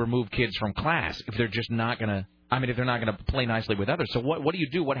physically remove kids from class if they're just not going to. I mean, if they're not going to play nicely with others. So what do you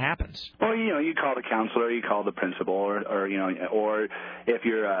do? What happens? Well, you call the counselor, you call the principal, or if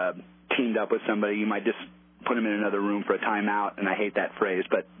you're teamed up with somebody, you might just put them in another room for a timeout, and I hate that phrase,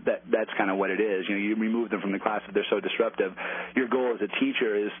 but that's kind of what it is. You remove them from the class if they're so disruptive. Your goal as a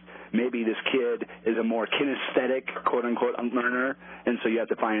teacher is maybe this kid is a more kinesthetic, quote-unquote, learner, and so you have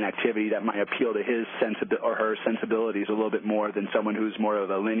to find an activity that might appeal to his or her sensibilities a little bit more than someone who's more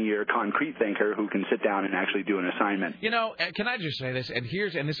of a linear, concrete thinker who can sit down and actually do an assignment. Can I just say this? And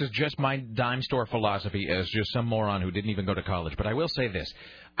this is just my dime store philosophy as just some moron who didn't even go to college, but I will say this.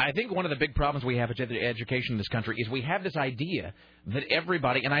 I think one of the big problems we have with education in this country is we have this idea that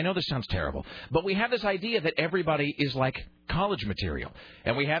everybody, and I know this sounds terrible, but we have this idea that everybody is like college material.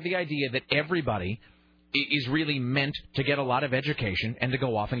 And we have the idea that everybody is really meant to get a lot of education and to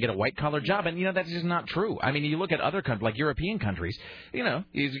go off and get a white-collar job. And, that's just not true. I mean, you look at other countries, like European countries,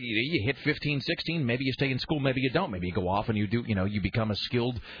 you hit 15, 16, maybe you stay in school, maybe you don't. Maybe you go off and you do, you become a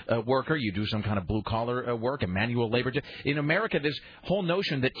skilled worker, you do some kind of blue-collar work and manual labor. In America, this whole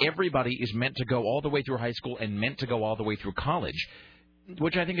notion that everybody is meant to go all the way through high school and meant to go all the way through college,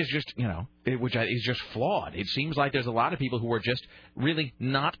 which I think is just, which is just flawed. It seems like there's a lot of people who are just really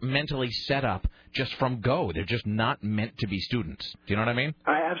not mentally set up just from go. They're just not meant to be students. Do you know what I mean?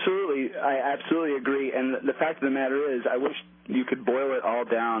 I absolutely agree. And the fact of the matter is, I wish you could boil it all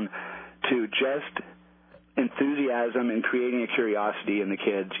down to just enthusiasm and creating a curiosity in the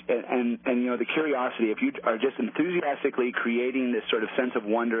kids. And the curiosity, if you are just enthusiastically creating this sort of sense of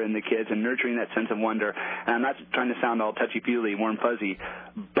wonder in the kids and nurturing that sense of wonder, and I'm not trying to sound all touchy-feely, warm fuzzy,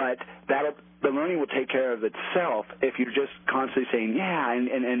 but the learning will take care of itself if you're just constantly saying, yeah,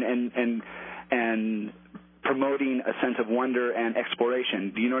 and promoting a sense of wonder and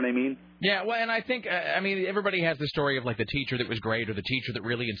exploration. Do you know what I mean? Yeah, well, and I think, everybody has the story of, like, the teacher that was great or the teacher that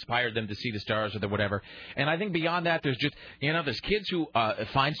really inspired them to see the stars or the whatever. And I think beyond that, there's just, there's kids who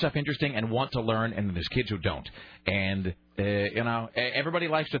find stuff interesting and want to learn, and there's kids who don't. And, everybody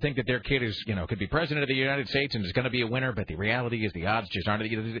likes to think that their kid is, could be president of the United States and is going to be a winner, but the reality is the odds just aren't.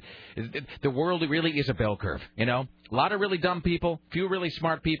 The world really is a bell curve, A lot of really dumb people, few really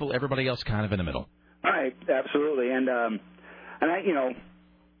smart people, everybody else kind of in the middle. Right, absolutely, and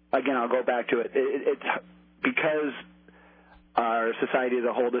again, I'll go back to it. It's because our society as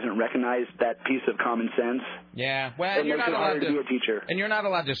a whole doesn't recognize that piece of common sense. Yeah, well, and you're not allowed to be a teacher, and you're not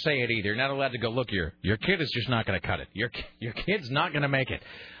allowed to say it either. You're not allowed to go, look, your kid is just not going to cut it. Your kid's not going to make it.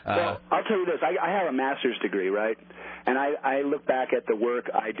 Well, I'll tell you this. I have a master's degree, right? And I look back at the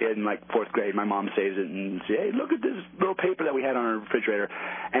work I did in, like, 4th grade. My mom saves it and says, hey, look at this little paper that we had on our refrigerator.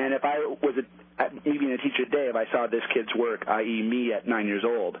 And if I was even a teacher today, if I saw this kid's work, i.e. me at 9 years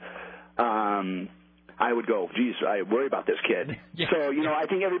old, I would go, geez, I worry about this kid. Yeah. So, I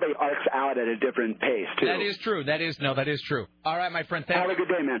think everybody arcs out at a different pace, too. That is true. That is true. All right, my friend. Have a good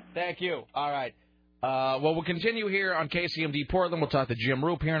day, man. Thank you. All right. Well, we'll continue here on KCMD Portland. We'll talk to Jim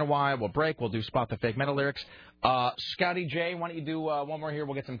Roop here in a while. We'll break. We'll do Spot the Fake Metal Lyrics. Scotty J, why don't you do one more here?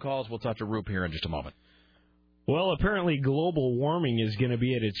 We'll get some calls. We'll talk to Roop here in just a moment. Well, apparently global warming is going to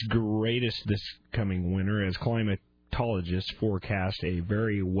be at its greatest this coming winter as climatologists forecast a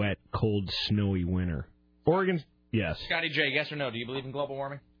very wet, cold, snowy winter. Oregon, yes. Scotty J, yes or no? Do you believe in global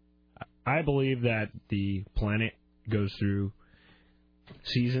warming? I believe that the planet goes through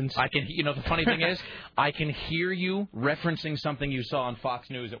seasons. I can, the funny thing is, I can hear you referencing something you saw on Fox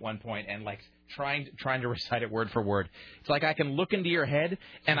News at one point and, like, trying to recite it word for word. It's like I can look into your head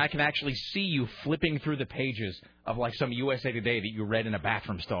and I can actually see you flipping through the pages of, like, some USA Today that you read in a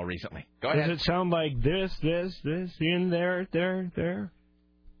bathroom stall recently. Go ahead. Does it sound like this, in there?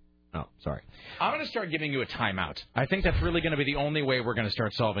 Oh, sorry. I'm going to start giving you a timeout. I think that's really going to be the only way we're going to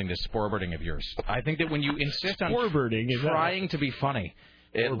start solving this sporbirding of yours. I think that when you insist on trying to be funny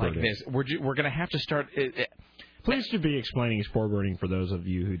like this, we're going to have to start... Please to be explaining sporbirding for those of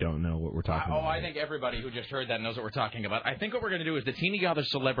you who don't know what we're talking about. Oh, I think everybody who just heard that knows what we're talking about. I think what we're going to do is the Teeny Gather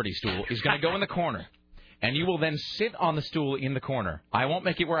celebrity stool is going to go in the corner. And you will then sit on the stool in the corner. I won't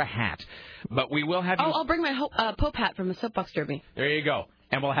make you wear a hat, but we will have you... I'll bring my Pope hat from the soapbox derby. There you go.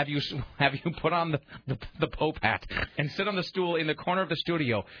 And we'll have you put on the Pope hat and sit on the stool in the corner of the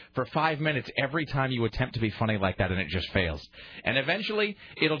studio for 5 minutes every time you attempt to be funny like that, and it just fails. And eventually,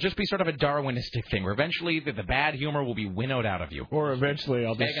 it'll just be sort of a Darwinistic thing, where eventually the bad humor will be winnowed out of you. Or eventually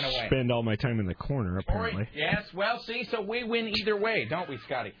I'll just spend all my time in the corner, apparently. Yes, well, see, so we win either way, don't we,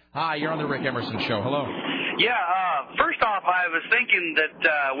 Scotty? Hi, you're on the Rick Emerson Show. Hello. Yeah, first off, I was thinking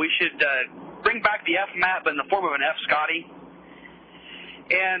that we should bring back the F-map in the form of an F, Scotty.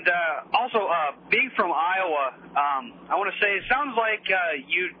 And also, being from Iowa, I want to say it sounds like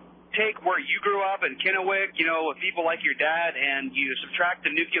you take where you grew up in Kennewick, with people like your dad, and you subtract the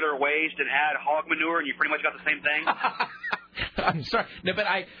nuclear waste and add hog manure, and you pretty much got the same thing. I'm sorry, no, but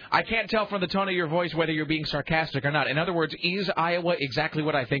I can't tell from the tone of your voice whether you're being sarcastic or not. In other words, is Iowa exactly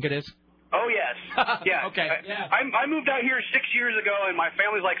what I think it is? Oh, yes. Yeah. Okay. Yeah. I moved out here 6 years ago, and my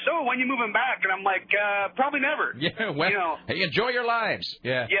family's like, so when you moving back? And I'm like, probably never. Yeah, well, hey, enjoy your lives.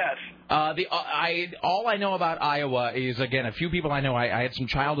 Yeah. Yes. All I know about Iowa is, again, a few people I know. I had some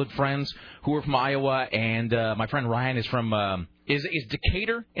childhood friends who were from Iowa, and my friend Ryan is from, is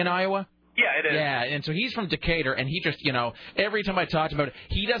Decatur in Iowa? Yeah, it is. Yeah, and so he's from Decatur, and he just, every time I talk to him about it,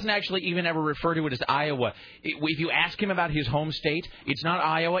 he doesn't actually even ever refer to it as Iowa. If you ask him about his home state, it's not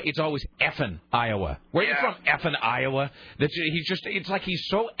Iowa, it's always effing Iowa. Where are you from? Effing Iowa. It's like he's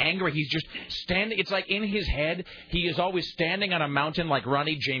so angry, he's just standing, it's like in his head, he is always standing on a mountain like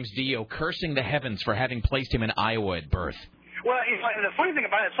Ronnie James Dio, cursing the heavens for having placed him in Iowa at birth. Well, the funny thing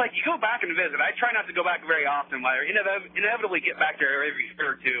about it, it's like you go back and visit. I try not to go back very often. I inevitably get back there every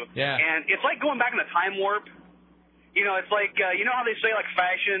year or two. Yeah. And it's like going back in a time warp. It's like, how they say, like,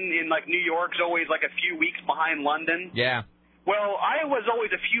 fashion in, like, New York's always, like, a few weeks behind London? Yeah. Well, Iowa's always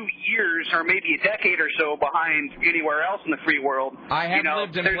a few years or maybe a decade or so behind anywhere else in the free world. I have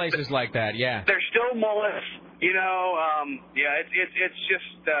lived in places like that, yeah. There's still mullets, it's just...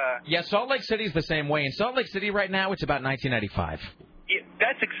 Yeah, Salt Lake City's the same way. In Salt Lake City right now, it's about 1995.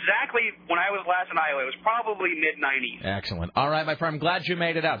 That's exactly when I was last in Iowa. It was probably mid-'90s. Excellent. All right, my friend, I'm glad you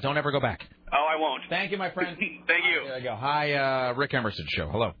made it out. Don't ever go back. Oh, I won't. Thank you, my friend. Thank you. There you go. Hi, Rick Emerson Show.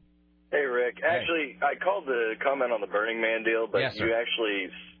 Hello. Hey, Rick. Actually, I called to comment on the Burning Man deal, but Yes, sir. you actually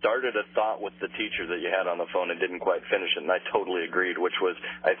started a thought with the teacher that you had on the phone and didn't quite finish it, and I totally agreed, which was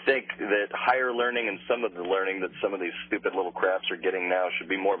I think that higher learning and some of the learning that some of these stupid little craps are getting now should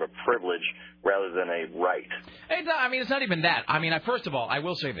be more of a privilege rather than a right. It's not even that. First of all, I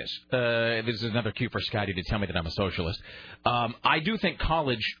will say this. This is another cue for Scotty to tell me that I'm a socialist. I do think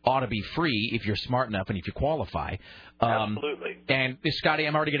college ought to be free if you're smart enough and if you qualify. Absolutely. And, Scotty,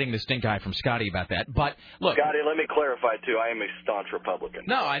 I'm already getting the stink eye from Scotty about that. But, look. Scotty, let me clarify, too. I am a staunch Republican.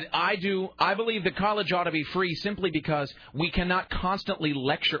 No, I do. I believe that college ought to be free simply because we cannot constantly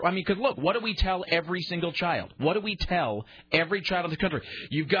lecture. Because, look, what do we tell every single child? What do we tell every child in the country?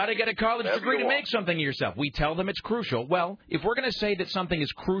 You've got to get a college degree to make something of yourself. We tell them it's crucial. Well, if we're going to say that something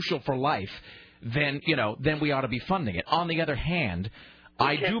is crucial for life, then we ought to be funding it. On the other hand,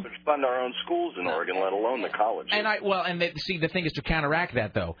 we can't fund our own schools in Oregon, let alone the colleges. The thing is to counteract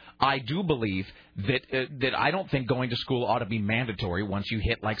that, though. I do believe that I don't think going to school ought to be mandatory once you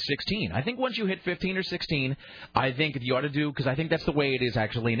hit, like, 16. I think once you hit 15 or 16, I think you ought to do, because I think that's the way it is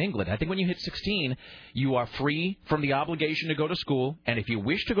actually in England. I think when you hit 16, you are free from the obligation to go to school, and if you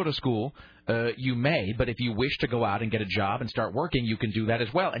wish to go to school, you may, but if you wish to go out and get a job and start working, you can do that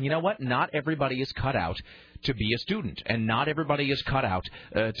as well. And you know what? Not everybody is cut out to be a student, and not everybody is cut out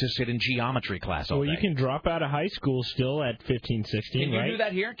to sit in geometry class all day. Well, you can drop out of high school still at 15, 16, right? Can you do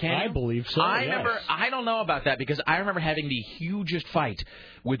that here? Can you? I believe so, I don't know about that, because I remember having the hugest fight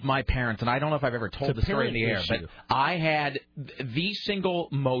with my parents, and I don't know if I've ever told the story in the air, but I had the single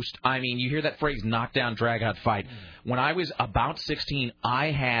most, you hear that phrase, knockdown, drag-out fight. When I was about 16, I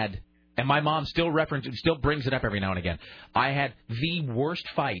had... And my mom still brings it up every now and again. I had the worst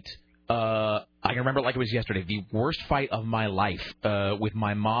fight. I can remember it like it was yesterday. The worst fight of my life with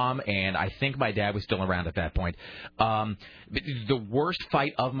my mom, and I think my dad was still around at that point. The worst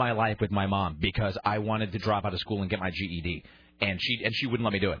fight of my life with my mom, because I wanted to drop out of school and get my GED. And she wouldn't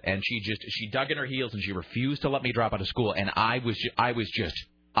let me do it. And she dug in her heels and she refused to let me drop out of school. And I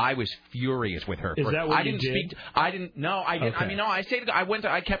was furious with her. Is that what you did? I didn't. No, I didn't. Okay.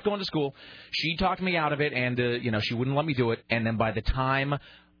 I kept going to school. She talked me out of it, and she wouldn't let me do it. And then by the time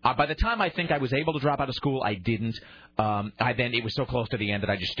I think I was able to drop out of school, I didn't. It was so close to the end that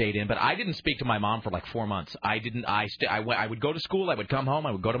I just stayed in. But I didn't speak to my mom for like 4 months. I didn't. I would go to school. I would come home.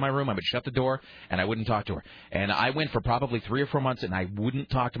 I would go to my room. I would shut the door, and I wouldn't talk to her. And I went for probably 3 or 4 months, and I wouldn't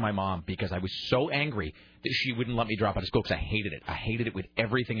talk to my mom because I was so angry that she wouldn't let me drop out of school because I hated it. I hated it with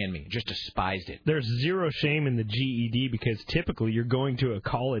everything in me. Just despised it. There's zero shame in the GED because typically you're going to a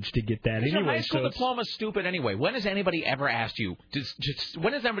college to get that anyway. Your high school diploma's stupid anyway. When has anybody ever asked you?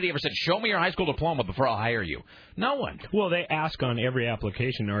 When has anybody ever said, "Show me your high school diploma before I'll hire you"? No one. Well, they ask on every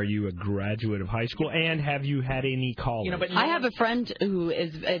application, "Are you a graduate of high school and have you had any college?" I have a friend who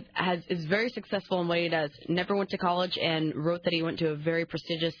is very successful in what he does. Never went to college and wrote that he went to a very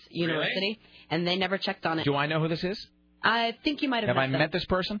prestigious university, and they never checked on it. Do I know who this is? I think you might have met them. Have I met this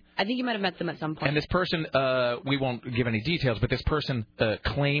person? I think you might have met them at some point. And this person, we won't give any details, but this person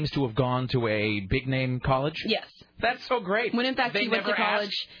claims to have gone to a big-name college? Yes. That's so great. When, in fact, he went to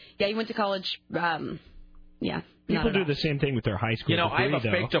college. Yeah, he went to college. Yeah. People do the same thing with their high school degree, I have a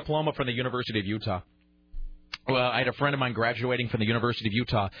fake diploma from the University of Utah. Well, I had a friend of mine graduating from the University of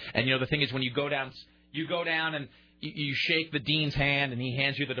Utah, and, the thing is when you go down and you shake the dean's hand, and he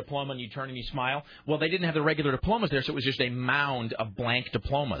hands you the diploma, and you turn and you smile. Well, they didn't have the regular diplomas there, so it was just a mound of blank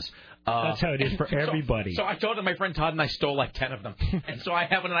diplomas. That's how it is for everybody. So I told him, my friend Todd and I stole like 10 of them. And so I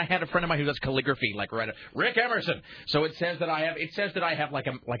have one, and I had a friend of mine who does calligraphy, like Rick Emerson. So it says that I have like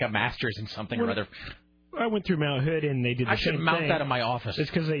a master's in something or other. I went through Mount Hood, and they did the I same should mount thing. that in my office. It's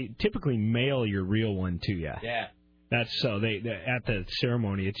because they typically mail your real one to you. Yeah. That's so. They at the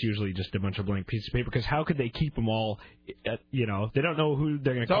ceremony, it's usually just a bunch of blank pieces of paper. Because how could they keep them all? They don't know who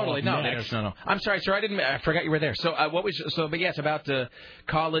they're going to call. Totally, no. I'm sorry, sir. I forgot you were there. So what was But yes, about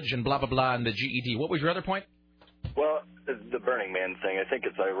college and blah blah blah and the GED. What was your other point? Well, the Burning Man thing, I think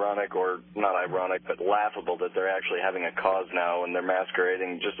it's ironic, or not ironic, but laughable that they're actually having a cause now and they're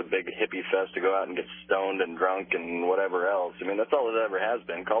masquerading just a big hippie fest to go out and get stoned and drunk and whatever else. I mean, that's all it ever has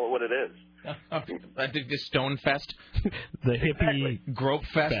been. Call it what it is. The Stone Fest, the hippie grope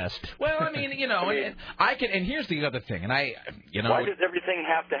fest. Well, I mean, I can. And here's the other thing, and why does everything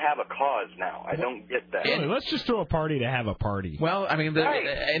have to have a cause now? I don't get that. Let's just throw a party to have a party. Well, I mean,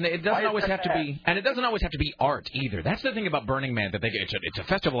 and it doesn't always have to be, and it doesn't always have to be art either. That's the thing about Burning Man, that it's a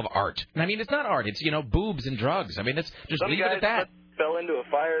festival of art. And I mean, it's not art. It's boobs and drugs. I mean, it's just leave it at that. Fell into a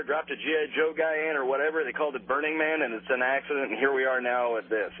fire, dropped a G.I. Joe guy in or whatever. They called it Burning Man, and it's an accident, and here we are now at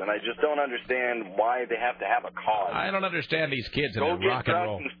this. And I just don't understand why they have to have a cause. I don't understand these kids and Go their rock get and drunk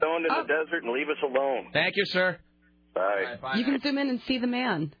roll. and stoned in the desert and leave us alone. Thank you, sir. Bye. You can zoom in and see the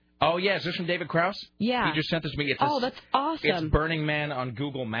man. Oh, yeah. Is this from David Krause? Yeah. He just sent this to me. That's awesome. It's Burning Man on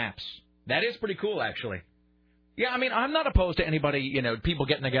Google Maps. That is pretty cool, actually. Yeah, I mean, I'm not opposed to anybody, people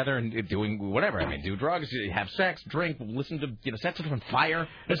getting together and doing whatever. I mean, do drugs, have sex, drink, listen to, set stuff on fire,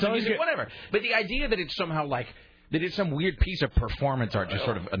 music, whatever. But the idea that it's somehow that it's some weird piece of performance art just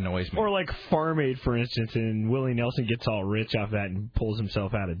sort of annoys me. Or like Farm Aid, for instance, and Willie Nelson gets all rich off that and pulls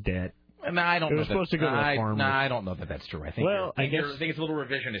himself out of debt. No, I don't know. It was supposed to go to a farmer. No, I don't know that that's true. I think I guess it's a little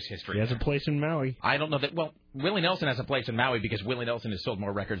revisionist history. He has a place in Maui. I don't know that. Well, Willie Nelson has a place in Maui because Willie Nelson has sold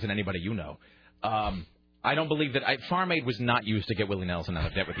more records than anybody you know. I don't believe that Farm Aid was not used to get Willie Nelson out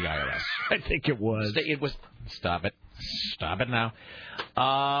of debt with the IRS. I think it was. It was. Stop it now.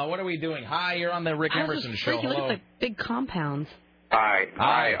 What are we doing? Hi, you're on the Rick Emerson show. Hello. Look at the big compounds.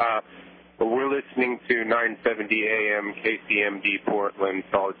 Hi. We're listening to 970 AM KCMD Portland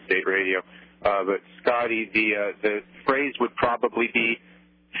Solid State Radio. But Scotty, the phrase would probably be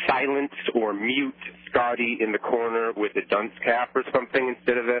silence or mute Scotty in the corner with a dunce cap or something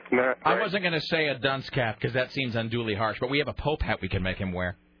instead of that. Right? I wasn't going to say a dunce cap because that seems unduly harsh, but we have a Pope hat we can make him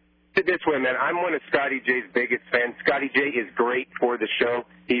wear. This way, man, I'm one of Scotty J's biggest fans. Scotty J is great for the show.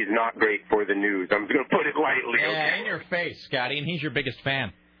 He's not great for the news. I'm going to put it lightly. Yeah, okay? in your face, Scotty, and he's your biggest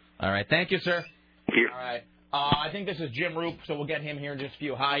fan. All right, thank you, sir. Here. All right. I think this is Jim Roop, so we'll get him here in just a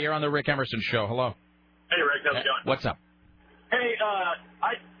few. Hi, you're on the Rick Emerson show. Hello. Hey, Rick, how's it going? What's up? Hey,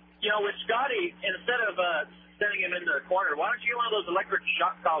 with Scotty, instead of sending him into the corner, why don't you get one of those electric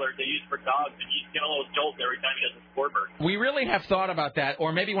shock collars they use for dogs and you get a little jolt every time he does a scoreboard? We really have thought about that,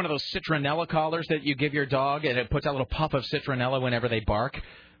 or maybe one of those citronella collars that you give your dog, and it puts out a little puff of citronella whenever they bark.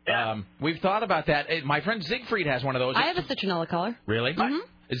 Yeah. We've thought about that. My friend Siegfried has one of those. I have a citronella collar. Really? Mm-hmm.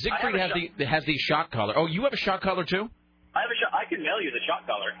 Siegfried has the shock collar. Oh, you have a shock collar too? I have a shock. I can mail you the shock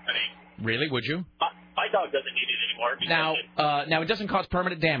collar. I mean, really? Would you? My dog doesn't need it anymore. Now it doesn't cause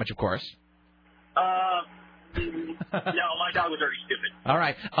permanent damage, of course. No, my dog was already stupid. All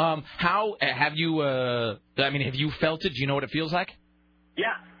right. How have you? Have you felt it? Do you know what it feels like?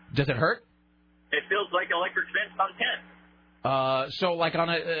 Yeah. Does it hurt? It feels like an electric fence on 10. So like on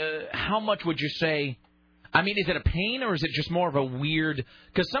a, how much would you say? I mean, is it a pain or is it just more of a weird?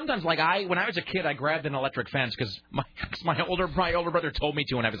 Because sometimes, when I was a kid, I grabbed an electric fence because my older brother told me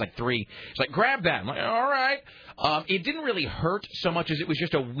to when I was like 3. He's like, grab that. I'm like, all right. It didn't really hurt so much as it was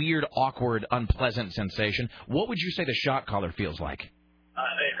just a weird, awkward, unpleasant sensation. What would you say the shock collar feels like?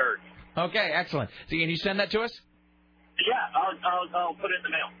 It hurts. Okay, excellent. So can you send that to us? Yeah, I'll put it in the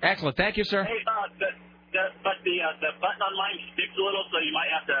mail. Excellent. Thank you, sir. Hey, but the button on mine sticks a little, so you might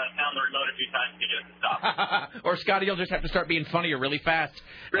have to pound the remote a few times to get it to stop. Or Scotty, you'll just have to start being funnier really fast.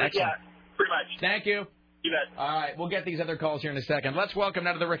 Yeah, pretty much. Thank you. You bet. All right, we'll get these other calls here in a second. Let's welcome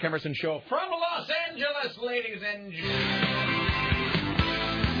now to the Rick Emerson Show from Los Angeles, ladies and gentlemen.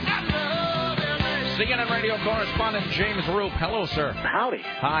 CNN radio correspondent James Roop. Hello, sir. Howdy.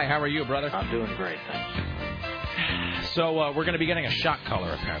 Hi, how are you, brother? I'm doing great, thanks. So we're going to be getting a shock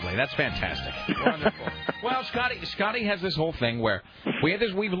collar, apparently. That's fantastic. Wonderful. Well, Scotty has this whole thing where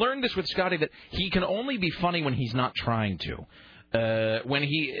we've learned this with Scotty that he can only be funny when he's not trying to. When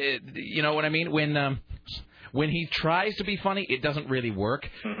he, you know what I mean? When he tries to be funny, it doesn't really work.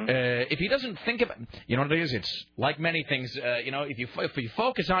 Mm-hmm. If he doesn't think about, you know what it is? It's like many things. If you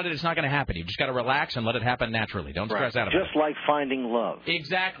focus on it, it's not going to happen. You just got to relax and let it happen naturally. Don't stress out about it. Just like finding love.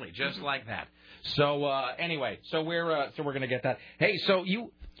 Exactly, just like that. So anyway, we're going to get that. Hey, so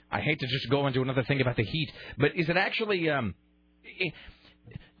I hate to just go into another thing about the heat, but is it actually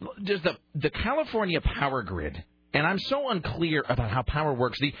does the California power grid, and I'm so unclear about how power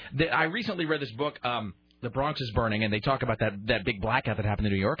works. I recently read this book, The Bronx is Burning, and they talk about that big blackout that happened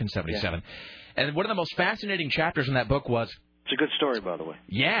in New York in '77. Yeah. And one of the most fascinating chapters in that book was... It's a good story, by the way.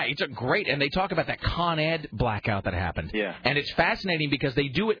 Yeah, it's a great, and they talk about that Con Ed blackout that happened. Yeah. And it's fascinating because they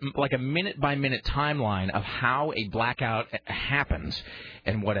do it like a minute-by-minute timeline of how a blackout happens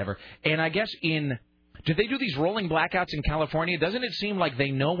and whatever. And I guess do they do these rolling blackouts in California? Doesn't it seem like they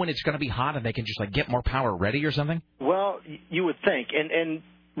know when it's going to be hot and they can just like get more power ready or something? Well, you would think, and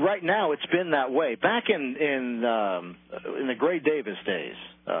right now it's been that way. Back in the Gray Davis days,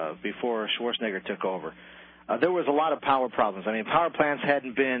 before Schwarzenegger took over, there was a lot of power problems. I mean, power plants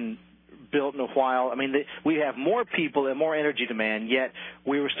hadn't been built in a while. I mean, we have more people and more energy demand, yet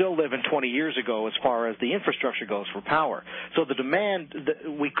we were still living 20 years ago as far as the infrastructure goes for power. So the demand,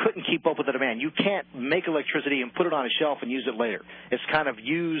 we couldn't keep up with the demand. You can't make electricity and put it on a shelf and use it later. It's kind of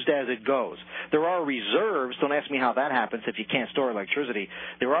used as it goes. There are reserves. Don't ask me how that happens if you can't store electricity.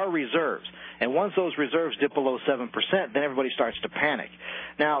 There are reserves. And once those reserves dip below 7%, then everybody starts to panic.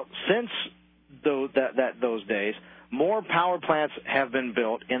 Now, since those days, more power plants have been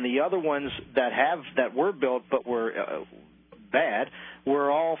built, and the other ones that were built but were bad were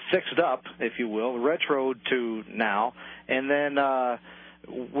all fixed up, if you will, retroed to now, and then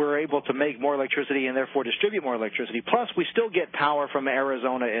we're able to make more electricity and therefore distribute more electricity. Plus, we still get power from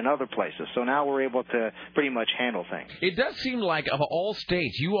Arizona and other places, so now we're able to pretty much handle things. It does seem like of all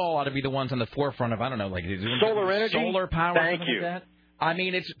states, you all ought to be the ones on the forefront of, I don't know, like solar energy, solar power. Thank you. Like that. I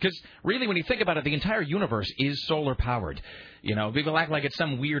mean, it's because really, when you think about it, the entire universe is solar powered. You know, people act like it's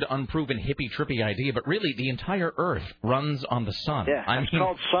some weird, unproven, hippie, trippy idea, but really, the entire Earth runs on the sun. Yeah, it's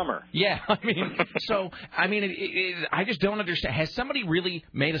called summer. Yeah, I mean, I just don't understand. Has somebody really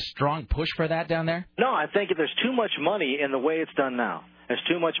made a strong push for that down there? No, I think there's too much money in the way it's done now. There's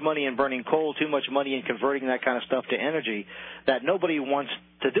too much money in burning coal, too much money in converting that kind of stuff to energy that nobody wants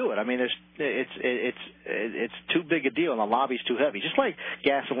to do it. I mean, it's too big a deal, and the lobby's too heavy. Just like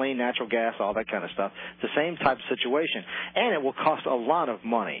gasoline, natural gas, all that kind of stuff. It's the same type of situation, and it will cost a lot of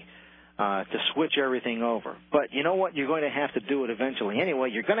money to switch everything over. But you know what? You're going to have to do it eventually.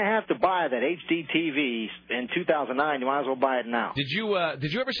 Anyway, you're going to have to buy that HD TV in 2009. You might as well buy it now. Did you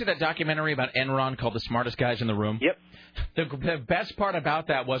ever see that documentary about Enron called The Smartest Guys in the Room? Yep. The best part about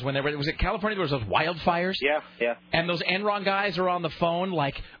that was when was it California? There was those wildfires. Yeah. And those Enron guys are on the phone,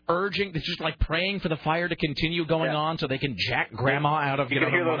 like just like praying for the fire to continue going on, so they can jack Grandma out of. You can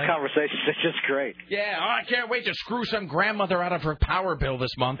hear those conversations. It's just great. Yeah, I can't wait to screw some grandmother out of her power bill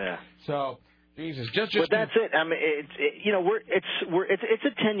this month. Yeah. So, Jesus, just. But that's it. I mean, it's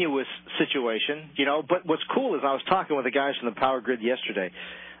a tenuous situation, you know. But what's cool is I was talking with the guys from the power grid yesterday.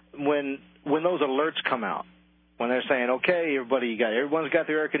 When those alerts come out. When they're saying, okay, everyone's got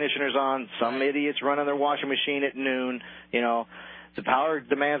their air conditioners on, some idiots running their washing machine at noon, you know, the power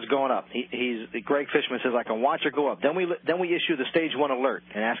demand's going up. Greg Fishman says, I can watch it go up. Then we issue the stage 1 alert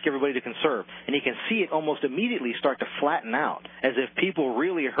and ask everybody to conserve. And you can see it almost immediately start to flatten out, as if people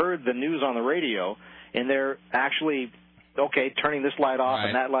really heard the news on the radio and they're actually, okay, turning this light off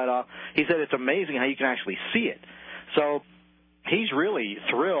and that light off. He said it's amazing how you can actually see it. So he's really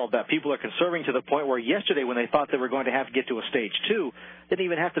thrilled that people are conserving to the point where yesterday, when they thought they were going to have to get to a stage 2, they didn't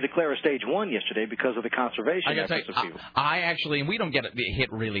even have to declare a stage 1 yesterday because of the conservation efforts of people. I actually, and we don't get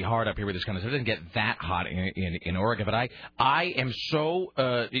hit really hard up here with this kind of stuff. It doesn't get that hot in Oregon, but I am so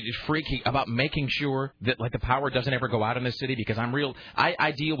freaky about making sure that like the power doesn't ever go out in this city, because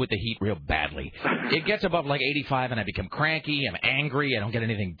I deal with the heat real badly. It gets above like 85 and I become cranky, I'm angry, I don't get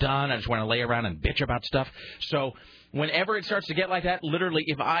anything done, I just want to lay around and bitch about stuff. So whenever it starts to get like that, literally,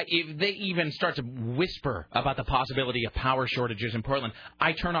 if they even start to whisper about the possibility of power shortages in Portland,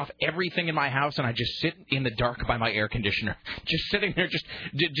 I turn off everything in my house and I just sit in the dark by my air conditioner, just sitting there, just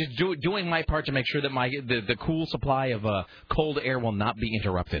doing my part to make sure that the cool supply of cold air will not be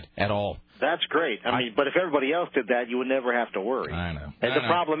interrupted at all. That's great. I mean, but if everybody else did that, you would never have to worry. I know. And the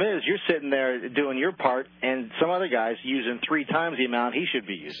problem is, you're sitting there doing your part, and some other guy's using 3 times the amount he should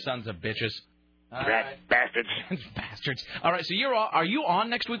be using. Sons of bitches. Bastards. Bastards. All right, so are you on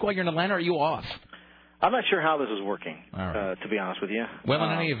next week while you're in Atlanta, or are you off? I'm not sure how this is working, right. To be honest with you. Well, in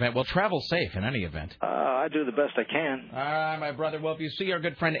any event, travel safe in any event. I do the best I can. All right, my brother. Well, if you see our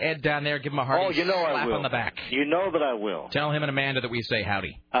good friend Ed down there, give him a hearty slap on the back. You know that I will. Tell him and Amanda that we say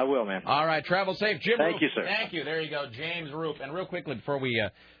howdy. I will, man. All right, travel safe. Jim Thank Roop. you, sir. Thank you. There you go, James Roop. And real quickly, before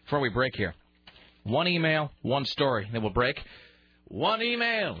we break here, 1 email, 1 story. Then we'll break. 1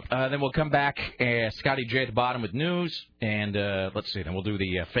 email. Then we'll come back, Scotty J at the bottom with news. And let's see, then we'll do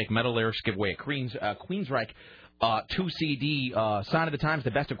the fake metal lyrics, give away a Queensryche 2 CD, Sign of the Times,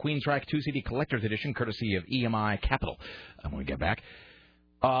 the Best of Queensryche 2 CD Collector's Edition, courtesy of EMI Capital. I'm going to get back.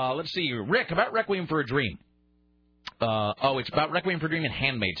 Let's see, Rick, about Requiem for a Dream. It's about Requiem for a Dream and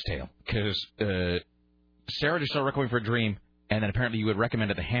Handmaid's Tale, because Sarah just saw Requiem for a Dream, and then apparently you had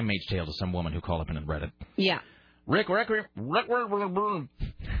recommended The Handmaid's Tale to some woman who called up and read it. Yeah. Rick, Requiem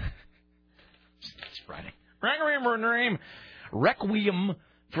it's Friday. Requiem for a Dream. Requiem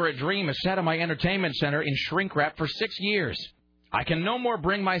for a Dream has sat in my entertainment center in shrink wrap for 6 years. I can no more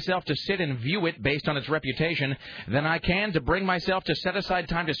bring myself to sit and view it based on its reputation than I can to bring myself to set aside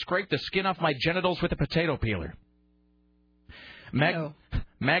time to scrape the skin off my genitals with a potato peeler.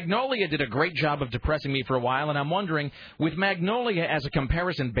 Magnolia did a great job of depressing me for a while, and I'm wondering, with Magnolia as a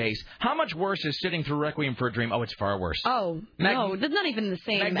comparison base, how much worse is sitting through Requiem for a Dream? Oh, it's far worse. Oh, no, that's not even the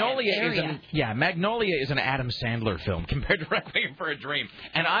same area. Magnolia is an Adam Sandler film compared to Requiem for a Dream.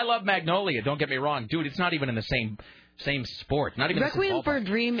 And I love Magnolia, don't get me wrong. Dude, it's not even in the same sport. Not even Requiem for a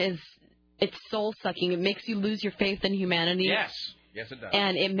Dream it's soul-sucking. It makes you lose your faith in humanity. Yes, it does.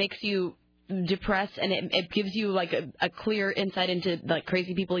 And it makes you depressed, and it gives you like a clear insight into like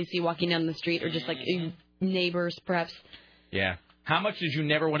crazy people you see walking down the street, or just like neighbors, perhaps. Yeah. How much did you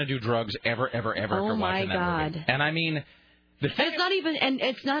never want to do drugs ever after watching that movie? And I mean, it's not even, and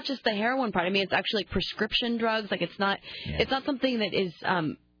it's not just the heroin part. I mean, it's actually like prescription drugs. Like it's not something that is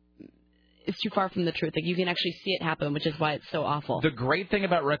it's too far from the truth. Like you can actually see it happen, which is why it's so awful. The great thing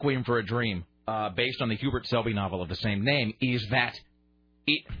about Requiem for a Dream, based on the Hubert Selby novel of the same name, is that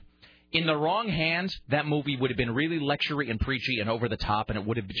in the wrong hands, that movie would have been really lectury and preachy and over the top, and it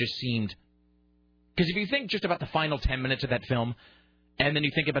would have just seemed... Because if you think just about the final 10 minutes of that film, and then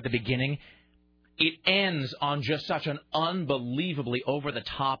you think about the beginning, it ends on just such an unbelievably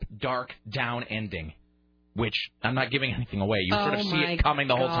over-the-top, dark, down ending, which I'm not giving anything away. You sort of see it coming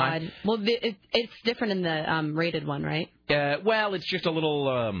the whole time. Well, it's different in the rated one, right? Well, it's just a little...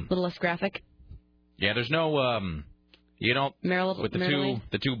 little less graphic? Yeah, there's no... you don't... With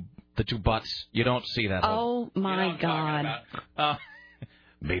the two butts. You don't see that. Oh, my God.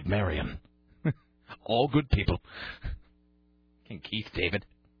 Meet Marion. All good people. King Keith David.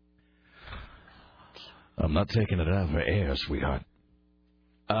 I'm not taking it out for air, sweetheart.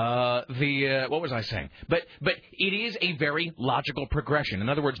 What was I saying? But it is a very logical progression. In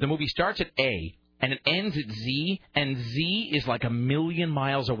other words, the movie starts at A, and it ends at Z, and Z is like 1,000,000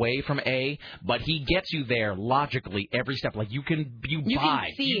 miles away from A, but he gets you there logically every step. Like you can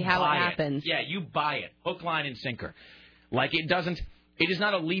see how it happens. Yeah, you buy it. Hook, line, and sinker. Like it is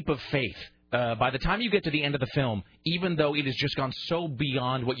not a leap of faith. By the time you get to the end of the film, even though it has just gone so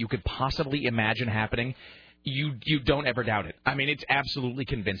beyond what you could possibly imagine happening, you don't ever doubt it. I mean, it's absolutely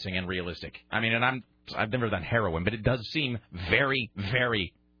convincing and realistic. I mean, and I've never done heroin, but it does seem very,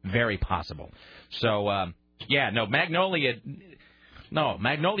 very, very possible. So, Magnolia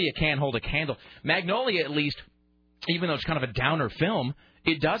can't hold a candle. Magnolia, at least, even though it's kind of a downer film,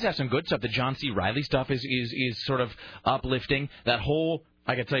 it does have some good stuff. The John C. Reilly stuff is sort of uplifting. That whole,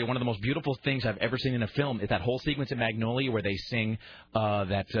 I can tell you, one of the most beautiful things I've ever seen in a film is that whole sequence in Magnolia where they sing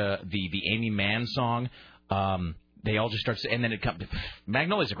the Amy Mann song. They all just start, and then it comes.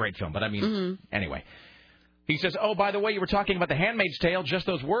 Magnolia's a great film, but I mean, anyway. He says, oh, by the way, you were talking about The Handmaid's Tale. Just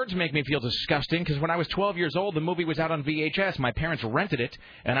those words make me feel disgusting, because when I was 12 years old, the movie was out on VHS. My parents rented it,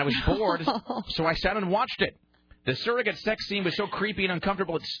 and I was bored, so I sat and watched it. The surrogate sex scene was so creepy and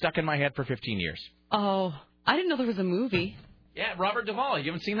uncomfortable, it stuck in my head for 15 years. Oh, I didn't know there was a movie. Yeah, Robert Duvall. You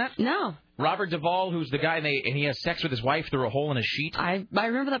haven't seen that? No. Robert Duvall, who's the guy, and he has sex with his wife through a hole in a sheet. I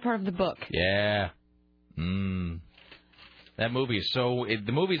remember that part of the book. Yeah. That movie is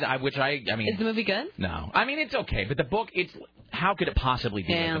the movies, I mean... Is the movie good? No. I mean, it's okay, but the book, how could it possibly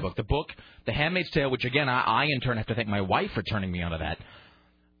be like the book? The book, The Handmaid's Tale, which, again, I in turn have to thank my wife for turning me onto that.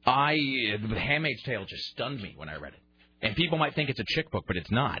 The Handmaid's Tale just stunned me when I read it. And people might think it's a chick book, but it's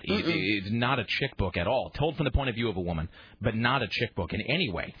not. It's not a chick book at all. Told from the point of view of a woman, but not a chick book in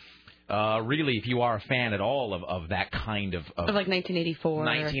any way. Really, if you are a fan at all of that kind of like 1984.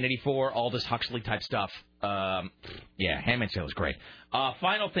 1984, Aldous Huxley type stuff. Handmaid's Tale is great.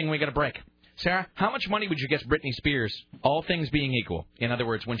 Final thing, we got a break. Sarah, how much money would you guess Britney Spears, all things being equal, in other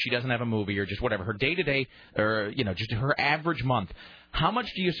words, when she doesn't have a movie or just whatever, her day-to-day, or, just her average month, how much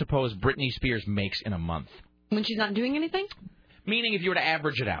do you suppose Britney Spears makes in a month? When she's not doing anything? Meaning if you were to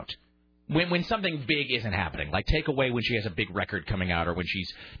average it out. When something big isn't happening, like take away when she has a big record coming out or when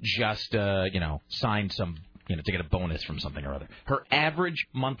she's just, signed some, to get a bonus from something or other. Her average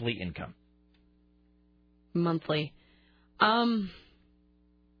monthly income. Monthly. I don't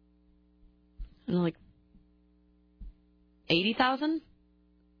know, like 80,000? Is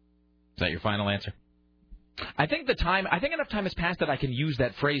that your final answer? I think enough time has passed that I can use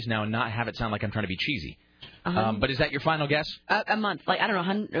that phrase now and not have it sound like I'm trying to be cheesy. But is that your final guess? A month, like I don't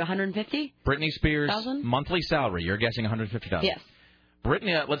know, 150. Britney Spears' 1,000? monthly salary. You're guessing 150,000. Yes.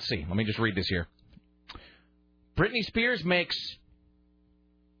 Britney, let's see. Let me just read this here. Britney Spears makes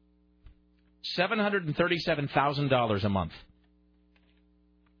 $737,000 a month.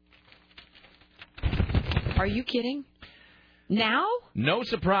 Are you kidding? Now? No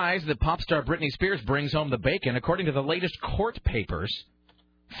surprise that pop star Britney Spears brings home the bacon, according to the latest court papers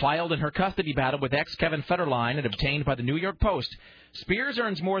filed in her custody battle with ex Kevin Federline and obtained by the New York Post. Spears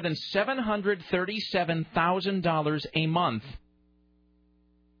earns more than $737,000 a month,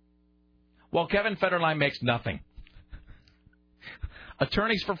 while Kevin Federline makes nothing.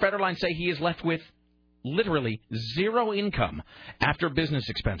 Attorneys for Federline say he is left with literally zero income after business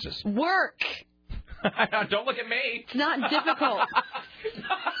expenses. Work! Don't look at me. It's not difficult.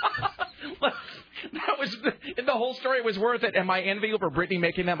 The whole story was worth it, and my envy over Britney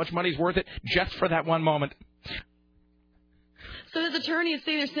making that much money is worth it just for that one moment. So his attorney is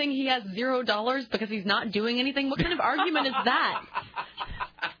saying he has $0 because he's not doing anything? What kind of argument is that?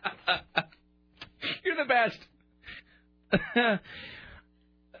 You're the best.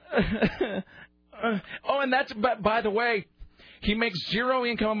 And that's, by the way, he makes zero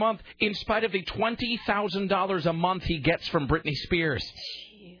income a month in spite of the $20,000 a month he gets from Britney Spears.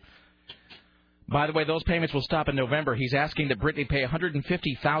 Jeez. By the way, those payments will stop in November. He's asking that Britney pay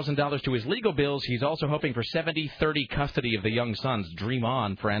 $150,000 to his legal bills. He's also hoping for 70-30 custody of the young sons. Dream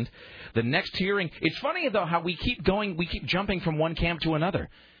on, friend. The next hearing. It's funny, though, how we keep jumping from one camp to another.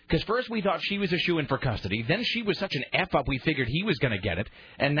 Because first we thought she was a shoo-in for custody. Then she was such an F-up we figured he was going to get it.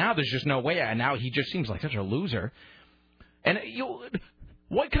 And now there's just no way. And now he just seems like such a loser. And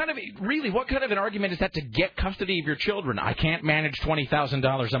what kind of an argument is that to get custody of your children? I can't manage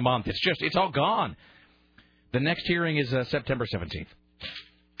 $20,000 a month. It's all gone. The next hearing is September 17th.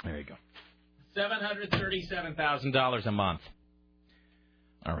 There you go. $737,000 a month.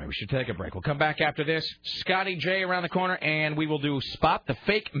 All right, we should take a break. We'll come back after this. Scotty J around the corner, and we will do Spot the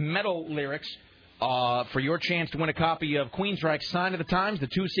Fake Metal Lyrics for your chance to win a copy of Queensryche's Sign of the Times, the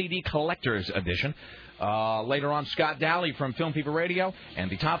 2-CD Collector's Edition. Later on, Scott Daly from Film Fever Radio, and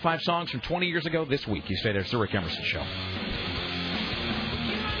the top 5 songs from 20 years ago this week. You stay there. It's the Rick Emerson Show.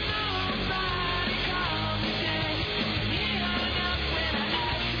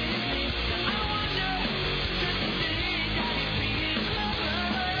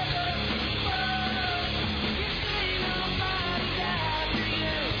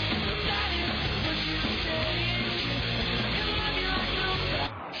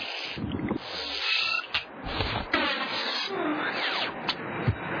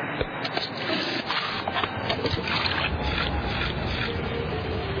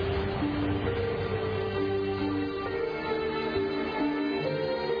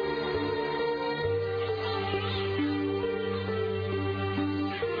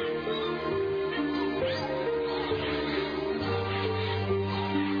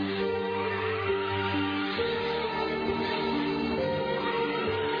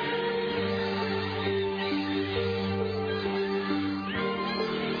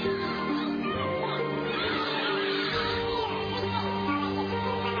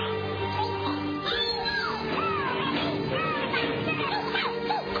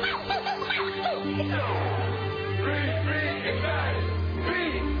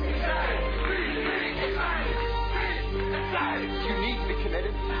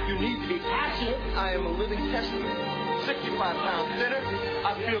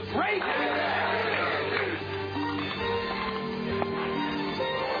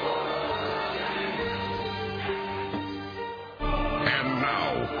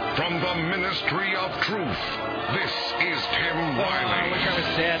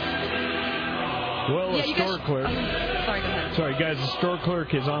 Store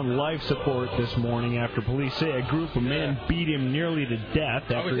clerk is on life support this morning after police say a group of men beat him nearly to death.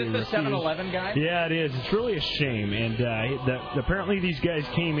 After is this the 7-Eleven guy? Yeah, it is. It's really a shame. And apparently these guys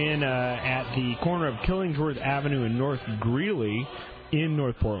came in at the corner of Killingsworth Avenue and North Greeley in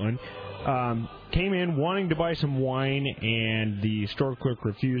North Portland. Came in wanting to buy some wine, and the store clerk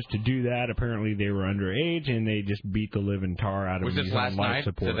refused to do that. Apparently they were underage, and they just beat the living tar out of him. Was this last night,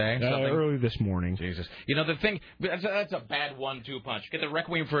 today? Early this morning. Jesus. You know, the thing, that's a bad 1-2 punch. Get the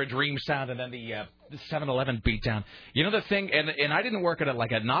Requiem for a Dream sound and then the 7-Eleven beatdown. You know the thing, and I didn't work at a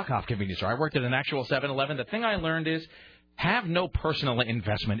knockoff convenience store. I worked at an actual 7-Eleven. The thing I learned is Have no personal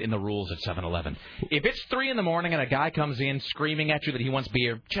investment in the rules at 7-Eleven. If it's 3 in the morning and a guy comes in screaming at you that he wants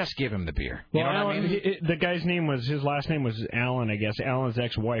beer, just give him the beer. You know what I mean? The guy's his last name was Alan, I guess. Alan's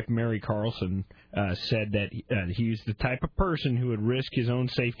ex-wife, Mary Carlson, said that he's the type of person who would risk his own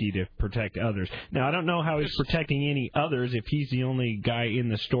safety to protect others. Now, I don't know how he's protecting any others if he's the only guy in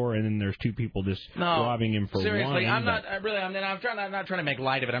the store and then there's 2 people just robbing him for seriously, wine. I'm not trying to make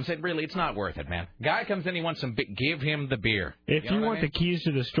light of it. I'm saying, really, it's not worth it, man. Guy comes in, he wants some beer, give him the beer. If you want the keys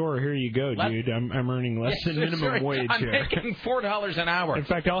to the store, here you go, dude. I'm earning less than minimum wage I'm here. making $4 an hour. In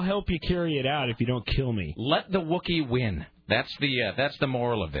fact, I'll help you carry it out if you don't kill me. Let the Wookiee win. That's the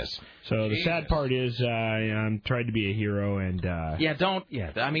moral of this. So the sad part is I'm trying to be a hero and I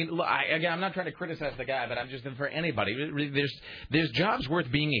mean, look, I'm not trying to criticize the guy, but I'm just for anybody. There's jobs worth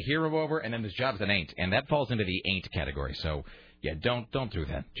being a hero over, and then there's jobs that ain't, and that falls into the ain't category. So don't do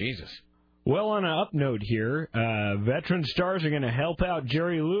that. Jesus. Well, on an up note here, veteran stars are going to help out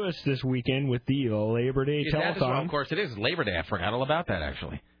Jerry Lewis this weekend with the Labor Day telethon. Well, of course, it is Labor Day. I forgot all about that,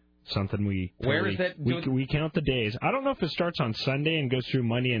 actually. Something Where is that? We count the days. I don't know if it starts on Sunday and goes through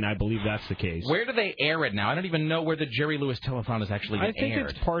Monday, and I believe that's the case. Where do they air it now? I don't even know where the Jerry Lewis telethon is actually aired. I think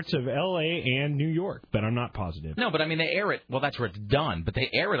it's parts of L.A. and New York, but I'm not positive. No, but I mean, they air it. Well, that's where it's done, but they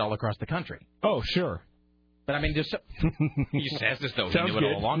air it all across the country. Oh, sure. But, I mean, he says this, though. He knew it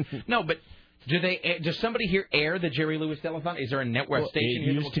all along. No, but does somebody here air the Jerry Lewis telethon? Is there a network station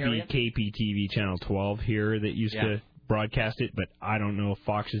here that will carry it? It used to be KPTV Channel 12 here that used to broadcast it, but I don't know if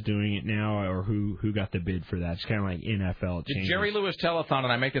Fox is doing it now or who got the bid for that. It's kind of like NFL. The Jerry Lewis telethon,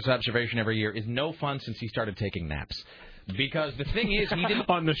 and I make this observation every year, is no fun since he started taking naps. Because the thing is, he didn't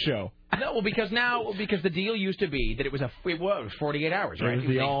on the show. No, because the deal used to be that it was 48 hours, right? It was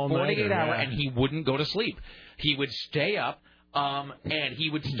the all-nighter, 48 hour, and he wouldn't go to sleep. He would stay up, and he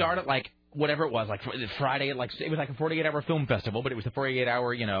would start at whatever it was, like Friday, it was like a 48-hour film festival, but it was the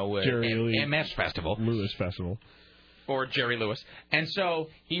 48-hour, MS festival, Lewis festival, or Jerry Lewis, and so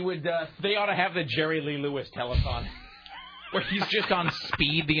he would. They ought to have the Jerry Lee Lewis telethon, where he's just on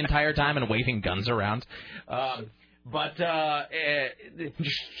speed the entire time and waving guns around. But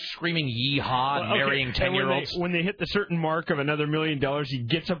just screaming yeehaw and marrying 10-year-olds. When they hit the certain mark of another $1 million, he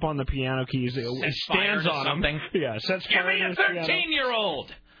gets up on the piano keys, stands on something. Sets Give me a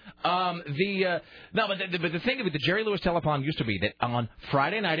 13-year-old. But the thing with the Jerry Lewis telethon used to be that on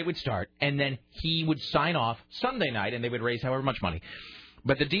Friday night it would start, and then he would sign off Sunday night, and they would raise however much money.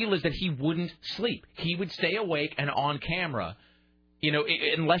 But the deal is that he wouldn't sleep. He would stay awake and on camera.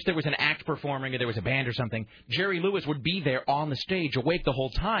 Unless there was an act performing or there was a band or something, Jerry Lewis would be there on the stage, awake the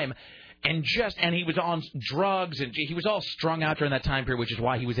whole time, and he was on drugs, and he was all strung out during that time period, which is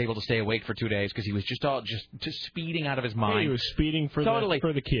why he was able to stay awake for 2 days, because he was just speeding out of his mind. He was speeding for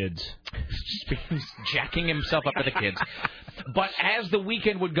the kids. Jacking himself up for the kids. But as the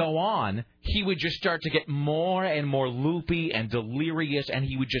weekend would go on, he would just start to get more and more loopy and delirious, and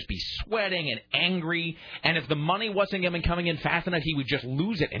he would just be sweating and angry. And if the money wasn't coming in fast enough, he would just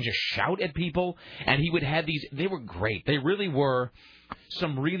lose it and just shout at people. And he would have these. They were great. They really were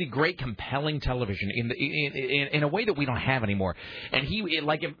some really great, compelling television in a way that we don't have anymore. And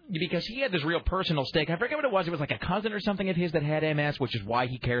because he had this real personal stake. I forget what it was. It was like a cousin or something of his that had MS, which is why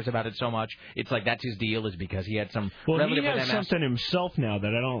he cares about it so much. It's like that's his deal, is because he had some relative with MS. He has something himself now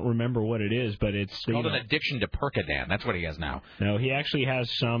that I don't remember what it is, but it's called an addiction to Percodan. That's what he has now. No, he actually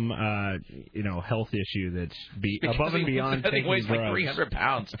has some health issue that's above and beyond taking drugs. He weighs like 300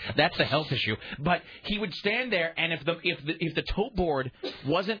 pounds. That's the health issue. But he would stand there, and if the tote board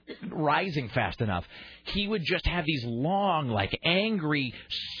wasn't rising fast enough, he would just have these long, angry,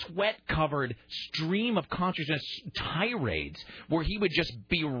 sweat-covered stream of consciousness tirades where he would just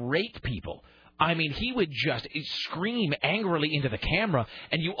berate people. I mean, he would just scream angrily into the camera,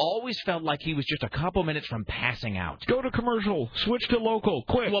 and you always felt like he was just a couple minutes from passing out. Go to commercial. Switch to local.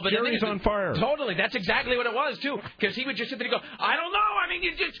 Quick. Well, but Jerry's on fire. Totally. That's exactly what it was, too. Because he would just sit there and go, I don't know. I mean,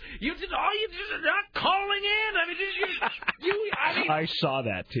 you just not calling in. I saw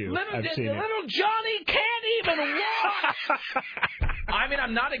that, too. Little Johnny can't even walk. I mean,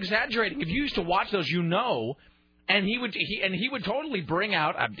 I'm not exaggerating. If you used to watch those, And he would totally bring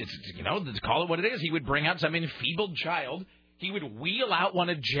out, let's call it what it is. He would bring out some enfeebled child. He would wheel out one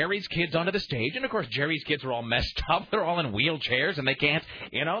of Jerry's kids onto the stage, and of course Jerry's kids are all messed up. They're all in wheelchairs, and they can't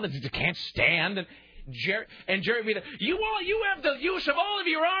stand. And Jerry would be like, you have the use of all of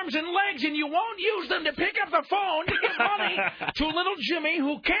your arms and legs, and you won't use them to pick up the phone to give money to little Jimmy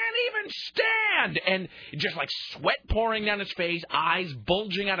who can't even and just like sweat pouring down his face, eyes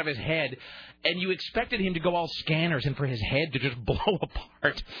bulging out of his head, and you expected him to go all scanners and for his head to just blow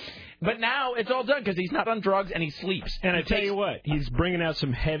apart. But now it's all done because he's not on drugs and he sleeps. And I tell you what, he's bringing out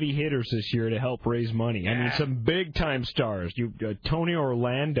some heavy hitters this year to help raise money. I mean, some big-time stars. Tony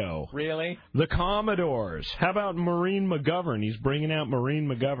Orlando. Really? The Commodores. How about Maureen McGovern? He's bringing out Maureen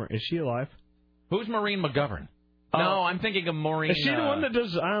McGovern. Is she alive? Who's Maureen McGovern? No, I'm thinking of Maureen. Is she the one that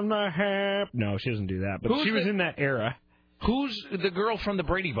does I'm Not Happy? No, she doesn't do that. But she was in that era. Who's the girl from the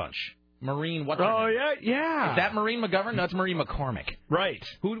Brady Bunch? Maureen, what's her name? yeah. Is that Maureen McGovern? No, it's Maureen McCormick. Right.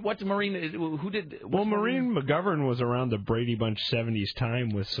 What's Maureen? Who did? Well, Maureen McGovern was around the Brady Bunch 70s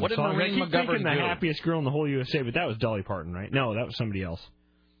time with some What did songs. Maureen I keep McGovern thinking the do? happiest girl in the whole USA, but that was Dolly Parton, right? No, that was somebody else.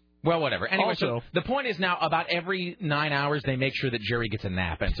 Well, whatever. Anyway, Also- so the point is now about every 9 hours they make sure that Jerry gets a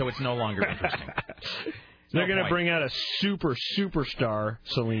nap, and so it's no longer interesting. They're going to bring out a superstar,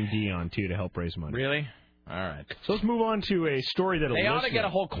 Celine Dion, too, to help raise money. Really? All right. So let's move on to a story that They ought to get a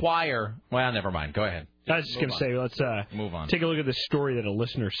whole choir. Well, never mind. Go ahead. I was just going to say, let's move on. Take a look at the story that a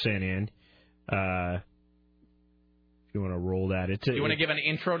listener sent in. If you want to roll that. You want to give an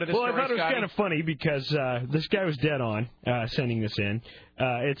intro to this story, I thought it was Scotty? kind of funny because this guy was dead on sending this in.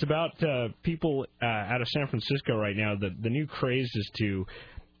 It's about people out of San Francisco right now. The new craze is to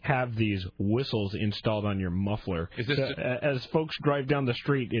have these whistles installed on your muffler. Is this as folks drive down the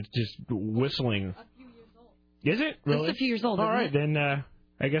street, it's just whistling. Is it? Really? It's a few years old, All isn't right, it? then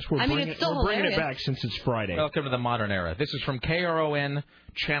I guess we're bringing it hilarious. back since it's Friday. Welcome to the modern era. This is from KRON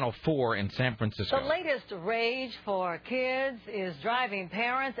Channel 4 in San Francisco. The latest rage for kids is driving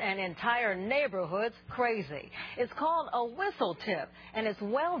parents and entire neighborhoods crazy. It's called a whistle tip, and it's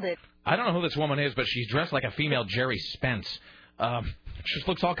welded. I don't know who this woman is, but she's dressed like a female Jerry Spence. She just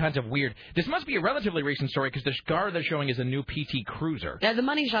looks all kinds of weird. This must be a relatively recent story because the car they're showing is a new PT Cruiser. Yeah, the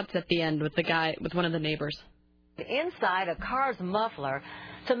money shot's at the end with the guy, with one of the neighbors. Inside a car's muffler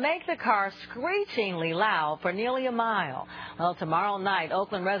to make the car screechingly loud for nearly a mile. Well, tomorrow night,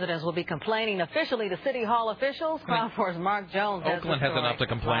 Oakland residents will be complaining officially to City Hall officials. Crowd Force Mark Jones has Oakland the has story enough to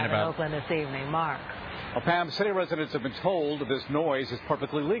complain live in about. Oakland this evening. Mark. Well, Pam, city residents have been told this noise is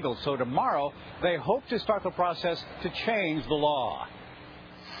perfectly legal, so tomorrow they hope to start the process to change the law.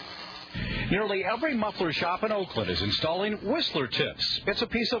 Nearly every muffler shop in Oakland is installing Whistler tips. It's a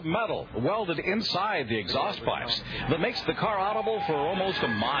piece of metal welded inside the exhaust pipes that makes the car audible for almost a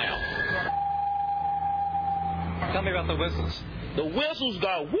mile. Tell me about the whistles. The whistles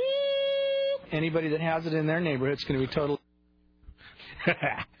go whoop. Anybody that has it in their neighborhood is going to be totally.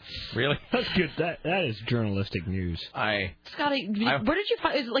 Really? That's good. That is journalistic news. Scotty, where did you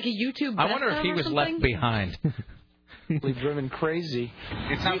find? Is it like a YouTube? I wonder if he bestseller or was something? left behind. We've driven crazy.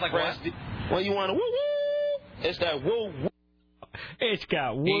 It sounds like what? Well, you want to woo woo? It's that woo woo. It's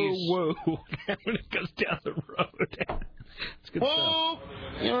got woo woo when it goes down the road. It's good Woo! stuff.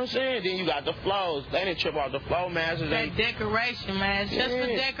 You know what I'm saying? Then you got the flows. They didn't trip off the flow masters. That decoration, man. It's just for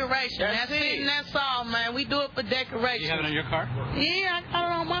decoration. That's it and that's all, man. We do it for decoration. You have it on your car? Yeah, I got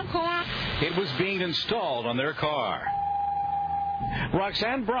it on my car. It was being installed on their car.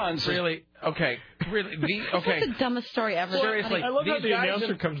 Roxanne Bruns. Really? Okay. Really? Okay. That's the dumbest story ever. Seriously. I love how these the guys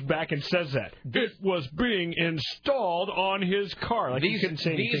announcer comes back and says that. It was being installed on his car. Like he couldn't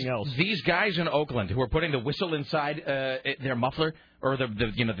say anything else. These guys in Oakland who are putting the whistle inside their muffler or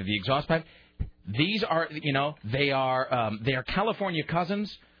the exhaust pipe, these are, they are California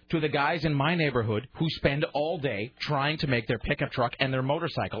cousins to the guys in my neighborhood who spend all day trying to make their pickup truck and their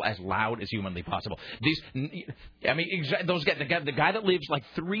motorcycle as loud as humanly possible. Those guys, the guy that lives like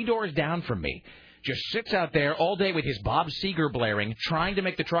 3 doors down from me just sits out there all day with his Bob Seger blaring, trying to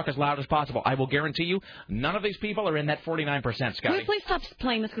make the truck as loud as possible. I will guarantee you, none of these people are in that 49%, Can Scotty. we please stop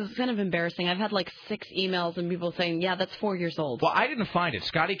playing this because it's kind of embarrassing? I've had like 6 emails and people saying, yeah, that's 4 years old. Well, I didn't find it.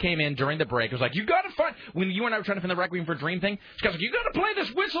 Scotty came in during the break. It was like, you got to find... When you and I were trying to find the Requiem for a Dream thing, Scotty's like, you got to play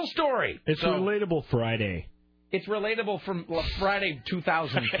this whistle story. It's Relatable Friday. It's relatable from Friday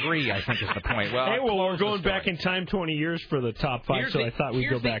 2003, I think is the point. Well, we're going back in time 20 years for the top 5, so I thought we'd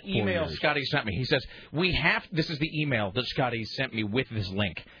go back 4 years. Here's the email Scotty sent me. He says, this is the email that Scotty sent me with this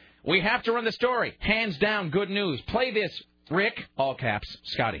link. We have to run the story. Hands down, good news. Play this, Rick, all caps,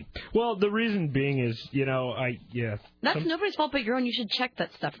 Scotty. Well, the reason being is, That's nobody's fault but your own. You should check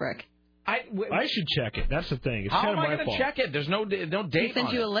that stuff, Rick. I should check it. That's the thing. It's How kind am of I my going fault. to check it? There's no date Send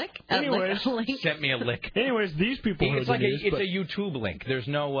on you it. a lick? Anyways, sent me a lick. Anyways, these people heard It's the like news, it's but a YouTube link. There's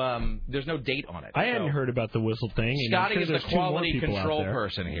no date on it. I hadn't heard about the whistle thing. And Scotty I'm is sure the there's 2 more quality people out control there.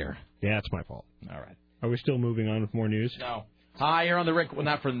 person here. Yeah, it's my fault. All right. Are we still moving on with more news? No. Hi, you're on the Rick. Well,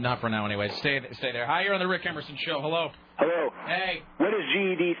 not for now, anyway. Stay there. Hi, you're on the Rick Emerson Show. Hello. Hello. Hey. What does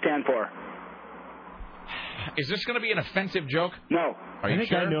GED stand for? Is this going to be an offensive joke? No. Are you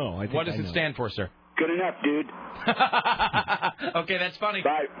sure? I know. What does it stand for, sir? Good enough, dude. Okay, that's funny.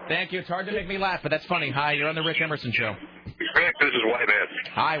 Bye. Thank you. It's hard to make me laugh, but that's funny. Hi, you're on the Rick Emerson Show. Rick, this is White Man.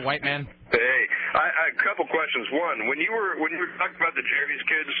 Hi, White Man. Hey, I a couple questions. One, when you were talking about the Jerry's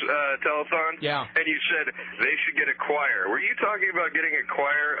Kids telethon, yeah, and you said they should get a choir. Were you talking about getting a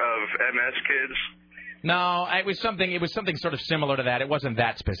choir of MS kids? No, it was something sort of similar to that. It wasn't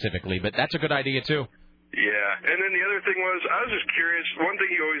that specifically, but that's a good idea too. Yeah, and then the other thing was, I was just curious, one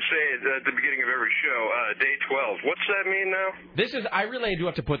thing you always say at the beginning of every show, day 12, what's that mean now? I really do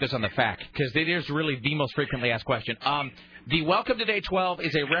have to put this on the fact, because it is really the most frequently asked question. The Welcome to Day 12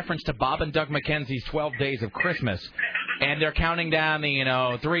 is a reference to Bob and Doug McKenzie's 12 Days of Christmas, and they're counting down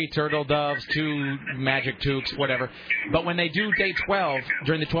the, 3 turtle doves, 2 magic toques, whatever. But when they do Day 12,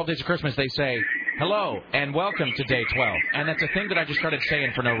 during the 12 Days of Christmas, they say, hello, and welcome to Day 12. And that's a thing that I just started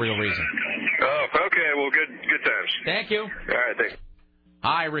saying for no real reason. Oh, okay. Well, good times. Thank you. All right, thanks.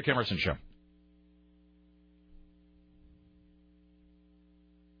 Hi, Rick Emerson Show.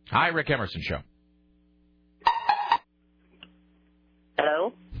 Hi, Rick Emerson Show.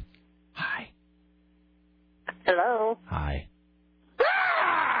 Hello? Hi. Hello? Hi.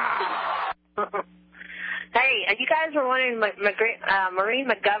 Hey, you guys were wondering Marie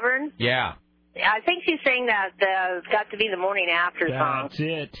McGovern? Yeah. I think she's saying that it's got to be the morning after song. That's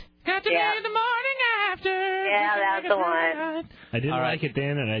it. Got to be the morning after. Yeah, that's the one. I didn't like it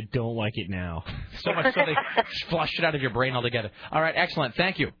then, and I don't like it now. So much so they flushed it out of your brain altogether. All right, excellent.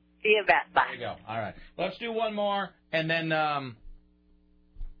 Thank you. You bet. Bye. There you go. All right. Let's do one more, and then,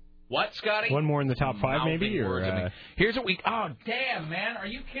 what, Scotty? One more in the top 5, maybe? Or here's what we... Oh, damn, man. Are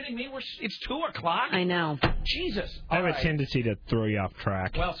you kidding me? It's 2 o'clock? I know. Jesus. I have a tendency to throw you off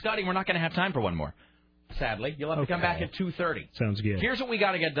track. Well, Scotty, we're not going to have time for one more. Sadly. You'll have to come back at 2:30. Sounds good. Here's what we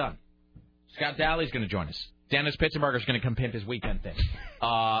got to get done. Scott Daly's going to join us. Dennis Pitzenberger's going to come pimp his weekend thing.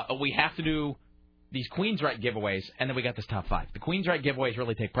 We have to do these Queensryche giveaways, and then we got this top 5. The Queensryche giveaways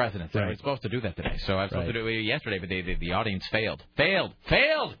really take precedence. Right. I was supposed to do that today. So I was supposed to do it yesterday, but the audience failed. Failed!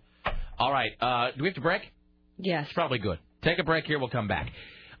 All right. Do we have to break? Yes. It's probably good. Take a break here. We'll come back.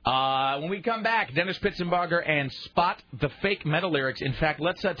 When we come back, Dennis Pitzenberger and Spot the Fake Metal Lyrics. In fact,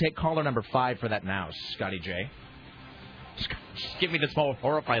 let's take caller number 5 for that now, Scotty J. Just give me this whole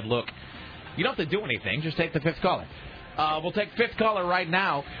horrified look. You don't have to do anything. Just take the 5th caller. We'll take 5th caller right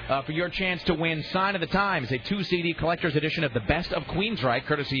now for your chance to win Sign of the Times, a 2-CD collector's edition of the Best of Queensryche,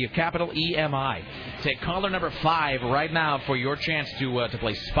 courtesy of Capital EMI. Take caller number 5 right now for your chance to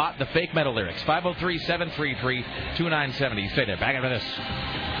play Spot the Fake Metal Lyrics. 503-733-2970. Stay there. Back after this.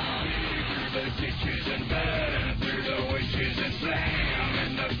 The ditches and burn through the wishes and slam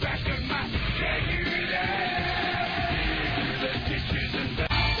in the back of my Jaguar. The ditches and burn.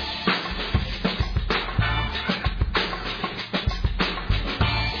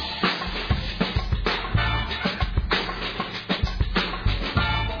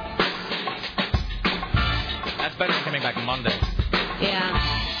 That's better than coming back Monday. Yeah.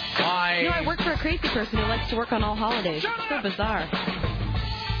 Why? I work for a crazy person who likes to work on all holidays. It's so bizarre.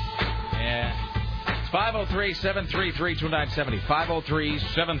 Yeah. It's 503-733-2970.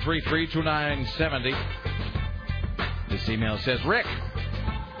 503-733-2970. This email says, Rick,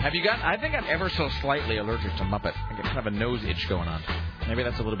 have you gotten... I think I'm ever so slightly allergic to Muppet. I get kind of a nose itch going on. Maybe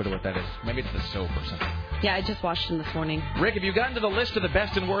that's a little bit of what that is. Maybe it's the soap or something. Yeah, I just watched them this morning. Rick, have you gotten to the list of the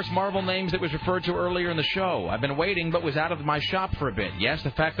best and worst Marvel names that was referred to earlier in the show? I've been waiting, but was out of my shop for a bit. Yes, the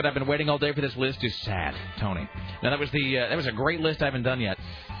fact that I've been waiting all day for this list is sad, Tony. Now, that was a great list I haven't done yet.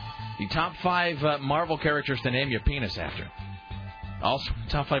 The top 5 Marvel characters to name your penis after. Also,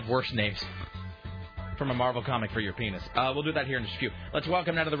 top 5 worst names from a Marvel comic for your penis. We'll do that here in just a few. Let's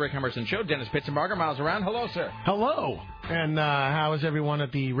welcome now to the Rick Emerson Show, Dennis Pitzenberger, miles around. Hello, sir. Hello. And how is everyone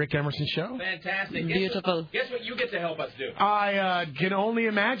at the Rick Emerson Show? Fantastic. Beautiful. Guess what you get to help us do? I can only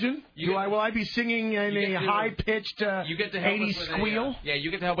imagine. Will I be singing in a high-pitched 80s squeal?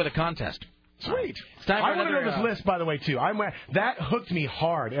 You get to help with a contest. Sweet. It's time for I want to know another, this list, by the way, too. That hooked me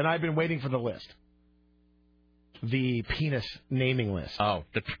hard, and I've been waiting for the list. The penis naming list. Oh,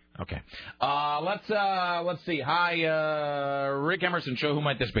 okay. Let's see. Hi, Rick Emerson Show. Who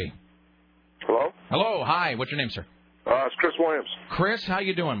might this be? Hello? Hello. Hi. What's your name, sir? It's Chris Williams. Chris, how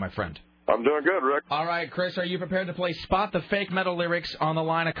you doing, my friend? I'm doing good, Rick. All right, Chris, are you prepared to play Spot the Fake Metal Lyrics? On the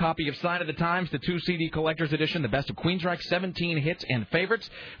line, a copy of Sign of the Times, the 2-CD collector's edition, the Best of Queensryche, 17 hits and favorites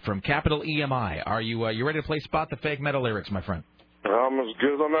from Capital EMI. Are you ready to play Spot the Fake Metal Lyrics, my friend? I'm as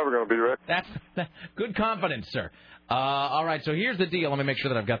good as I'm ever going to be, Rick. That's good confidence, sir. All right, so here's the deal. Let me make sure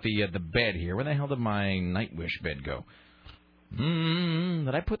that I've got the bed here. Where the hell did my Nightwish bed go?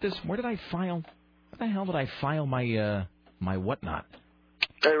 Did I put this? Where did I file? the hell did I file my my whatnot?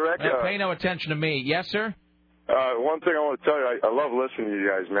 Hey, Rick. Pay no attention to me. Yes, sir? One thing I want to tell you, I love listening to you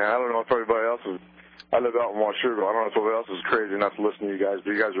guys, man. I don't know if everybody else is. I live out in Washougal. I don't know if everybody else is crazy enough to listen to you guys,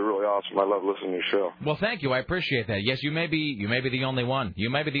 but you guys are really awesome. I love listening to your show. Well, thank you. I appreciate that. Yes, you may be the only one. You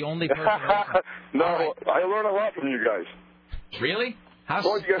may be the only person. No, I learn a lot from you guys. Really?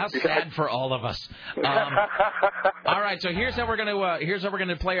 How sad for all of us. All right, so here's how we're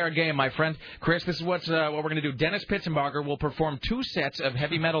gonna play our game, my friend Chris. This is what we're gonna do. Dennis Pitzenbarger will perform 2 sets of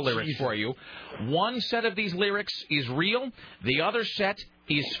heavy metal lyrics for you. One set of these lyrics is real. The other set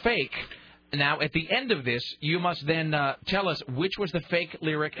is fake. Now, at the end of this, you must then tell us which was the fake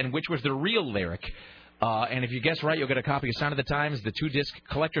lyric and which was the real lyric. And if you guess right, you'll get a copy of Sign of the Times, the 2-disc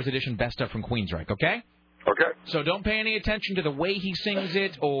collector's edition best of from Queensryche. Okay? Okay. So don't pay any attention to the way he sings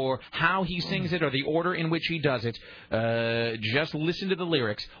it or how he sings it or the order in which he does it. Just listen to the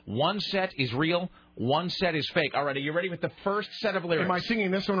lyrics. One set is real. One set is fake. All right, are you ready with the first set of lyrics? Am I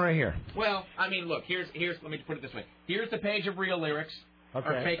singing this one right here? Well, I mean, look, here's. Let me put it this way. Here's the page of real lyrics or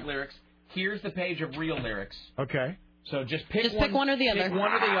fake lyrics. Here's the page of real lyrics. Okay. So just pick one or the other. Pick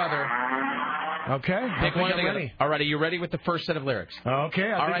one or the other. Okay. Pick one or the other. All right, are you ready with the first set of lyrics?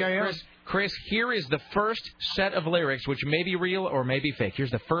 Okay, I think I am. Chris, here is the first set of lyrics, which may be real or may be fake.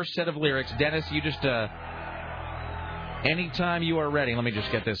 Here's the first set of lyrics. Dennis, you just, anytime you are ready, let me just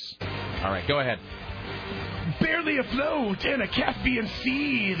get this. All right, go ahead. Barely afloat in a Caspian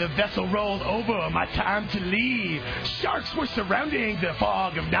Sea, the vessel rolled over, my time to leave. Sharks were surrounding the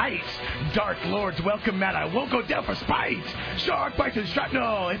fog of night. Dark lords welcome that I won't go down for spite. Shark bites and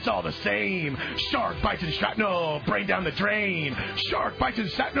shrapnel, it's all the same. Shark bites and shrapnel, brain down the drain. Shark bites and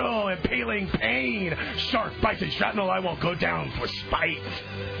shrapnel, impaling pain. Shark bites and shrapnel, I won't go down for spite.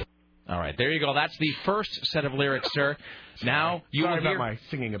 All right, there you go. That's the first set of lyrics, sir. Now you will hear about my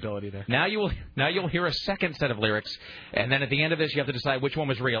singing ability there. Now you'll hear a second set of lyrics, and then at the end of this, you have to decide which one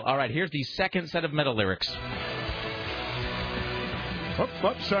was real. All right, here's the second set of metal lyrics.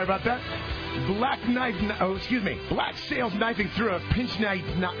 Sorry about that. Black sails knifing through a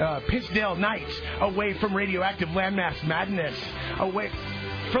Pinchdale night, away from radioactive landmass madness, away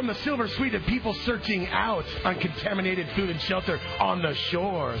from the silver suite of people searching out uncontaminated food and shelter on the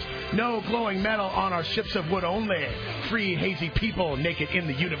shores. No glowing metal on our ships of wood only. Free, hazy people naked in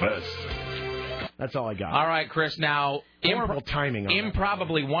the universe. That's all I got. All right, Chris. Now, horrible timing.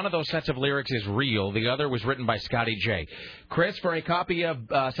 Improbably, one of those sets of lyrics is real. The other was written by Scotty J. Chris, for a copy of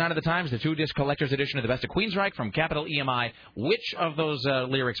Sign of the Times, the 2-disc collector's edition of the Best of Queensryche from Capital EMI, which of those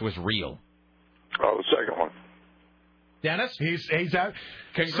lyrics was real? Oh, the second one. Dennis? He's out.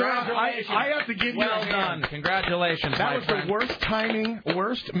 Congratulations. Sir, I have to give you well done. Congratulations, that was friend. the worst timing,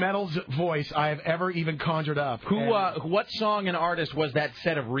 worst metal voice I have ever even conjured up. What song and artist was that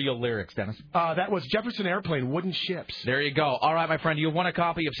set of real lyrics, Dennis? That was Jefferson Airplane, Wooden Ships. There you go. All right, my friend, you have won a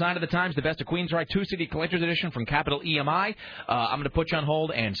copy of Sign of the Times, the Best of Queensryche 2-CD Collector's Edition from Capital EMI. I'm going to put you on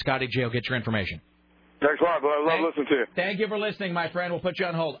hold, and Scotty J will get your information. Thanks a lot, but I love listening to you. Thank you for listening, my friend. We'll put you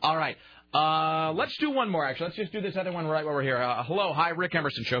on hold. All right. Let's do one more, actually. Let's just do this other one right while we're here. Hello. Hi, Rick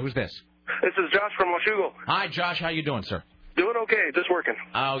Emerson Show. Who's this? This is Josh from Washougal. Hi, Josh. How you doing, sir? Doing okay. Just working.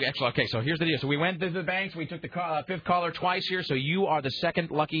 Oh, excellent. Okay, so here's the deal. So we went to the banks. We took the fifth caller twice here, so you are the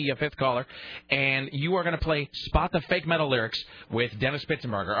second lucky fifth caller, and you are going to play Spot the Fake Metal Lyrics with Dennis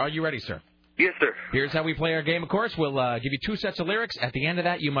Pitzenbarger. Are you ready, sir? Yes, sir. Here's how we play our game, of course. We'll give you 2 sets of lyrics. At the end of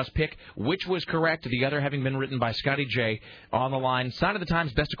that, you must pick which was correct, the other having been written by Scotty J. On the line, Sign of the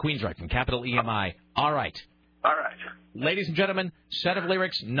Times, Best of Queensryche from Capital EMI. All right. All right. Ladies and gentlemen, set of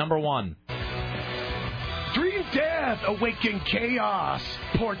lyrics number 1. Dream death, awaken chaos,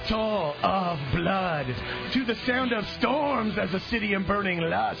 portal of blood, to the sound of storms as a city in burning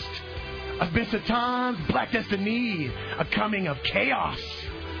lust. Abyss of times, black destiny, a coming of chaos.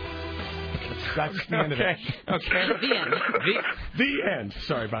 That's the end of it. Okay. The end. The end.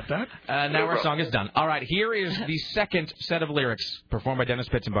 Sorry about that. Now our song is done. All right, here is the second set of lyrics performed by Dennis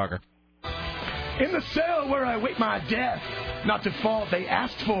Pitzenbarger. In the cell where I wait my death, not to fall, they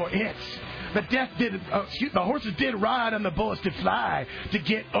asked for it. The horses did ride and the bullets did fly. To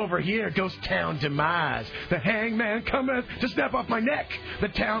get over here, ghost town demise. The hangman cometh to snap off my neck. The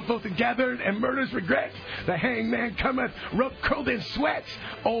town both gathered and murder's regret. The hangman cometh, rope curled in sweat.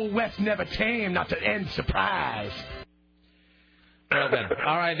 Old West never tame, not to end surprise. Well then.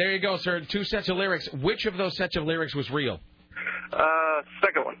 All right, there you go, sir. 2 sets of lyrics. Which of those sets of lyrics was real?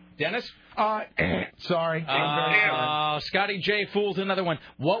 Second one. Dennis? Sorry. Scotty J fooled another one.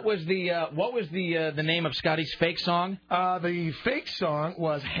 What was the name of Scotty's fake song? The fake song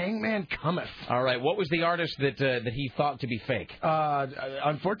was Hangman Cometh. All right. What was the artist that he thought to be fake?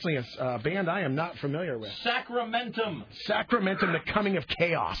 Unfortunately, it's a band I am not familiar with. Sacramentum, the Coming of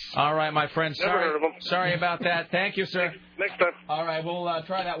Chaos. All right, my friend. Never heard of 'em. Sorry about that. Thank you, sir. Next time. All right, we'll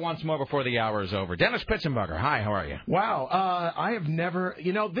try that once more before the hour is over. Dennis Pitzenberger. Hi, how are you? Wow. I have never.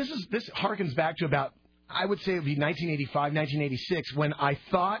 This harkens back to about, I would say it would be 1985, 1986, when I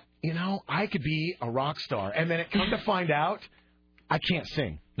thought, I could be a rock star. And then it come to find out, I can't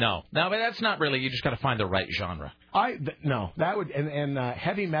sing. No, but that's not really. You just got to find the right genre. That would and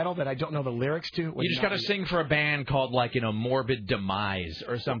heavy metal that I don't know the lyrics to. You just got to sing for a band called Morbid Demise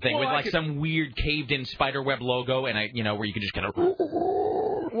or something with some weird caved-in spiderweb logo and where you can just kind of.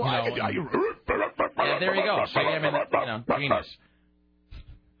 Yeah, there you go. So genius.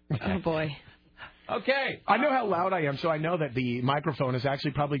 Oh boy. Okay. I know how loud I am, so I know that the microphone is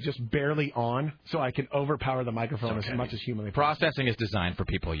actually probably just barely on, so I can overpower the microphone as much as humanly possible. Processing is designed for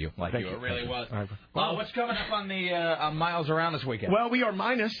people like you. It really was. What's coming up on the Miles Around this weekend? Well, we are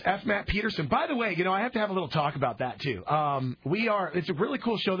minus F. Matt Peterson. By the way, I have to have a little talk about that, too. It's a really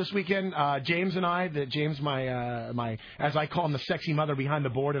cool show this weekend. James and I, my as I call him, the sexy mother behind the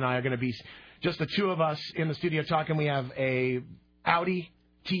board, and I are going to be just the two of us in the studio talking. We have a Audi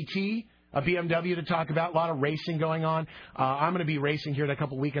TT, a BMW to talk about, a lot of racing going on. I'm going to be racing here in a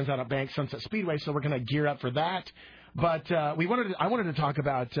couple weekends out at Bank Sunset Speedway, so we're going to gear up for that. But I wanted to talk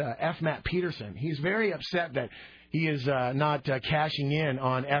about F. Matt Peterson. He's very upset that he is not cashing in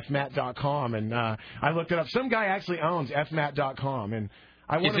on fmat.com, and I looked it up. Some guy actually owns fmat.com, and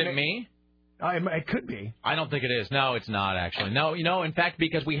Is it me? It could be. I don't think it is. No, it's not actually. No, in fact,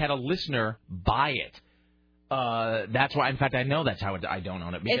 because we had a listener buy it. That's why. In fact, I know that's how I don't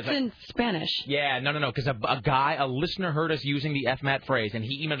own it. Because it's in Spanish. Yeah, no. Because a listener heard us using the FMAT phrase, and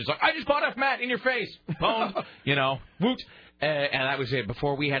he emailed us like, "I just bought FMAT in your face, phone." Woot. And that was it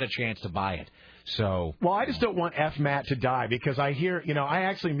before we had a chance to buy it. So. Well, I just don't want F. Matt to die because I hear, I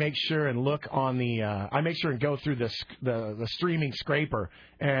actually make sure and look on the, I make sure and go through the streaming scraper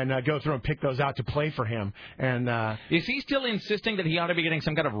and go through and pick those out to play for him. And is he still insisting that he ought to be getting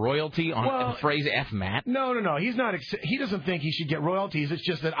some kind of royalty on the phrase F. Matt? No. He's not. He doesn't think he should get royalties. It's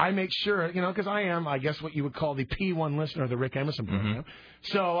just that I make sure, because I am, I guess, what you would call the P1 listener of the Rick Emerson program. Mm-hmm.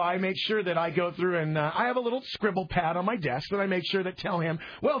 So I make sure that I go through and I have a little scribble pad on my desk that I make sure that tell him,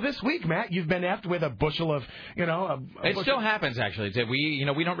 well, this week, Matt, you've been effed with a bushel of, It still happens, actually.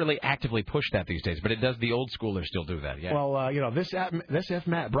 We don't really actively push that these days, but it does. The old schoolers still do that, yeah. Well, this F.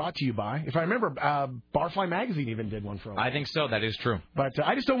 Matt brought to you by, if I remember, Barfly Magazine even did one for a while. I think so. That is true. But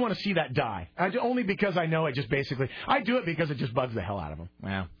I just don't want to see that die. Only because I know it just basically, I do it because it just bugs the hell out of them.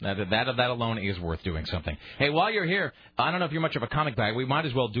 Well, that alone is worth doing something. Hey, while you're here, I don't know if you're much of a comic guy. We might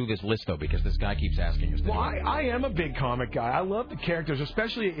as well do this list, though, because this guy keeps asking us to do it. I am a big comic guy. I love the characters,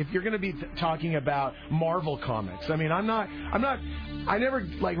 especially if you're going to be talking about Marvel comics. I mean, I never,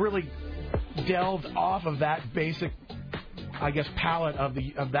 really delved off of that basic, I guess, palette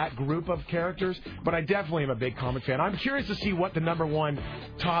of that group of characters, but I definitely am a big comic fan. I'm curious to see what the number one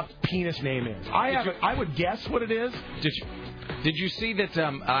top penis name is. I would guess what it is. Did you see that?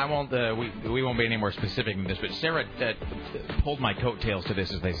 I won't. We won't be any more specific than this. But Sarah pulled my coattails to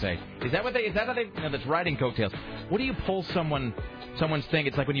this, as they say. Is that how they? No, that's riding coattails. What do you pull someone's thing?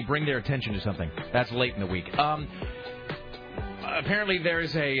 It's like when you bring their attention to something. That's late in the week. Apparently,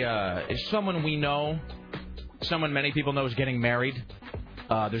 there's someone we know, someone many people know is getting married.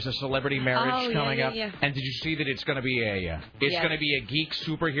 There's a celebrity marriage coming up. Yeah. And did you see that it's going to be going to be a geek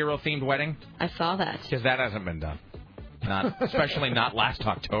superhero themed wedding? I saw that. Because that hasn't been done. Especially not last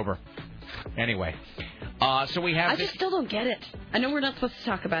October. Anyway, so we have. I just still don't get it. I know we're not supposed to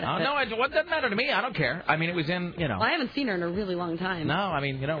talk about it. No, it doesn't matter to me. I don't care. I mean, it was in, Well, I haven't seen her in a really long time. No, I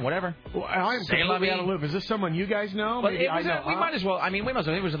mean, whatever. Well, I'm completely out of the loop. Is this someone you guys know? Well, we might as well. I mean, we must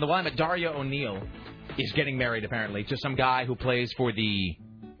have. It was in the line, but Daria O'Neill is getting married apparently to some guy who plays for the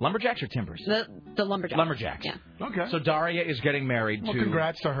Lumberjacks or Timbers? The Lumberjacks. Lumberjacks. Yeah. Okay. So Daria is getting married to.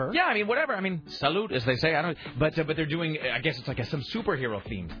 Congrats to her. Yeah, I mean, whatever. I mean, salute, as they say. I don't. But they're doing. I guess it's like some superhero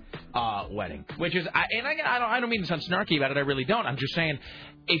themed wedding, which is. I don't mean to sound snarky about it. I really don't. I'm just saying,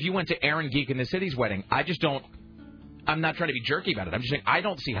 if you went to Aaron Geek in the City's wedding, I just don't. I'm not trying to be jerky about it. I'm just saying I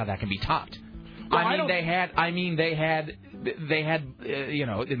don't see how that can be topped. Well, they had the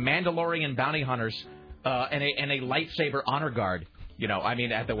Mandalorian bounty hunters and a lightsaber honor guard.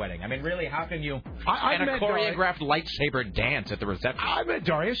 At the wedding. I mean, really, how can you... and a choreographed lightsaber dance at the reception. I met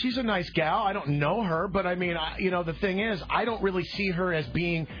Daria. She's a nice gal. I don't know her, but I mean, the thing is, I don't really see her as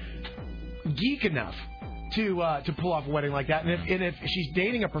being geek enough to pull off a wedding like that. And if she's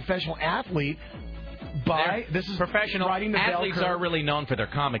dating a professional athlete, this is professional riding the athletes bell curve. are really known for their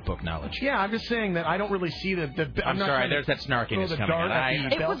comic book knowledge. Yeah, I'm just saying that I don't really see the I'm not sorry, trying there's to that snarkiness throw the coming dart out. at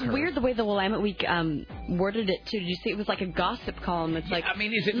the It bell was curve. weird the way the Willamette Week worded it too. Did you see? It was like a gossip column. It's like, I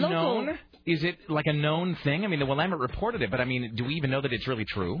mean, is it local. known? Is it like a known thing? I mean, the Willamette reported it, but I mean, do we even know that it's really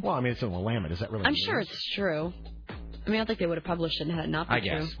true? Well, I mean, it's in Willamette. Is that really? I'm sure it's true. I mean, I don't think they would have published it had it not been I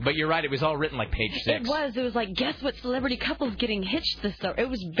guess. true. But you're right, it was all written like page 6. It was like, guess what celebrity couple's getting hitched this summer? It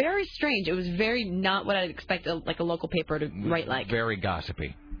was very strange. It was very not what I'd expect like a local paper to write like. Very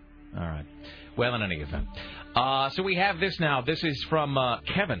gossipy. All right. Well, in any event. So we have this now. This is from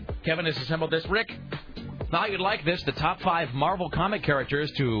Kevin. Kevin has assembled this. Rick, now you'd like this, the top 5 Marvel comic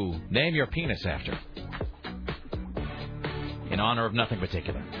characters to name your penis after. In honor of nothing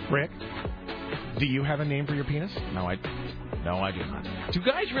particular. Rick, do you have a name for your penis? No, I do not. Do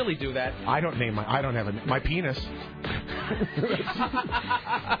guys really do that? I don't have my penis.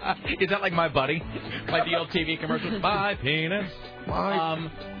 Is that like My Buddy? Like the old TV commercial? My penis.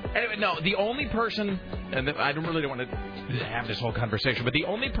 Anyway, no, the only person, and I don't want to have this whole conversation, but the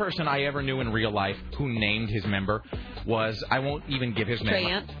only person I ever knew in real life who named his member was, I won't even give his Trey name.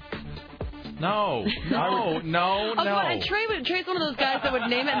 Ant? No. And Trey's one of those guys that would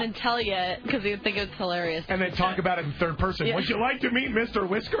name it and then tell you it because he would think it was hilarious. And then talk about it in third person. Yeah. Would you like to meet Mr.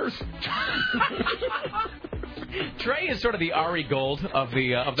 Whiskers? Trey is sort of the Ari Gold of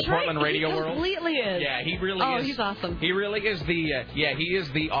the Portland radio he world. Completely is. Yeah, he really is. Oh, he's awesome. He really is he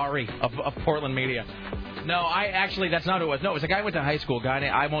is the Ari of Portland media. No, that's not who it was. No, it was a guy I went to high school.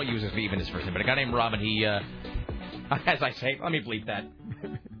 I won't use even his first name, but a guy named Robin. He, as I say, let me bleep that.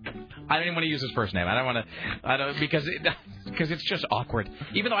 I don't even want to use his first name. Because it's just awkward.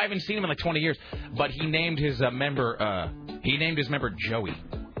 Even though I haven't seen him in like 20 years, but he named his member. He named his member Joey.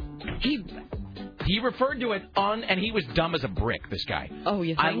 He referred to it and he was dumb as a brick. This guy. Oh,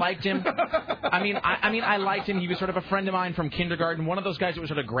 you think? I liked him. I liked him. He was sort of a friend of mine from kindergarten. One of those guys that was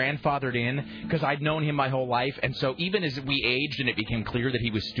sort of grandfathered in because I'd known him my whole life. And so even as we aged and it became clear that he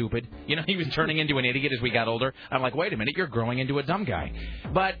was stupid, he was turning into an idiot as we got older. I'm like, wait a minute, you're growing into a dumb guy.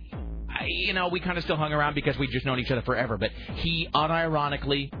 But we kind of still hung around because we'd just known each other forever. But he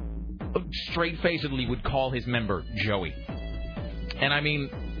unironically, straight-facedly would call his member Joey. And I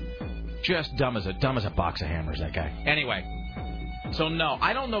mean, just dumb as a box of hammers, that guy. Anyway, so no,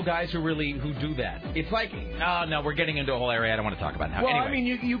 I don't know guys who do that. It's like, oh no, we're getting into a whole area I don't want to talk about now. Well,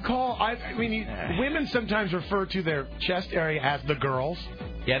 anyway. I mean, women sometimes refer to their chest area as the girls.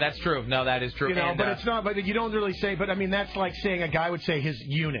 Yeah, that's true. No, that is true. But it's not. But you don't really say. But I mean, that's like saying a guy would say his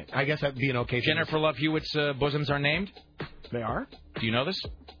unit. I guess that'd be an okay. Jennifer Love Hewitt's bosoms are named. They are. Do you know this?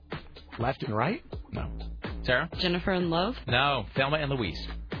 Left and right. No. Sarah. Jennifer and Love. No. Thelma and Louise.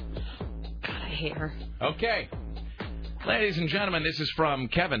 God, I hate her. Okay. Ladies and gentlemen, this is from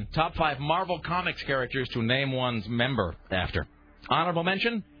Kevin. Top 5 Marvel Comics characters to name one's member after. Honorable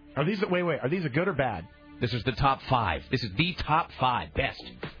mention? Are these Are these a good or bad? This is the top 5. This is the top 5. Best.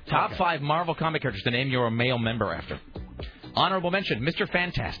 Top 5 Marvel comic characters to name your male member after. Honorable mention, Mr.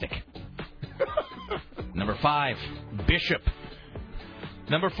 Fantastic. Number 5, Bishop.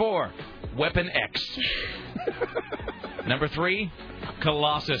 Number 4, Weapon X. Number 3,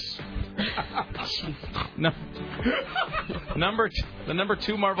 Colossus. The number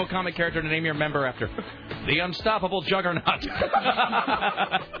 2 Marvel comic character to name your member after. The Unstoppable Juggernaut.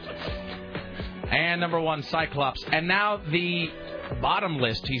 And number 1, Cyclops. And now the bottom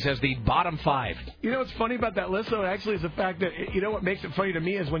list. He says the bottom 5. You know what's funny about that list, though, actually, is the fact that, what makes it funny to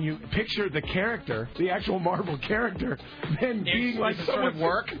me is when you picture the character, the actual Marvel character, then being like sort of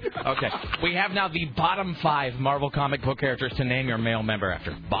work. Okay. We have now the bottom 5 Marvel comic book characters to name your male member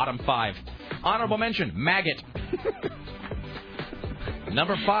after. Bottom 5. Honorable mention, Maggot.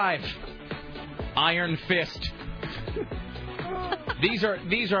 Number 5, Iron Fist. These are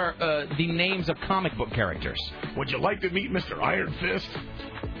the names of comic book characters. Would you like to meet Mr. Iron Fist?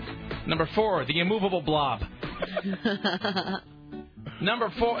 Number 4, the immovable blob. Number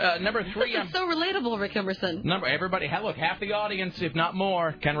 3. This is so relatable, Rick Emerson. Everybody, look, half the audience, if not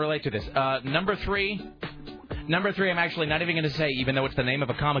more, can relate to this. Number 3, I'm actually not even going to say, even though it's the name of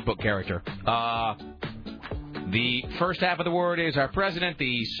a comic book character. The first half of the word is our president.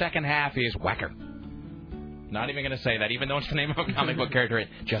 The second half is whacker. Not even going to say that, even though it's the name of a comic book character. It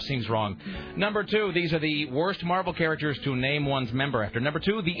just seems wrong. Number 2, these are the worst Marvel characters to name one's member after. Number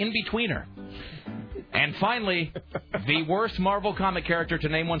 2, the In-Betweener. And finally, the worst Marvel comic character to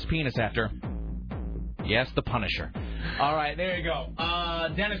name one's penis after. Yes, the Punisher. All right, there you go.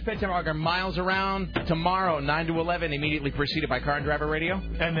 Dennis Pittenbarger, Miles Around, tomorrow, 9 to 11, immediately preceded by Car and Driver Radio.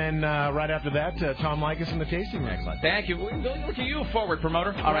 And then right after that, Tom Likas in the tasting room. Excellent. Thank you. Look at you, forward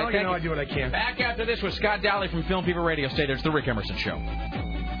promoter. All right, thank you. I do what I can. Back after this with Scott Dowley from Film Fever Radio. Stay there. It's the Rick Emerson Show.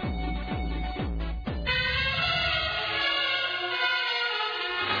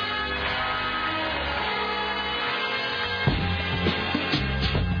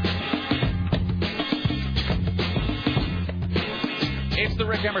 It's the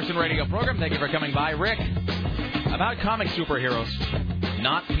Rick Emerson Radio program. Thank you for coming by. Rick, about comic superheroes,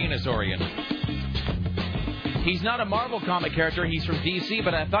 not penis-oriented. He's not a Marvel comic character. He's from D.C.,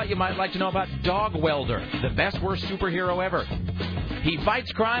 but I thought you might like to know about Dog Welder, the best worst superhero ever. He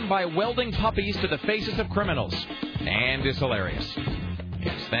fights crime by welding puppies to the faces of criminals. And is hilarious.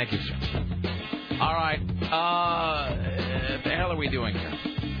 Yes, thank you, sir. All right. What the hell are we doing here?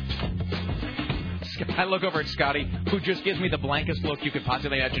 I look over at Scotty, who just gives me the blankest look you could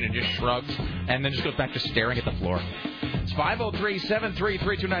possibly imagine and just shrugs, and then just goes back to staring at the floor. It's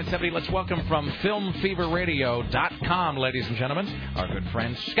 503-733-2970. Let's welcome from FilmFeverRadio.com, ladies and gentlemen, our good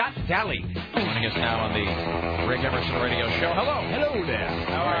friend Scott Daly, joining us now on the Rick Emerson Radio Show. Hello. Hello there.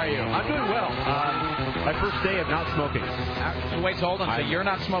 How are you? I'm doing well. My first day of not smoking. Wait, hold on. So you're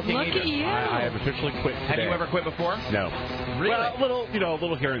not smoking Look either? at you. I have officially quit today. Have you ever quit before? No. Really? Well, a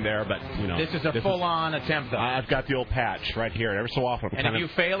little here and there, but This is a full-on attempt, though. I've got the old patch right here. Every so often. And if you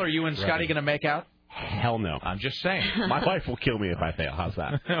fail, are you and Scotty going to make out? Hell no. I'm just saying. My wife will kill me if I fail. How's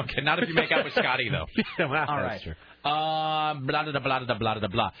that? Okay, not if you make out with Scotty, though. All right. Blah, blah, blah, blah, blah, blah,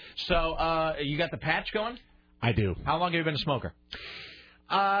 blah. So, you got the patch going? I do. How long have you been a smoker?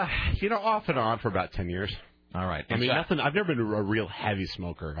 Off and on for about 10 years. All right. I mean, nothing. I've never been a real heavy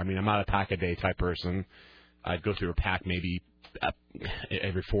smoker. I mean, I'm not a pack a day type person. I'd go through a pack maybe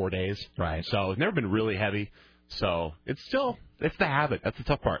every 4 days. Right. So it's never been really heavy. So it's the habit. That's the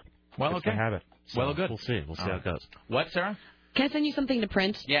tough part. Well, it's the habit. So well, good. We'll see. We'll see how it goes. What, Sarah? Can I send you something to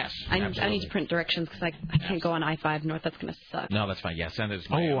print? Yes. I need to print directions because I can't go on I-5 North. That's going to suck. No, that's fine. Yeah, send it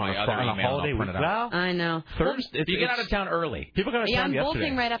to on my other email. a holiday print week. it out. I know. Thursday. You get out of town early. People got out of town I'm yesterday.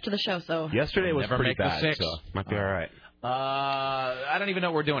 bolting right after the show, so. Yesterday was Never pretty make the bad, 6. so might be all right. I don't even know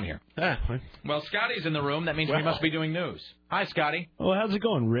what we're doing here. Well, Scotty's in the room. That means we must be doing news. Hi, Scotty. Well, how's it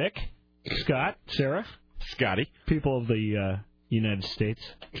going, Rick? Scott? Sarah? Scotty. People of the United States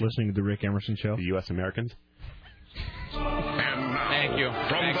listening to the Rick Emerson Show. The U.S. Americans. Thank you. From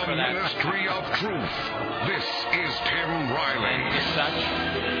Thanks the for that. Ministry of Truth, this is Tim Riley.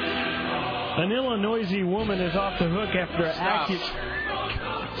 An Illinois woman is off the hook after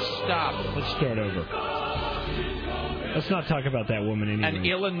Stop. Let's start over. Let's not talk about that woman anymore. An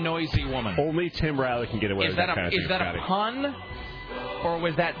Illinois woman. Only Tim Riley can get away with that kind of thing. Is that a pun, or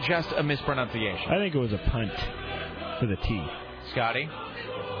was that just a mispronunciation? I think it was a punt for the T. Scotty?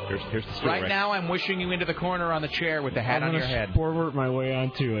 Here's the story. Right now, I'm wishing you into the corner on the chair with the hat on your head. I'm going to forward my way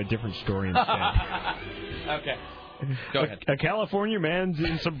onto a different story instead. Okay. Go ahead. A California man's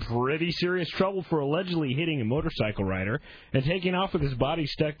in some pretty serious trouble for allegedly hitting a motorcycle rider and taking off with his body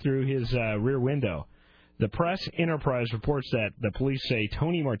stuck through his rear window. The Press Enterprise reports that the police say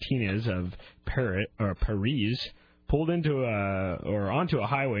Tony Martinez of Paris pulled onto a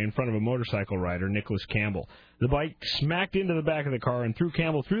highway in front of a motorcycle rider, Nicholas Campbell. The bike smacked into the back of the car and threw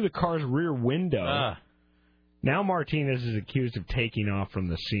Campbell through the car's rear window. Now Martinez is accused of taking off from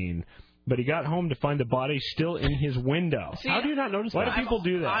the scene. But he got home to find the body still in his window. See, how do you not notice that? Why do people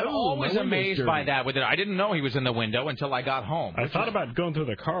do that? I'm always amazed by that. I didn't know he was in the window until I got home. I thought about going through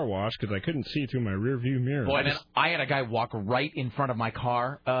the car wash because I couldn't see through my rear view mirror. Boy, I had a guy walk right in front of my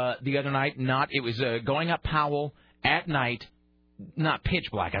car the other night. It was going up Powell at night. Not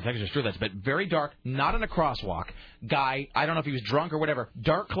pitch black, I think it's true, but very dark, not in a crosswalk. Guy, I don't know if he was drunk or whatever,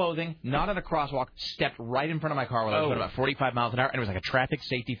 dark clothing, not in a crosswalk, stepped right in front of my car while I was going about 45 miles an hour, and it was like a traffic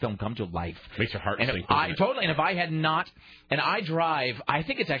safety film come to life. Makes your heart sink. Totally, and if I had not, and I drive, I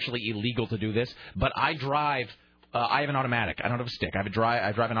think it's actually illegal to do this, but I drive, I have an automatic. I don't have a stick. I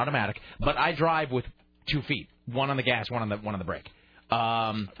drive an automatic, but I drive with 2 feet, one on the gas, one on the brake.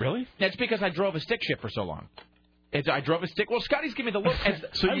 Really? That's because I drove a stick shift for so long. I drove a stick. Well, Scotty's giving me the look.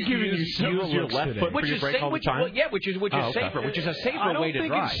 So I'm giving you several your looks left foot for your brake all the time? Which is safer. Which is a safer way to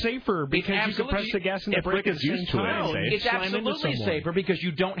drive. I don't think it's safer because you can press the gas and the brake at the same time. It's absolutely safer because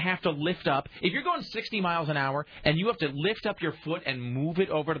you don't have to lift up. If you're going 60 miles an hour and you have to lift up your foot and move it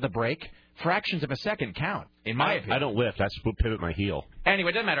over to the brake, fractions of a second count, in my opinion. I don't lift. I just pivot my heel. Anyway,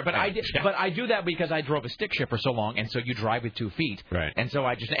 it doesn't matter. But I do that because I drove a stick shift for so long, and so you drive with 2 feet. Right. And so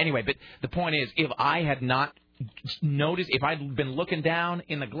but the point is, if I had not noticed if I'd been looking down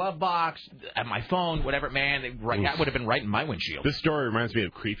in the glove box, at my phone, whatever, man, that would have been right in my windshield. This story reminds me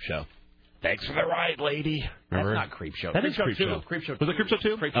of Creep Show. Thanks for the ride, lady. Remember? That's not Creep Show. That is Creep Show. 2. Creep Show 2. Was it Creep Show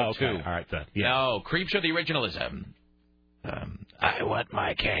 2? Creep Show 2. All right, then. Yeah. No, Creep Show, the original is, I want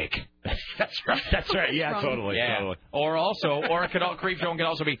my cake. That's right. That's right. Yeah, totally. Yeah. Totally. Or it could Creep Show can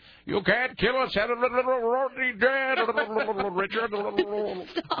also be, you can't kill us, dead, Richard.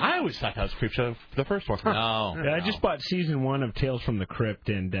 I always thought that was Creep Show, the first one. No. Yeah, I just bought season 1 of Tales from the Crypt,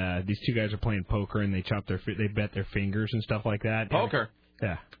 and these two guys are playing poker, and they bet their fingers and stuff like that. Poker?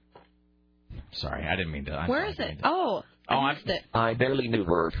 Yeah. Sorry, I didn't mean to. Where is it? Oh, I missed it. I barely knew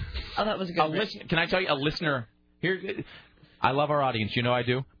her. Oh, that was a good one. Can I tell you, a listener here? I love our audience, you know I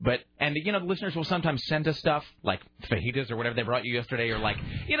do. And the listeners will sometimes send us stuff like fajitas or whatever they brought you yesterday, or like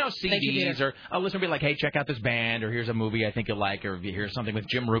CDs, or a listener will be like, hey, check out this band, or here's a movie I think you'll like, or here's something with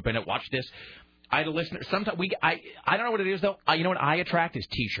Jim Roop in it. Watch this. I had a listener. Sometimes I don't know what it is though. You know what I attract is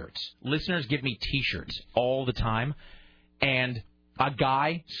T-shirts. Listeners give me T-shirts all the time, and a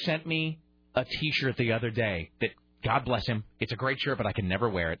guy sent me a T-shirt the other day that, God bless him, it's a great shirt, but I can never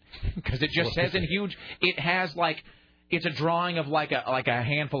wear it because it just says in huge. It has it's a drawing of like a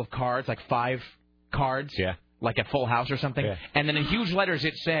handful of cards, like 5 cards, like a full house or something, and then in huge letters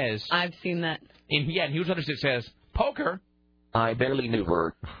it says. I've seen that. In huge letters it says poker. I barely knew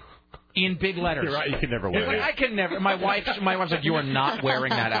her. In big letters. You're right, you can never wear it. I can never. My wife's like, you are not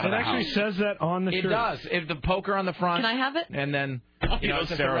wearing that out of the house. It actually says that on the shirt. It does. If the poker on the front. Can I have it? And then it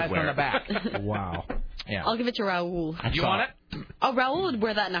says the rest on the back. Wow. Yeah. I'll give it to Raul. Do you want it? Oh, Raul would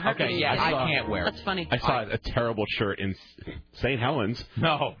wear that in a heartbeat. Okay, yeah, I can't wear it. That's funny. I saw a terrible shirt in St. Helens.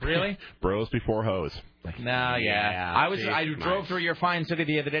 No, really? Bros before hoes. No, yeah. I drove through your fine city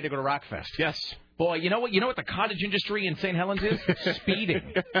the other day to go to Rockfest. Yes. Boy, you know what the cottage industry in St. Helens is?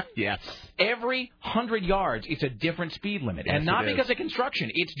 Speeding. Yes. Every 100 yards, it's a different speed limit. Yes, and not because of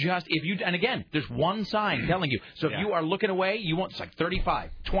construction. It's just, and again, there's one sign telling you. So if you are looking away, you want, it's like 35,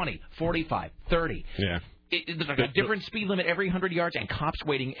 20, 45, 30. Yeah. There's like a different speed limit every 100 yards, and cops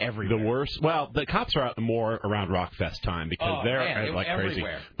waiting everywhere. The worst. Well, the cops are out more around Rockfest time because they're like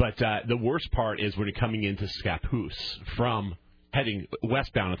everywhere. Crazy. But the worst part is when you're coming into Scappoose from heading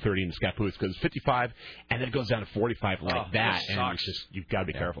westbound at 30 into Scappoose, because it's 55, and then it goes down to 45 like that, and it's just you've got to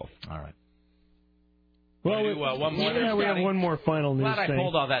be careful. All right. Well, one more. we have one more final news thing. Glad I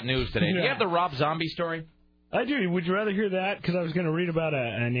pulled all that news today. Do you have the Rob Zombie story? I do. Would you rather hear that? Because I was going to read about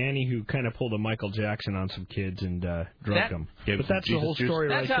a nanny who kind of pulled a Michael Jackson on some kids and drugged them. But that's the whole story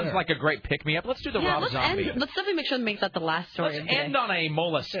right there. That sounds like a great pick-me-up. Let's do the Rob Zombie. Let's definitely make sure to make that the last story. Let's end on a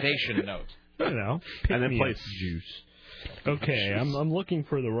molestation note. And then play juice. Okay, I'm looking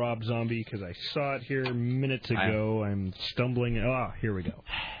for the Rob Zombie because I saw it here minutes ago. I'm stumbling. Here we go.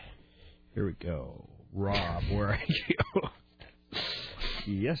 Here we go. Rob, where are you?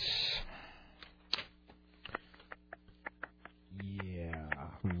 Yes. Yeah,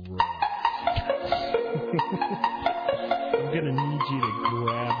 Rob. I'm going to need you to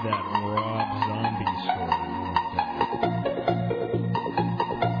grab that Rob Zombie story.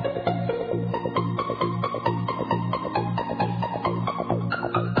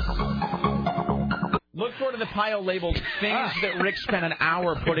 Look forward to the pile labeled things that Rick spent an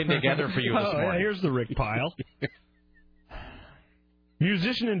hour putting together for you this morning. Yeah, here's the Rick pile.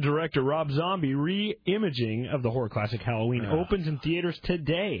 Musician and director Rob Zombie re-imaging of the horror classic Halloween opens in theaters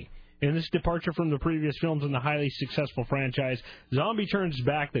today. In this departure from the previous films in the highly successful franchise, Zombie turns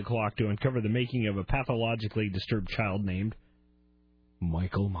back the clock to uncover the making of a pathologically disturbed child named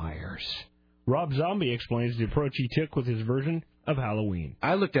Michael Myers. Rob Zombie explains the approach he took with his version of Halloween.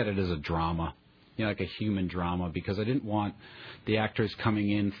 I looked at it as a drama, like a human drama, because I didn't want the actors coming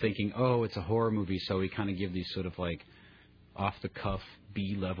in thinking, oh, it's a horror movie, so we kind of give these sort of like off-the-cuff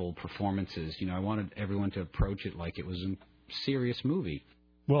B-level performances. I wanted everyone to approach it like it was a serious movie.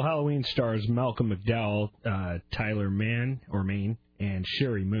 Well, Halloween stars Malcolm McDowell, Tyler Main, and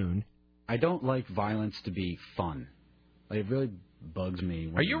Sherry Moon. I don't like violence to be fun. It really bugs me.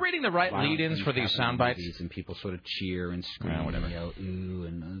 Are you reading the right lead-ins for these sound bites? And people sort of cheer and scream, whatever. Ooh,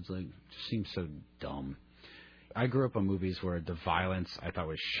 and it's like, it just seems so dumb. I grew up on movies where the violence I thought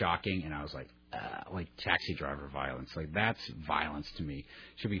was shocking, and I was like Taxi Driver violence. Like, that's violence to me. It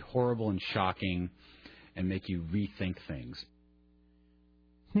should be horrible and shocking and make you rethink things.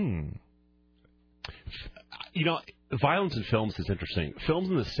 Violence in films is interesting. Films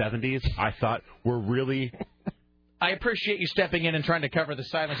in the 70s, I thought, were really... I appreciate you stepping in and trying to cover the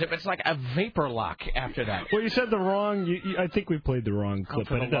silence. It's like a vapor lock after that. Well, you said the wrong... I think we played the wrong clip,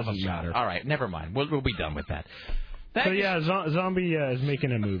 but it doesn't matter. All right, never mind. We'll be done with that. Zombie is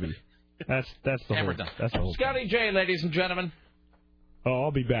making a movie. That's the And whole. we're done. That's the whole. Scotty J, ladies and gentlemen. Oh,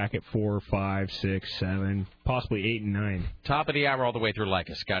 I'll be back at 4, 5, 6, 7, possibly 8 and 9. Top of the hour all the way through like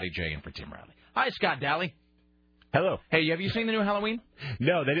a Scotty J in for Tim Riley. Hi, Scott Daly. Hello. Hey, have you seen the new Halloween?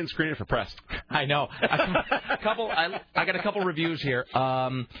 No, they didn't screen it for press. I know. I got a couple reviews here.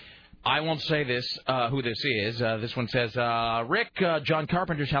 I won't say who this is. This one says, Rick, John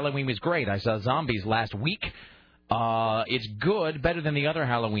Carpenter's Halloween was great. I saw Zombies last week. It's good, better than the other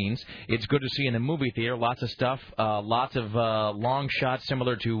Halloweens. It's good to see in the movie theater. Lots of stuff, lots of long shots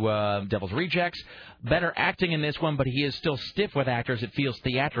similar to Devil's Rejects. Better acting in this one, but he is still stiff with actors. It feels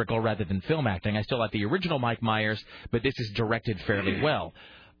theatrical rather than film acting. I still like the original Mike Myers, but this is directed fairly well.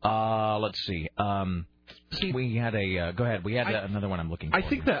 Let's see. We had a go ahead. We had another one I'm looking for. I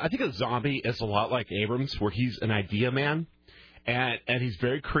think a zombie is a lot like Abrams, where he's an idea man. And he's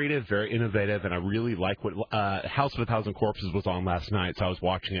very creative, very innovative, and I really like what House of a Thousand Corpses was on last night, so I was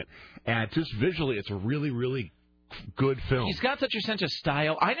watching it. And just visually, it's a really, really good film. He's got such a sense of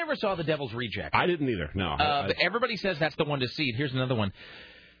style. I never saw The Devil's Reject. I didn't either, no. But everybody says that's the one to see. Here's another one.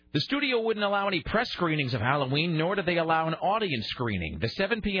 The studio wouldn't allow any press screenings of Halloween, nor did they allow an audience screening. The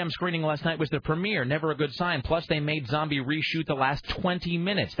 7 p.m. screening last night was the premiere, never a good sign. Plus, they made Zombie reshoot the last 20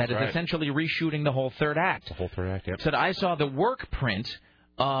 minutes. That is essentially reshooting the whole third act. The whole third act, yep. Said, I saw the work print,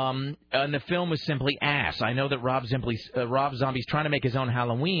 and the film was simply ass. I know that Rob Zombie's trying to make his own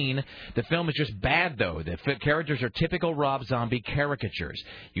Halloween. The film is just bad, though. The characters are typical Rob Zombie caricatures.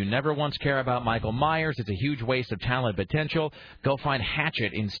 You never once care about Michael Myers. It's a huge waste of talent and potential. Go find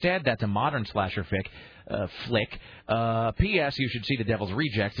Hatchet instead. That's a modern slasher flick. P.S. You should see The Devil's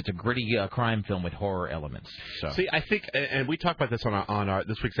Rejects. It's a gritty crime film with horror elements. So. See, I think, and we talked about this on our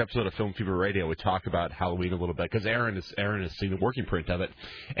this week's episode of Film Fever Radio. We talked about Halloween a little bit because Aaron has seen the working print of it,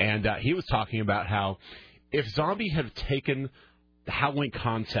 and he was talking about how if Zombie had taken the Halloween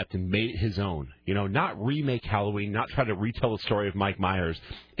concept and made it his own, not remake Halloween, not try to retell the story of Mike Myers,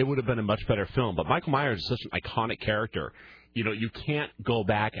 it would have been a much better film. But Michael Myers is such an iconic character. You can't go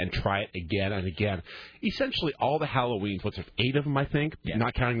back and try it again and again. Essentially, all the Halloweens, what's there, 8 of them, I think,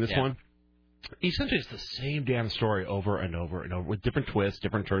 not counting this one, essentially it's the same damn story over and over and over with different twists,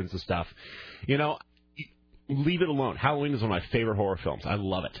 different turns and stuff. Leave it alone. Halloween is one of my favorite horror films. I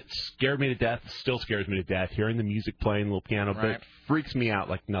love it. It scared me to death, still scares me to death. Hearing the music playing, little piano, but it freaks me out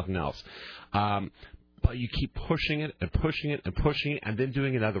like nothing else. But you keep pushing it and pushing it and pushing it, and then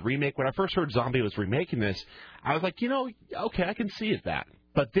doing another remake. When I first heard Zombie was remaking this, I was like, okay, I can see it that.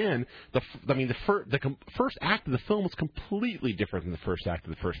 But then the first act of the film was completely different than the first act of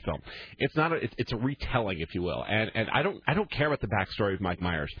the first film. It's not it's a retelling, if you will. And I don't care about the backstory of Mike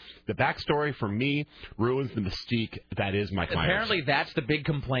Myers. The backstory for me ruins the mystique that is Mike Myers. Apparently, that's the big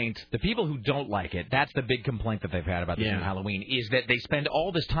complaint. The people who don't like it, that's the big complaint that they've had about this new Halloween, is that they spend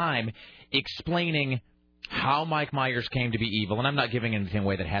all this time explaining how Mike Myers came to be evil, and I'm not giving anything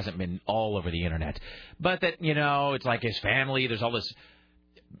away that hasn't been all over the internet, but that, it's like his family, there's all this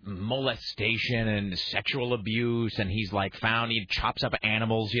molestation and sexual abuse, and he's like he chops up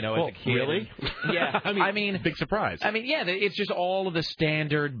animals, as a kid. Really? Yeah. I mean, big surprise. I mean, yeah, it's just all of the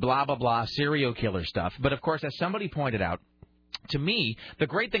standard blah, blah, blah serial killer stuff. But, of course, as somebody pointed out, to me, the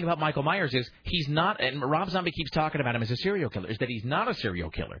great thing about Michael Myers is he's not, and Rob Zombie keeps talking about him as a serial killer, is that he's not a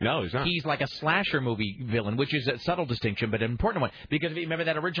serial killer. No, he's not. He's like a slasher movie villain, which is a subtle distinction, but an important one. Because if you remember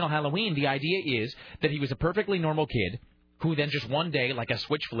that original Halloween, the idea is that he was a perfectly normal kid who then just one day, like a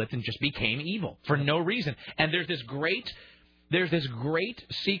switch flipped and just became evil for no reason. And there's this great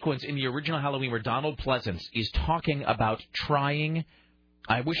sequence in the original Halloween where Donald Pleasance is talking about trying.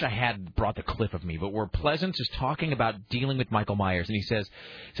 I wish I had brought the clip of me, but where Pleasance is talking about dealing with Michael Myers, and he says,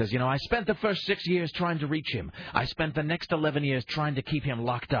 I spent the first 6 years trying to reach him. I spent the next 11 years trying to keep him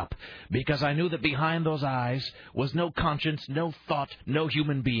locked up, because I knew that behind those eyes was no conscience, no thought, no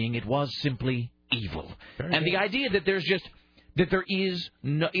human being. It was simply evil. And the idea that there is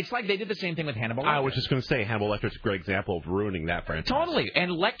no... It's like they did the same thing with Hannibal Lecter. I was just going to say, Hannibal Lecter's a great example of ruining that franchise. Totally.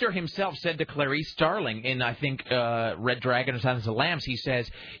 And Lecter himself said to Clarice Starling in, I think, Red Dragon or Silence of the Lambs, he says,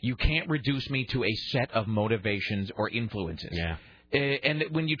 you can't reduce me to a set of motivations or influences. Yeah. And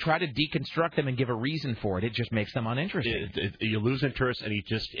when you try to deconstruct them and give a reason for it, it just makes them uninteresting. You lose interest, and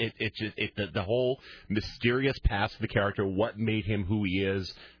the whole mysterious past of the character, what made him who he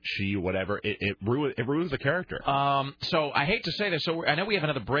is, she, whatever, it ruins the character. So I hate to say this. So I know we have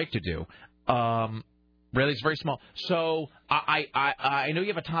another break to do. Really? It's very small. So I know you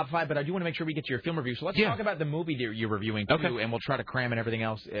have a top 5, but I do want to make sure we get to your film review. So let's talk about the movie you're reviewing, too, and we'll try to cram in everything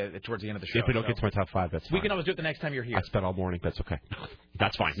else towards the end of the show. If we don't get to my top 5, that's fine. We can always do it the next time you're here. I spent all morning. That's okay.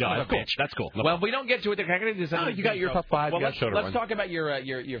 That's fine. No, that's cool. That's cool. Well, if we don't get to it, you got your top 5. Well, let's talk about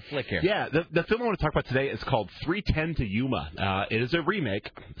your flick here. Yeah, the film I want to talk about today is called 3:10 to Yuma. It is a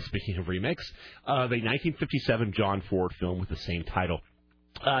remake, speaking of remakes, of a 1957 John Ford film with the same title.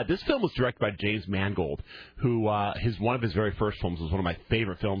 This film was directed by James Mangold, who one of his very first films was one of my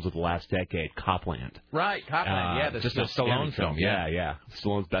favorite films of the last decade, Copland. Right, Copland, the Stallone film. Yeah.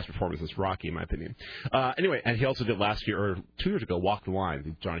 Stallone's best performance is Rocky, in my opinion. Anyway, and he also did last year, or 2 years ago, Walk the Line,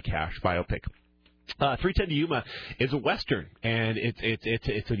 the Johnny Cash biopic. 3:10 to Yuma is a Western, and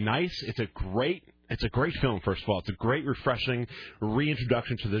it's a great film, first of all. It's a great, refreshing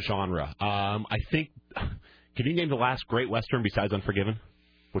reintroduction to the genre. I think, can you name the last great Western besides Unforgiven?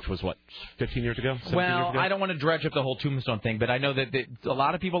 Which was, 15 years ago? Well, years ago? I don't want to dredge up the whole Tombstone thing, but I know that a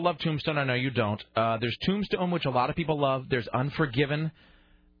lot of people love Tombstone. I know you don't. There's Tombstone, which a lot of people love. There's Unforgiven.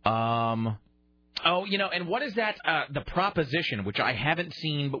 And what is that? The Proposition, which I haven't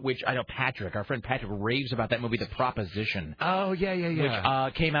seen, but which I know our friend Patrick raves about that movie, The Proposition. Oh, yeah.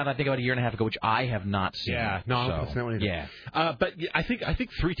 Which came out, I think, about a year and a half ago, which I have not seen. Yeah, no, that's not what it is. Yeah. But I think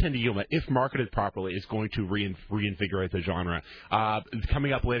 3:10 to Yuma, if marketed properly, is going to reinvigorate the genre.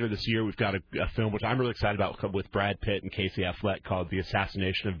 Coming up later this year, we've got a film which I'm really excited about with Brad Pitt and Casey Affleck called The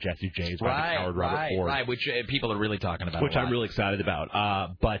Assassination of Jesse James by the coward Robert Ford. Right, which people are really talking about. Which I'm really excited about.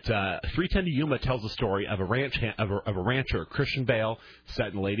 But 3:10 to Yuma tells the story of a rancher, Christian Bale, set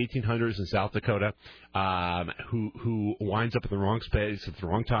in the late 1800s in South Dakota, who winds up in the wrong space at the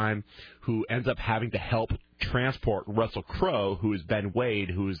wrong time, who ends up having to help transport Russell Crowe, who is Ben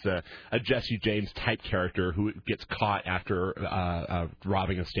Wade, who is a Jesse James type character who gets caught after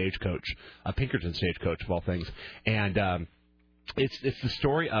robbing a stagecoach, a Pinkerton stagecoach of all things, and it's the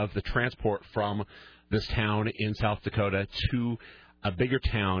story of the transport from this town in South Dakota to a bigger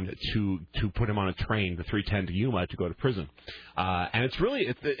town to put him on a train, the 3:10 to Yuma, to go to prison. And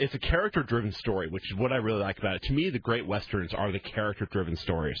it's a character-driven story, which is what I really like about it. To me, the great Westerns are the character-driven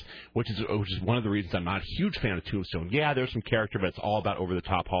stories, which is one of the reasons I'm not a huge fan of Tombstone. Yeah, there's some character, but it's all about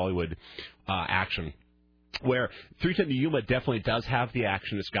over-the-top Hollywood action. Where 3:10 to Yuma definitely does have the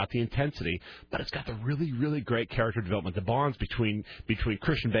action, it's got the intensity, but it's got the really, really great character development. The bonds between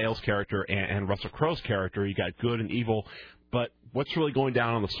Christian Bale's character and Russell Crowe's character, you got good and evil, but what's really going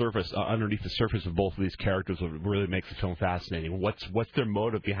down on the surface, underneath the surface of both of these characters, what really makes the film fascinating? What's their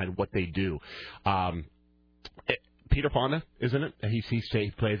motive behind what they do? Peter Fonda is in it.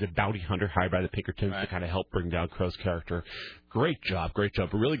 He plays a bounty hunter hired by the Pinkertons to kind of help bring down Crowe's character. Great job. A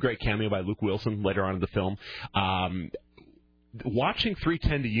really great cameo by Luke Wilson later on in the film. Watching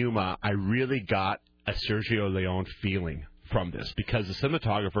 3:10 to Yuma, I really got a Sergio Leone feeling from this, because the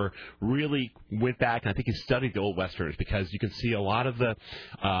cinematographer really went back, and I think he studied the old westerns, because you can see a lot of the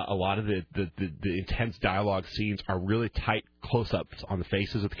intense dialogue scenes are really tight close-ups on the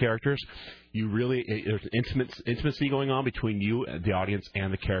faces of the characters. There's intimacy going on between you, the audience,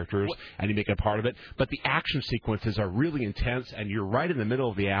 and the characters, and you make it a part of it. But the action sequences are really intense, and you're right in the middle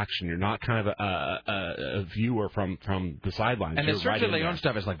of the action. You're not kind of a viewer from the sidelines. And the Sergio Leone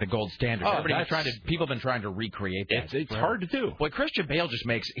stuff is like the gold standard. People have been trying to recreate that. It's hard to do. Boy, Christian Bale just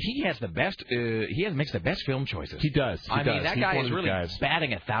makes the best film choices. He does. I mean, that guy is really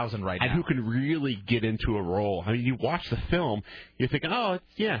batting 1,000 right now. And who can really get into a role. I mean, you watch the film, you're thinking,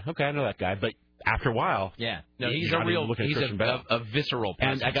 okay, I know that guy. But after a while, he's a visceral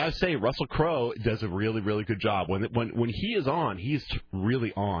person. And I gotta say, Russell Crowe does a really, really good job. When he is on, he's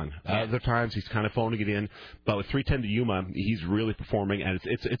really on. Other times he's kind of phoning it in, but with 3:10 to Yuma, he's really performing, and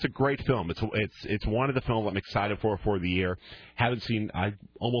it's a great film. It's one of the films I'm excited for the year. I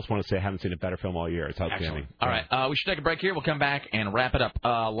almost want to say I haven't seen a better film all year. It's outstanding. All right, we should take a break here. We'll come back and wrap it up.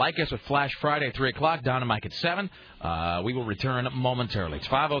 Like us with Flash Friday at 3 o'clock. Don and Mike at 7. We will return momentarily. It's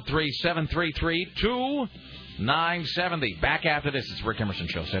 503-733-2970. Back after this. It's Rick Emerson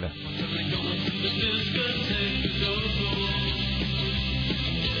Show. Say that.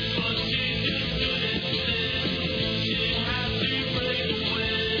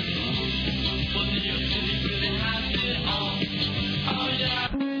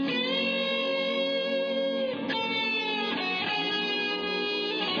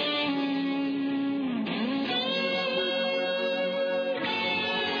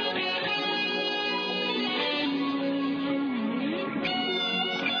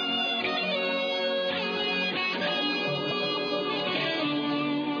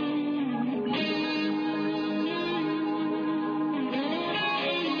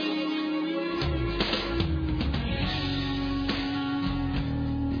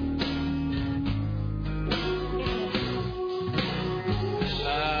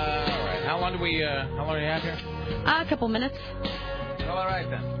 long do we have here? A couple minutes. Well, all right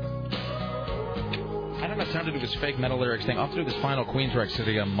then. I don't have time to do this fake metal lyrics thing. I'll have to do this final Queensrÿche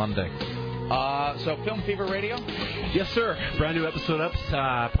City on Monday. So Film Fever Radio? Yes, sir. Brand new episode up.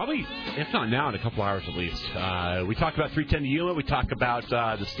 Probably, if not now, in a couple hours at least. We talked about 310 to Yuma. We talked about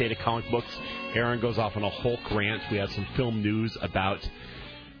the state of comic books. Aaron goes off on a Hulk rant. We have some film news about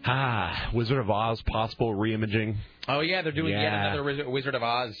Wizard of Oz possible reimaging. Oh, yeah, they're doing yet another Wizard of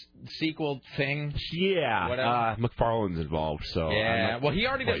Oz sequel thing. Yeah. McFarlane's involved, so. Yeah, well, he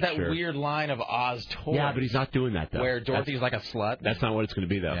already did that weird line of Oz toys. Yeah, but he's not doing that, though. Where Dorothy's like a slut. That's not what it's going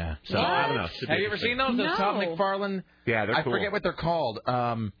to be, though. Yeah. So, I don't know. Have you ever seen those? Those Todd McFarlane? Yeah, they're cool. I forget what they're called.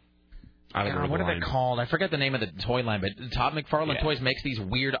 I don't know what are they called? I forget the name of the toy line, but Todd McFarlane Toys makes these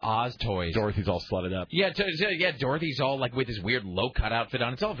weird Oz toys. Dorothy's all slutted up. Yeah, Dorothy's all like with his weird low-cut outfit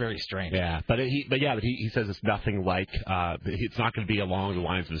on. It's all very strange. Yeah, but he says it's nothing like it's not going to be along the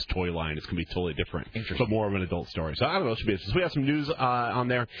lines of his toy line. It's going to be totally different. Interesting. But more of an adult story. So I don't know. It should be. So we have some news on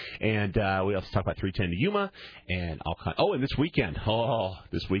there, and we also talk about 310 to Yuma, and and this weekend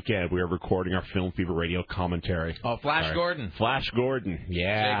we are recording our Film Fever Radio commentary. Oh, Flash Gordon. Flash Gordon.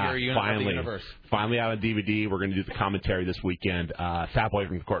 Yeah. Finally out on DVD. We're going to do the commentary this weekend. Fatboy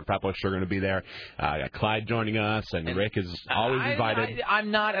from the Court. Fatboy's sure going to be there. Got Clyde joining us, and Rick is always invited.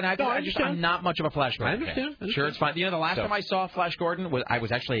 I'm not, and I'm not much of a Flash Gordon. I understand. Sure, it's fine. You know, the last time I saw Flash Gordon I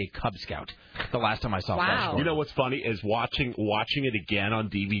was actually a Cub Scout. The last time I saw Flash Gordon. You know what's funny is watching it again on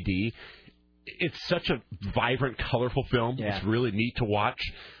DVD. It's such a vibrant, colorful film. Yeah. It's really neat to watch.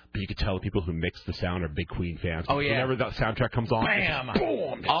 But you can tell the people who mix the sound are big Queen fans. Oh, yeah. Whenever that soundtrack comes on, bam!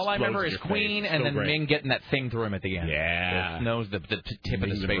 Boom! All I remember is Queen and then Ming getting that thing through him at the end. Yeah. Knows the tip of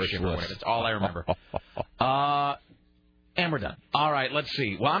the spaceship or whatever. That's all I remember. And we're done. All right, let's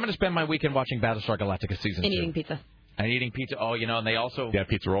see. Well, I'm going to spend my weekend watching Battlestar Galactica Season 2. And eating pizza. And eating pizza. Oh, and they also... Yeah,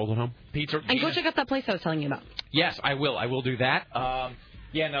 pizza rolls at home? Pizza. And go check out that place I was telling you about. Yes, I will. I will do that.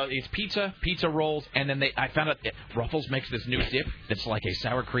 It's pizza rolls, and then I found out Ruffles makes this new dip that's like a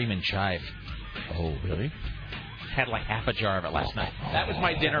sour cream and chive. Oh, really? Had like half a jar of it last night. That was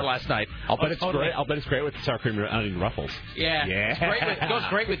my dinner last night. I'll bet it's great. I'll bet it's great with the sour cream and Ruffles. Yeah. It goes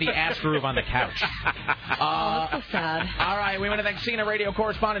great with the ass groove on the couch. That's so sad. All right, we want to thank Cena Radio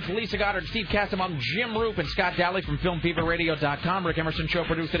correspondents Lisa Goddard, Steve Castamon, Jim Roop, and Scott Dowley from FilmFeverRadio.com. Rick Emerson Show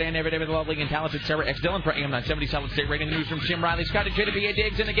produced today and every day with the lovely and talented Sarah X. Dillon for AM 970 Solid State Radio. The news from Jim Riley, Scott and JWA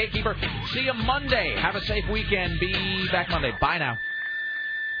Diggs, and the Gatekeeper. See you Monday. Have a safe weekend. Be back Monday. Bye now.